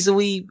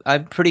easily.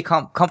 I'm pretty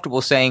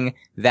comfortable saying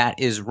that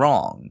is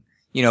wrong.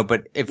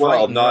 But if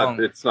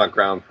wrong, it's not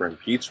ground for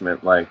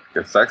impeachment like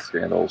a sex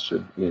scandal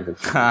should.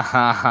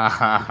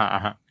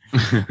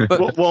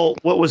 But, well,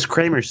 what was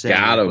Kramer saying?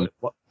 Got him.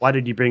 Why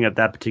did you bring up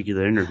that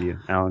particular interview,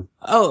 Alan?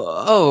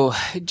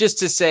 Just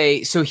to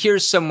say, so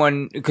here's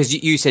someone, because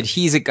you said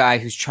he's a guy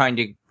who's trying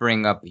to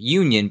bring up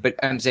union, but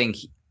I'm saying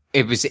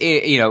it was,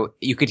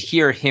 you could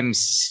hear him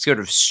sort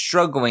of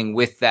struggling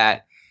with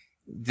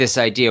this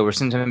idea where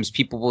sometimes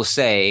people will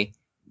say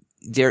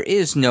there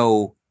is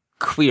no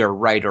clear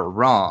right or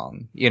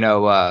wrong,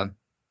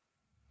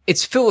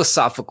 it's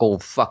philosophical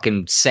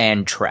fucking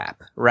sand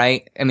trap,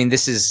 right? I mean,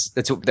 that's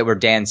what we're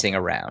dancing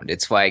around.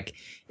 It's like,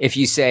 if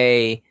you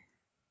say,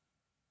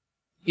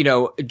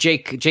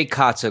 Jake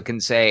Kotzo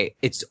can say,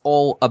 it's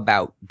all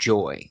about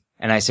joy.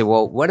 And I say,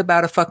 well, what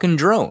about a fucking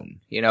drone,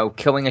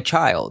 killing a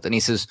child? And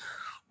he says,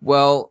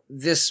 well,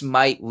 this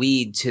might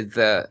lead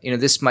to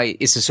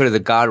it's a sort of the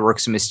God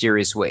works in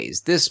mysterious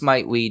ways. This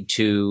might lead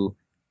to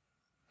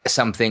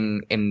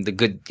something in the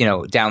good,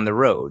 down the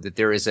road, that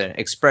there is an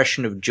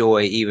expression of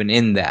joy even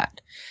in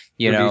that,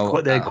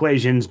 the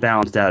equation's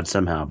balanced out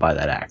somehow by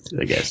that act,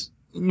 I guess.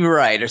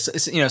 Right. Or,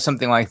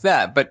 something like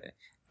that. But,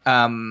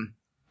 and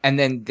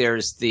then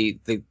there's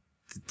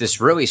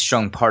this really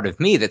strong part of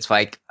me that's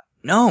like,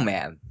 no,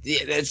 man,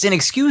 it's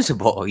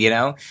inexcusable,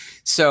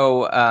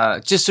 So,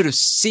 just sort of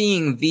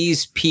seeing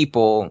these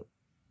people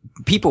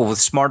with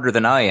smarter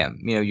than I am,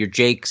 your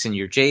Jakes and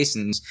your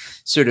Jasons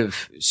sort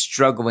of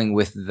struggling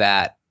with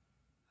that.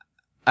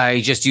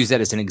 I just use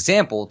that as an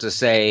example to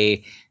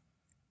say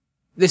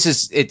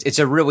it's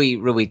a really,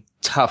 really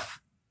tough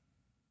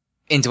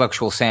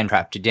intellectual sand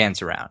trap to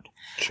dance around.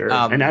 Sure.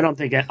 And I don't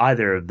think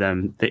either of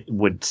them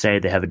would say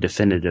they have a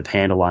definitive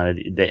handle on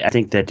it. I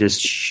think that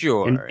just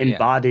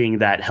embodying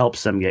that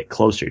helps them get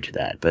closer to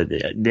that, but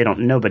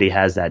nobody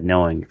has that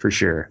knowing for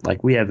sure.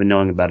 Like, we have a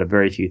knowing about a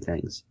very few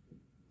things.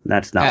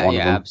 That's not one of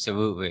them. Yeah,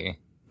 absolutely.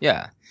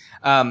 Yeah.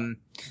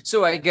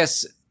 So I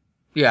guess,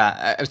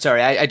 yeah, I'm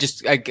sorry. I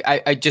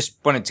just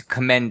wanted to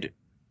commend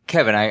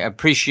Kevin. I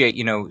appreciate,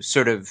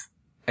 sort of,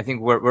 I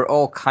think we're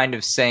all kind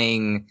of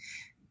saying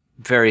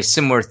very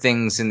similar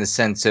things in the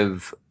sense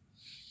of,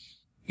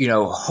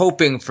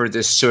 hoping for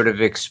this sort of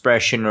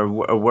expression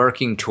or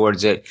working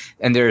towards it.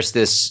 And there's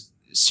this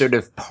sort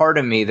of part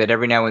of me that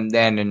every now and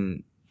then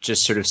and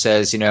just sort of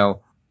says,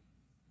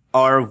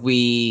 are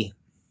we,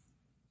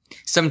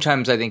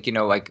 sometimes I think,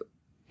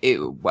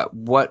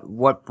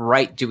 what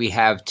right do we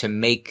have to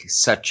make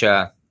such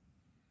a,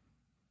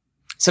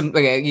 you know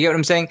what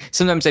I'm saying?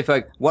 Sometimes I feel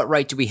like, what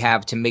right do we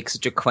have to make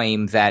such a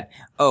claim that,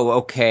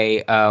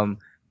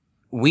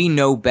 we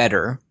know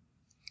better.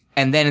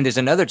 And then there's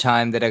another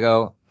time that I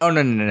go, oh,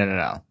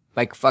 no.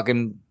 Like,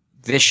 fucking,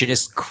 this shit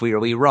is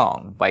clearly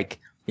wrong. Like,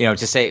 to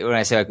say, when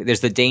I say, like, there's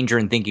the danger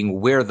in thinking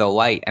we're the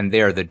light and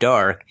they're the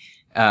dark,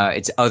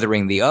 it's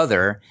othering the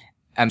other.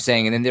 I'm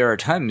saying, and then there are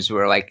times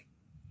where, like,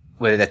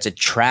 whether that's a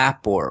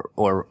trap or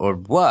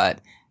what,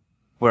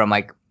 where I'm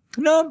like,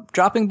 no,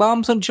 dropping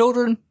bombs on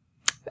children,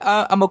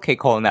 I'm okay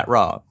calling that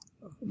wrong.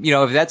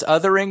 If that's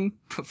othering,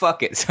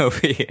 fuck it, so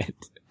be it.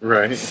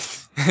 Right.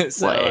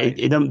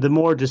 The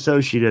more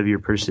dissociative your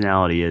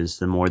personality is,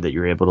 the more that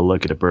you're able to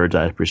look at a bird's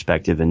eye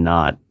perspective and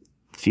not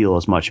feel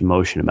as much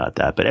emotion about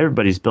that. But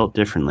everybody's built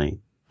differently.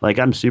 Like,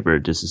 I'm super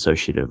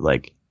disassociative.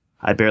 Like,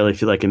 I barely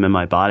feel like I'm in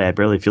my body. I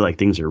barely feel like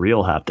things are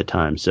real half the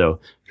time. So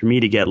for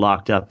me to get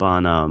locked up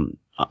on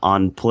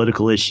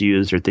political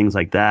issues or things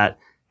like that,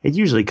 it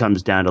usually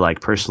comes down to,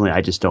 like, personally,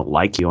 I just don't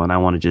like you and I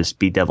want to just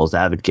be devil's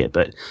advocate.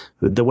 But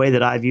the way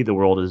that I view the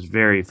world is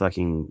very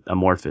fucking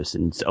amorphous,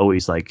 and it's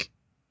always like,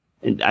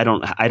 and I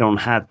don't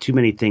have too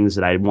many things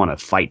that I want to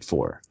fight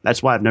for.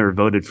 That's why I've never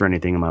voted for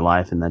anything in my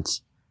life, and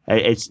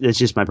it's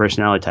just my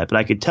personality type. But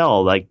I could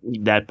tell, like,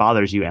 that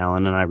bothers you,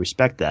 Alan, and I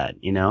respect that,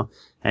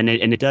 and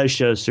it does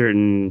show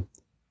certain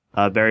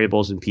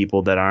variables in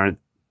people that aren't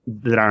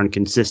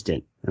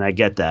consistent, and I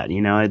get that,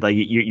 like,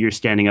 you're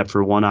standing up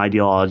for one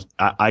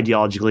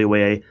ideologically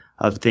way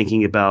of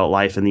thinking about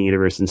life and the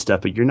universe and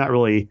stuff, but you're not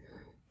really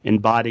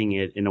embodying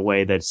it in a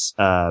way that's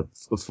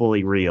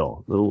fully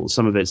real.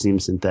 Some of it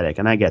seems synthetic,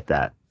 and I get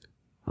that.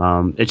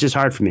 It's just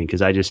hard for me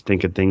because I just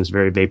think of things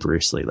very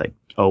vaporously, like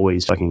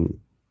always fucking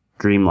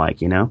dreamlike,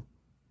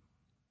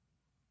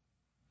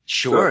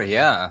 Sure,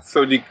 yeah.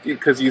 So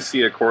because you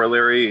see a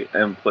corollary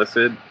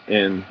implicit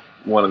in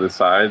one of the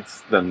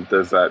sides, then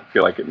does that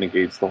feel like it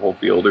negates the whole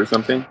field or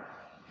something?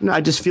 No,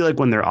 I just feel like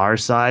when there are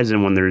sides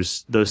and when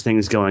there's those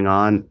things going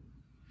on,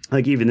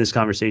 like even this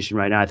conversation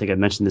right now, I think I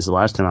mentioned this the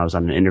last time I was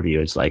on an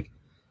interview. It's like,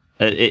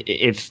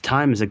 If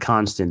time is a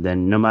constant,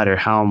 then no matter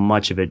how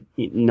much of it,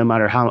 no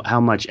matter how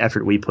much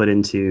effort we put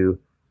into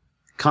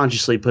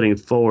consciously putting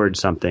forward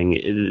something,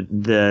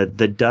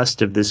 the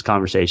dust of this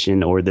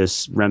conversation or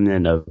this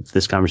remnant of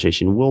this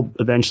conversation will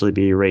eventually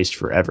be erased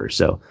forever.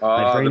 So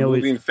my brain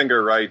moving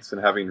finger writes and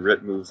having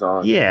writ moves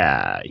on.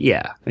 Yeah,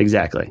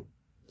 exactly.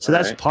 So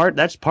that's part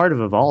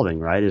of evolving,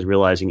 right? Is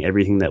realizing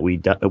everything that we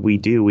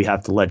do, we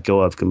have to let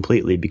go of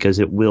completely because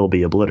it will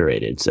be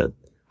obliterated. So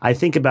I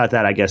think about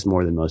that, I guess,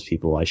 more than most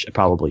people. I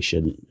probably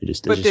shouldn't.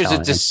 But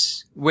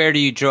there's where do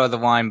you draw the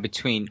line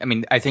between? I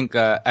mean, I think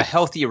a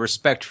healthier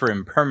respect for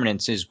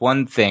impermanence is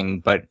one thing,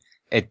 but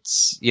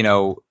it's,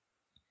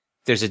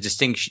 there's a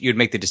distinction. You'd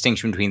make the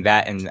distinction between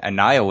that and a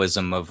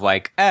nihilism of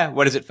like,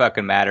 what does it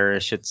fucking matter?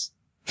 Shit's.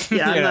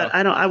 Yeah,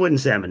 I wouldn't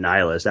say I'm a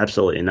nihilist.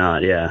 Absolutely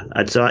not. Yeah.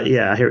 I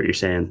hear what you're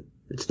saying.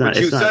 It's not.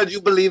 But you said you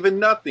believe in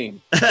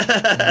nothing.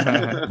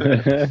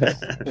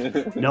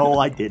 No,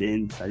 I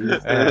didn't.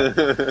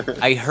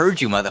 I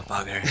heard you,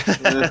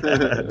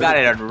 motherfucker. Got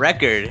it on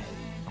record.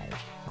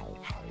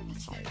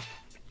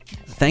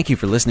 Thank you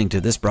for listening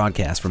to this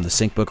broadcast from the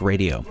SyncBook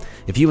Radio.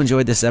 If you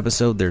enjoyed this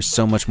episode, there's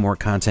so much more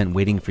content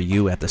waiting for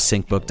you at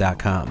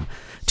thesyncbook.com.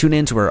 Tune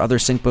in to our other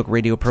SyncBook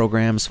Radio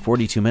programs,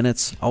 42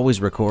 Minutes,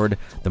 Always Record,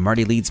 the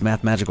Marty Leeds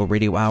Math Magical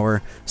Radio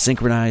Hour,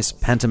 Synchronize,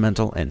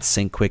 Pentamental, and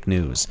Sync Quick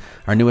News.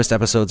 Our newest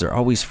episodes are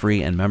always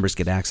free, and members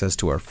get access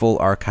to our full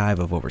archive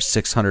of over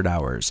 600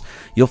 hours.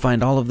 You'll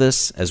find all of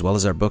this, as well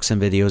as our books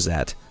and videos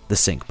at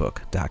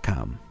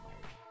thesyncbook.com.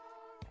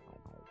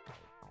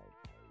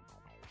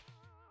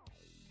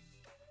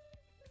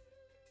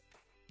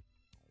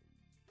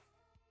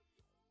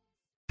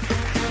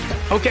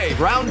 Okay,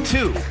 round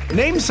two.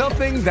 Name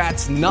something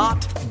that's not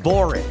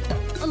boring.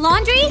 A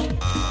laundry?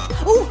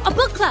 Ooh, a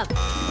book club.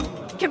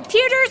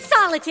 Computer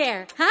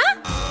solitaire,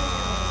 huh?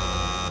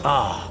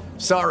 Ah,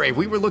 sorry,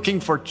 we were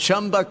looking for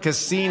Chumba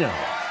Casino.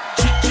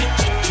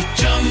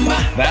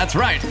 That's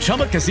right,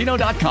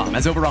 ChumbaCasino.com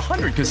has over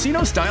 100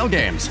 casino-style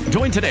games.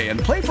 Join today and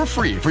play for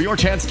free for your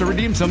chance to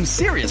redeem some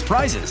serious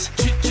prizes.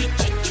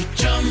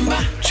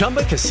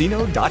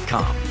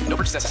 ChumbaCasino.com. No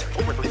purchase necessary.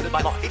 Void where prohibited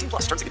by law. 18+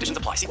 terms and conditions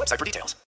apply. See website for details.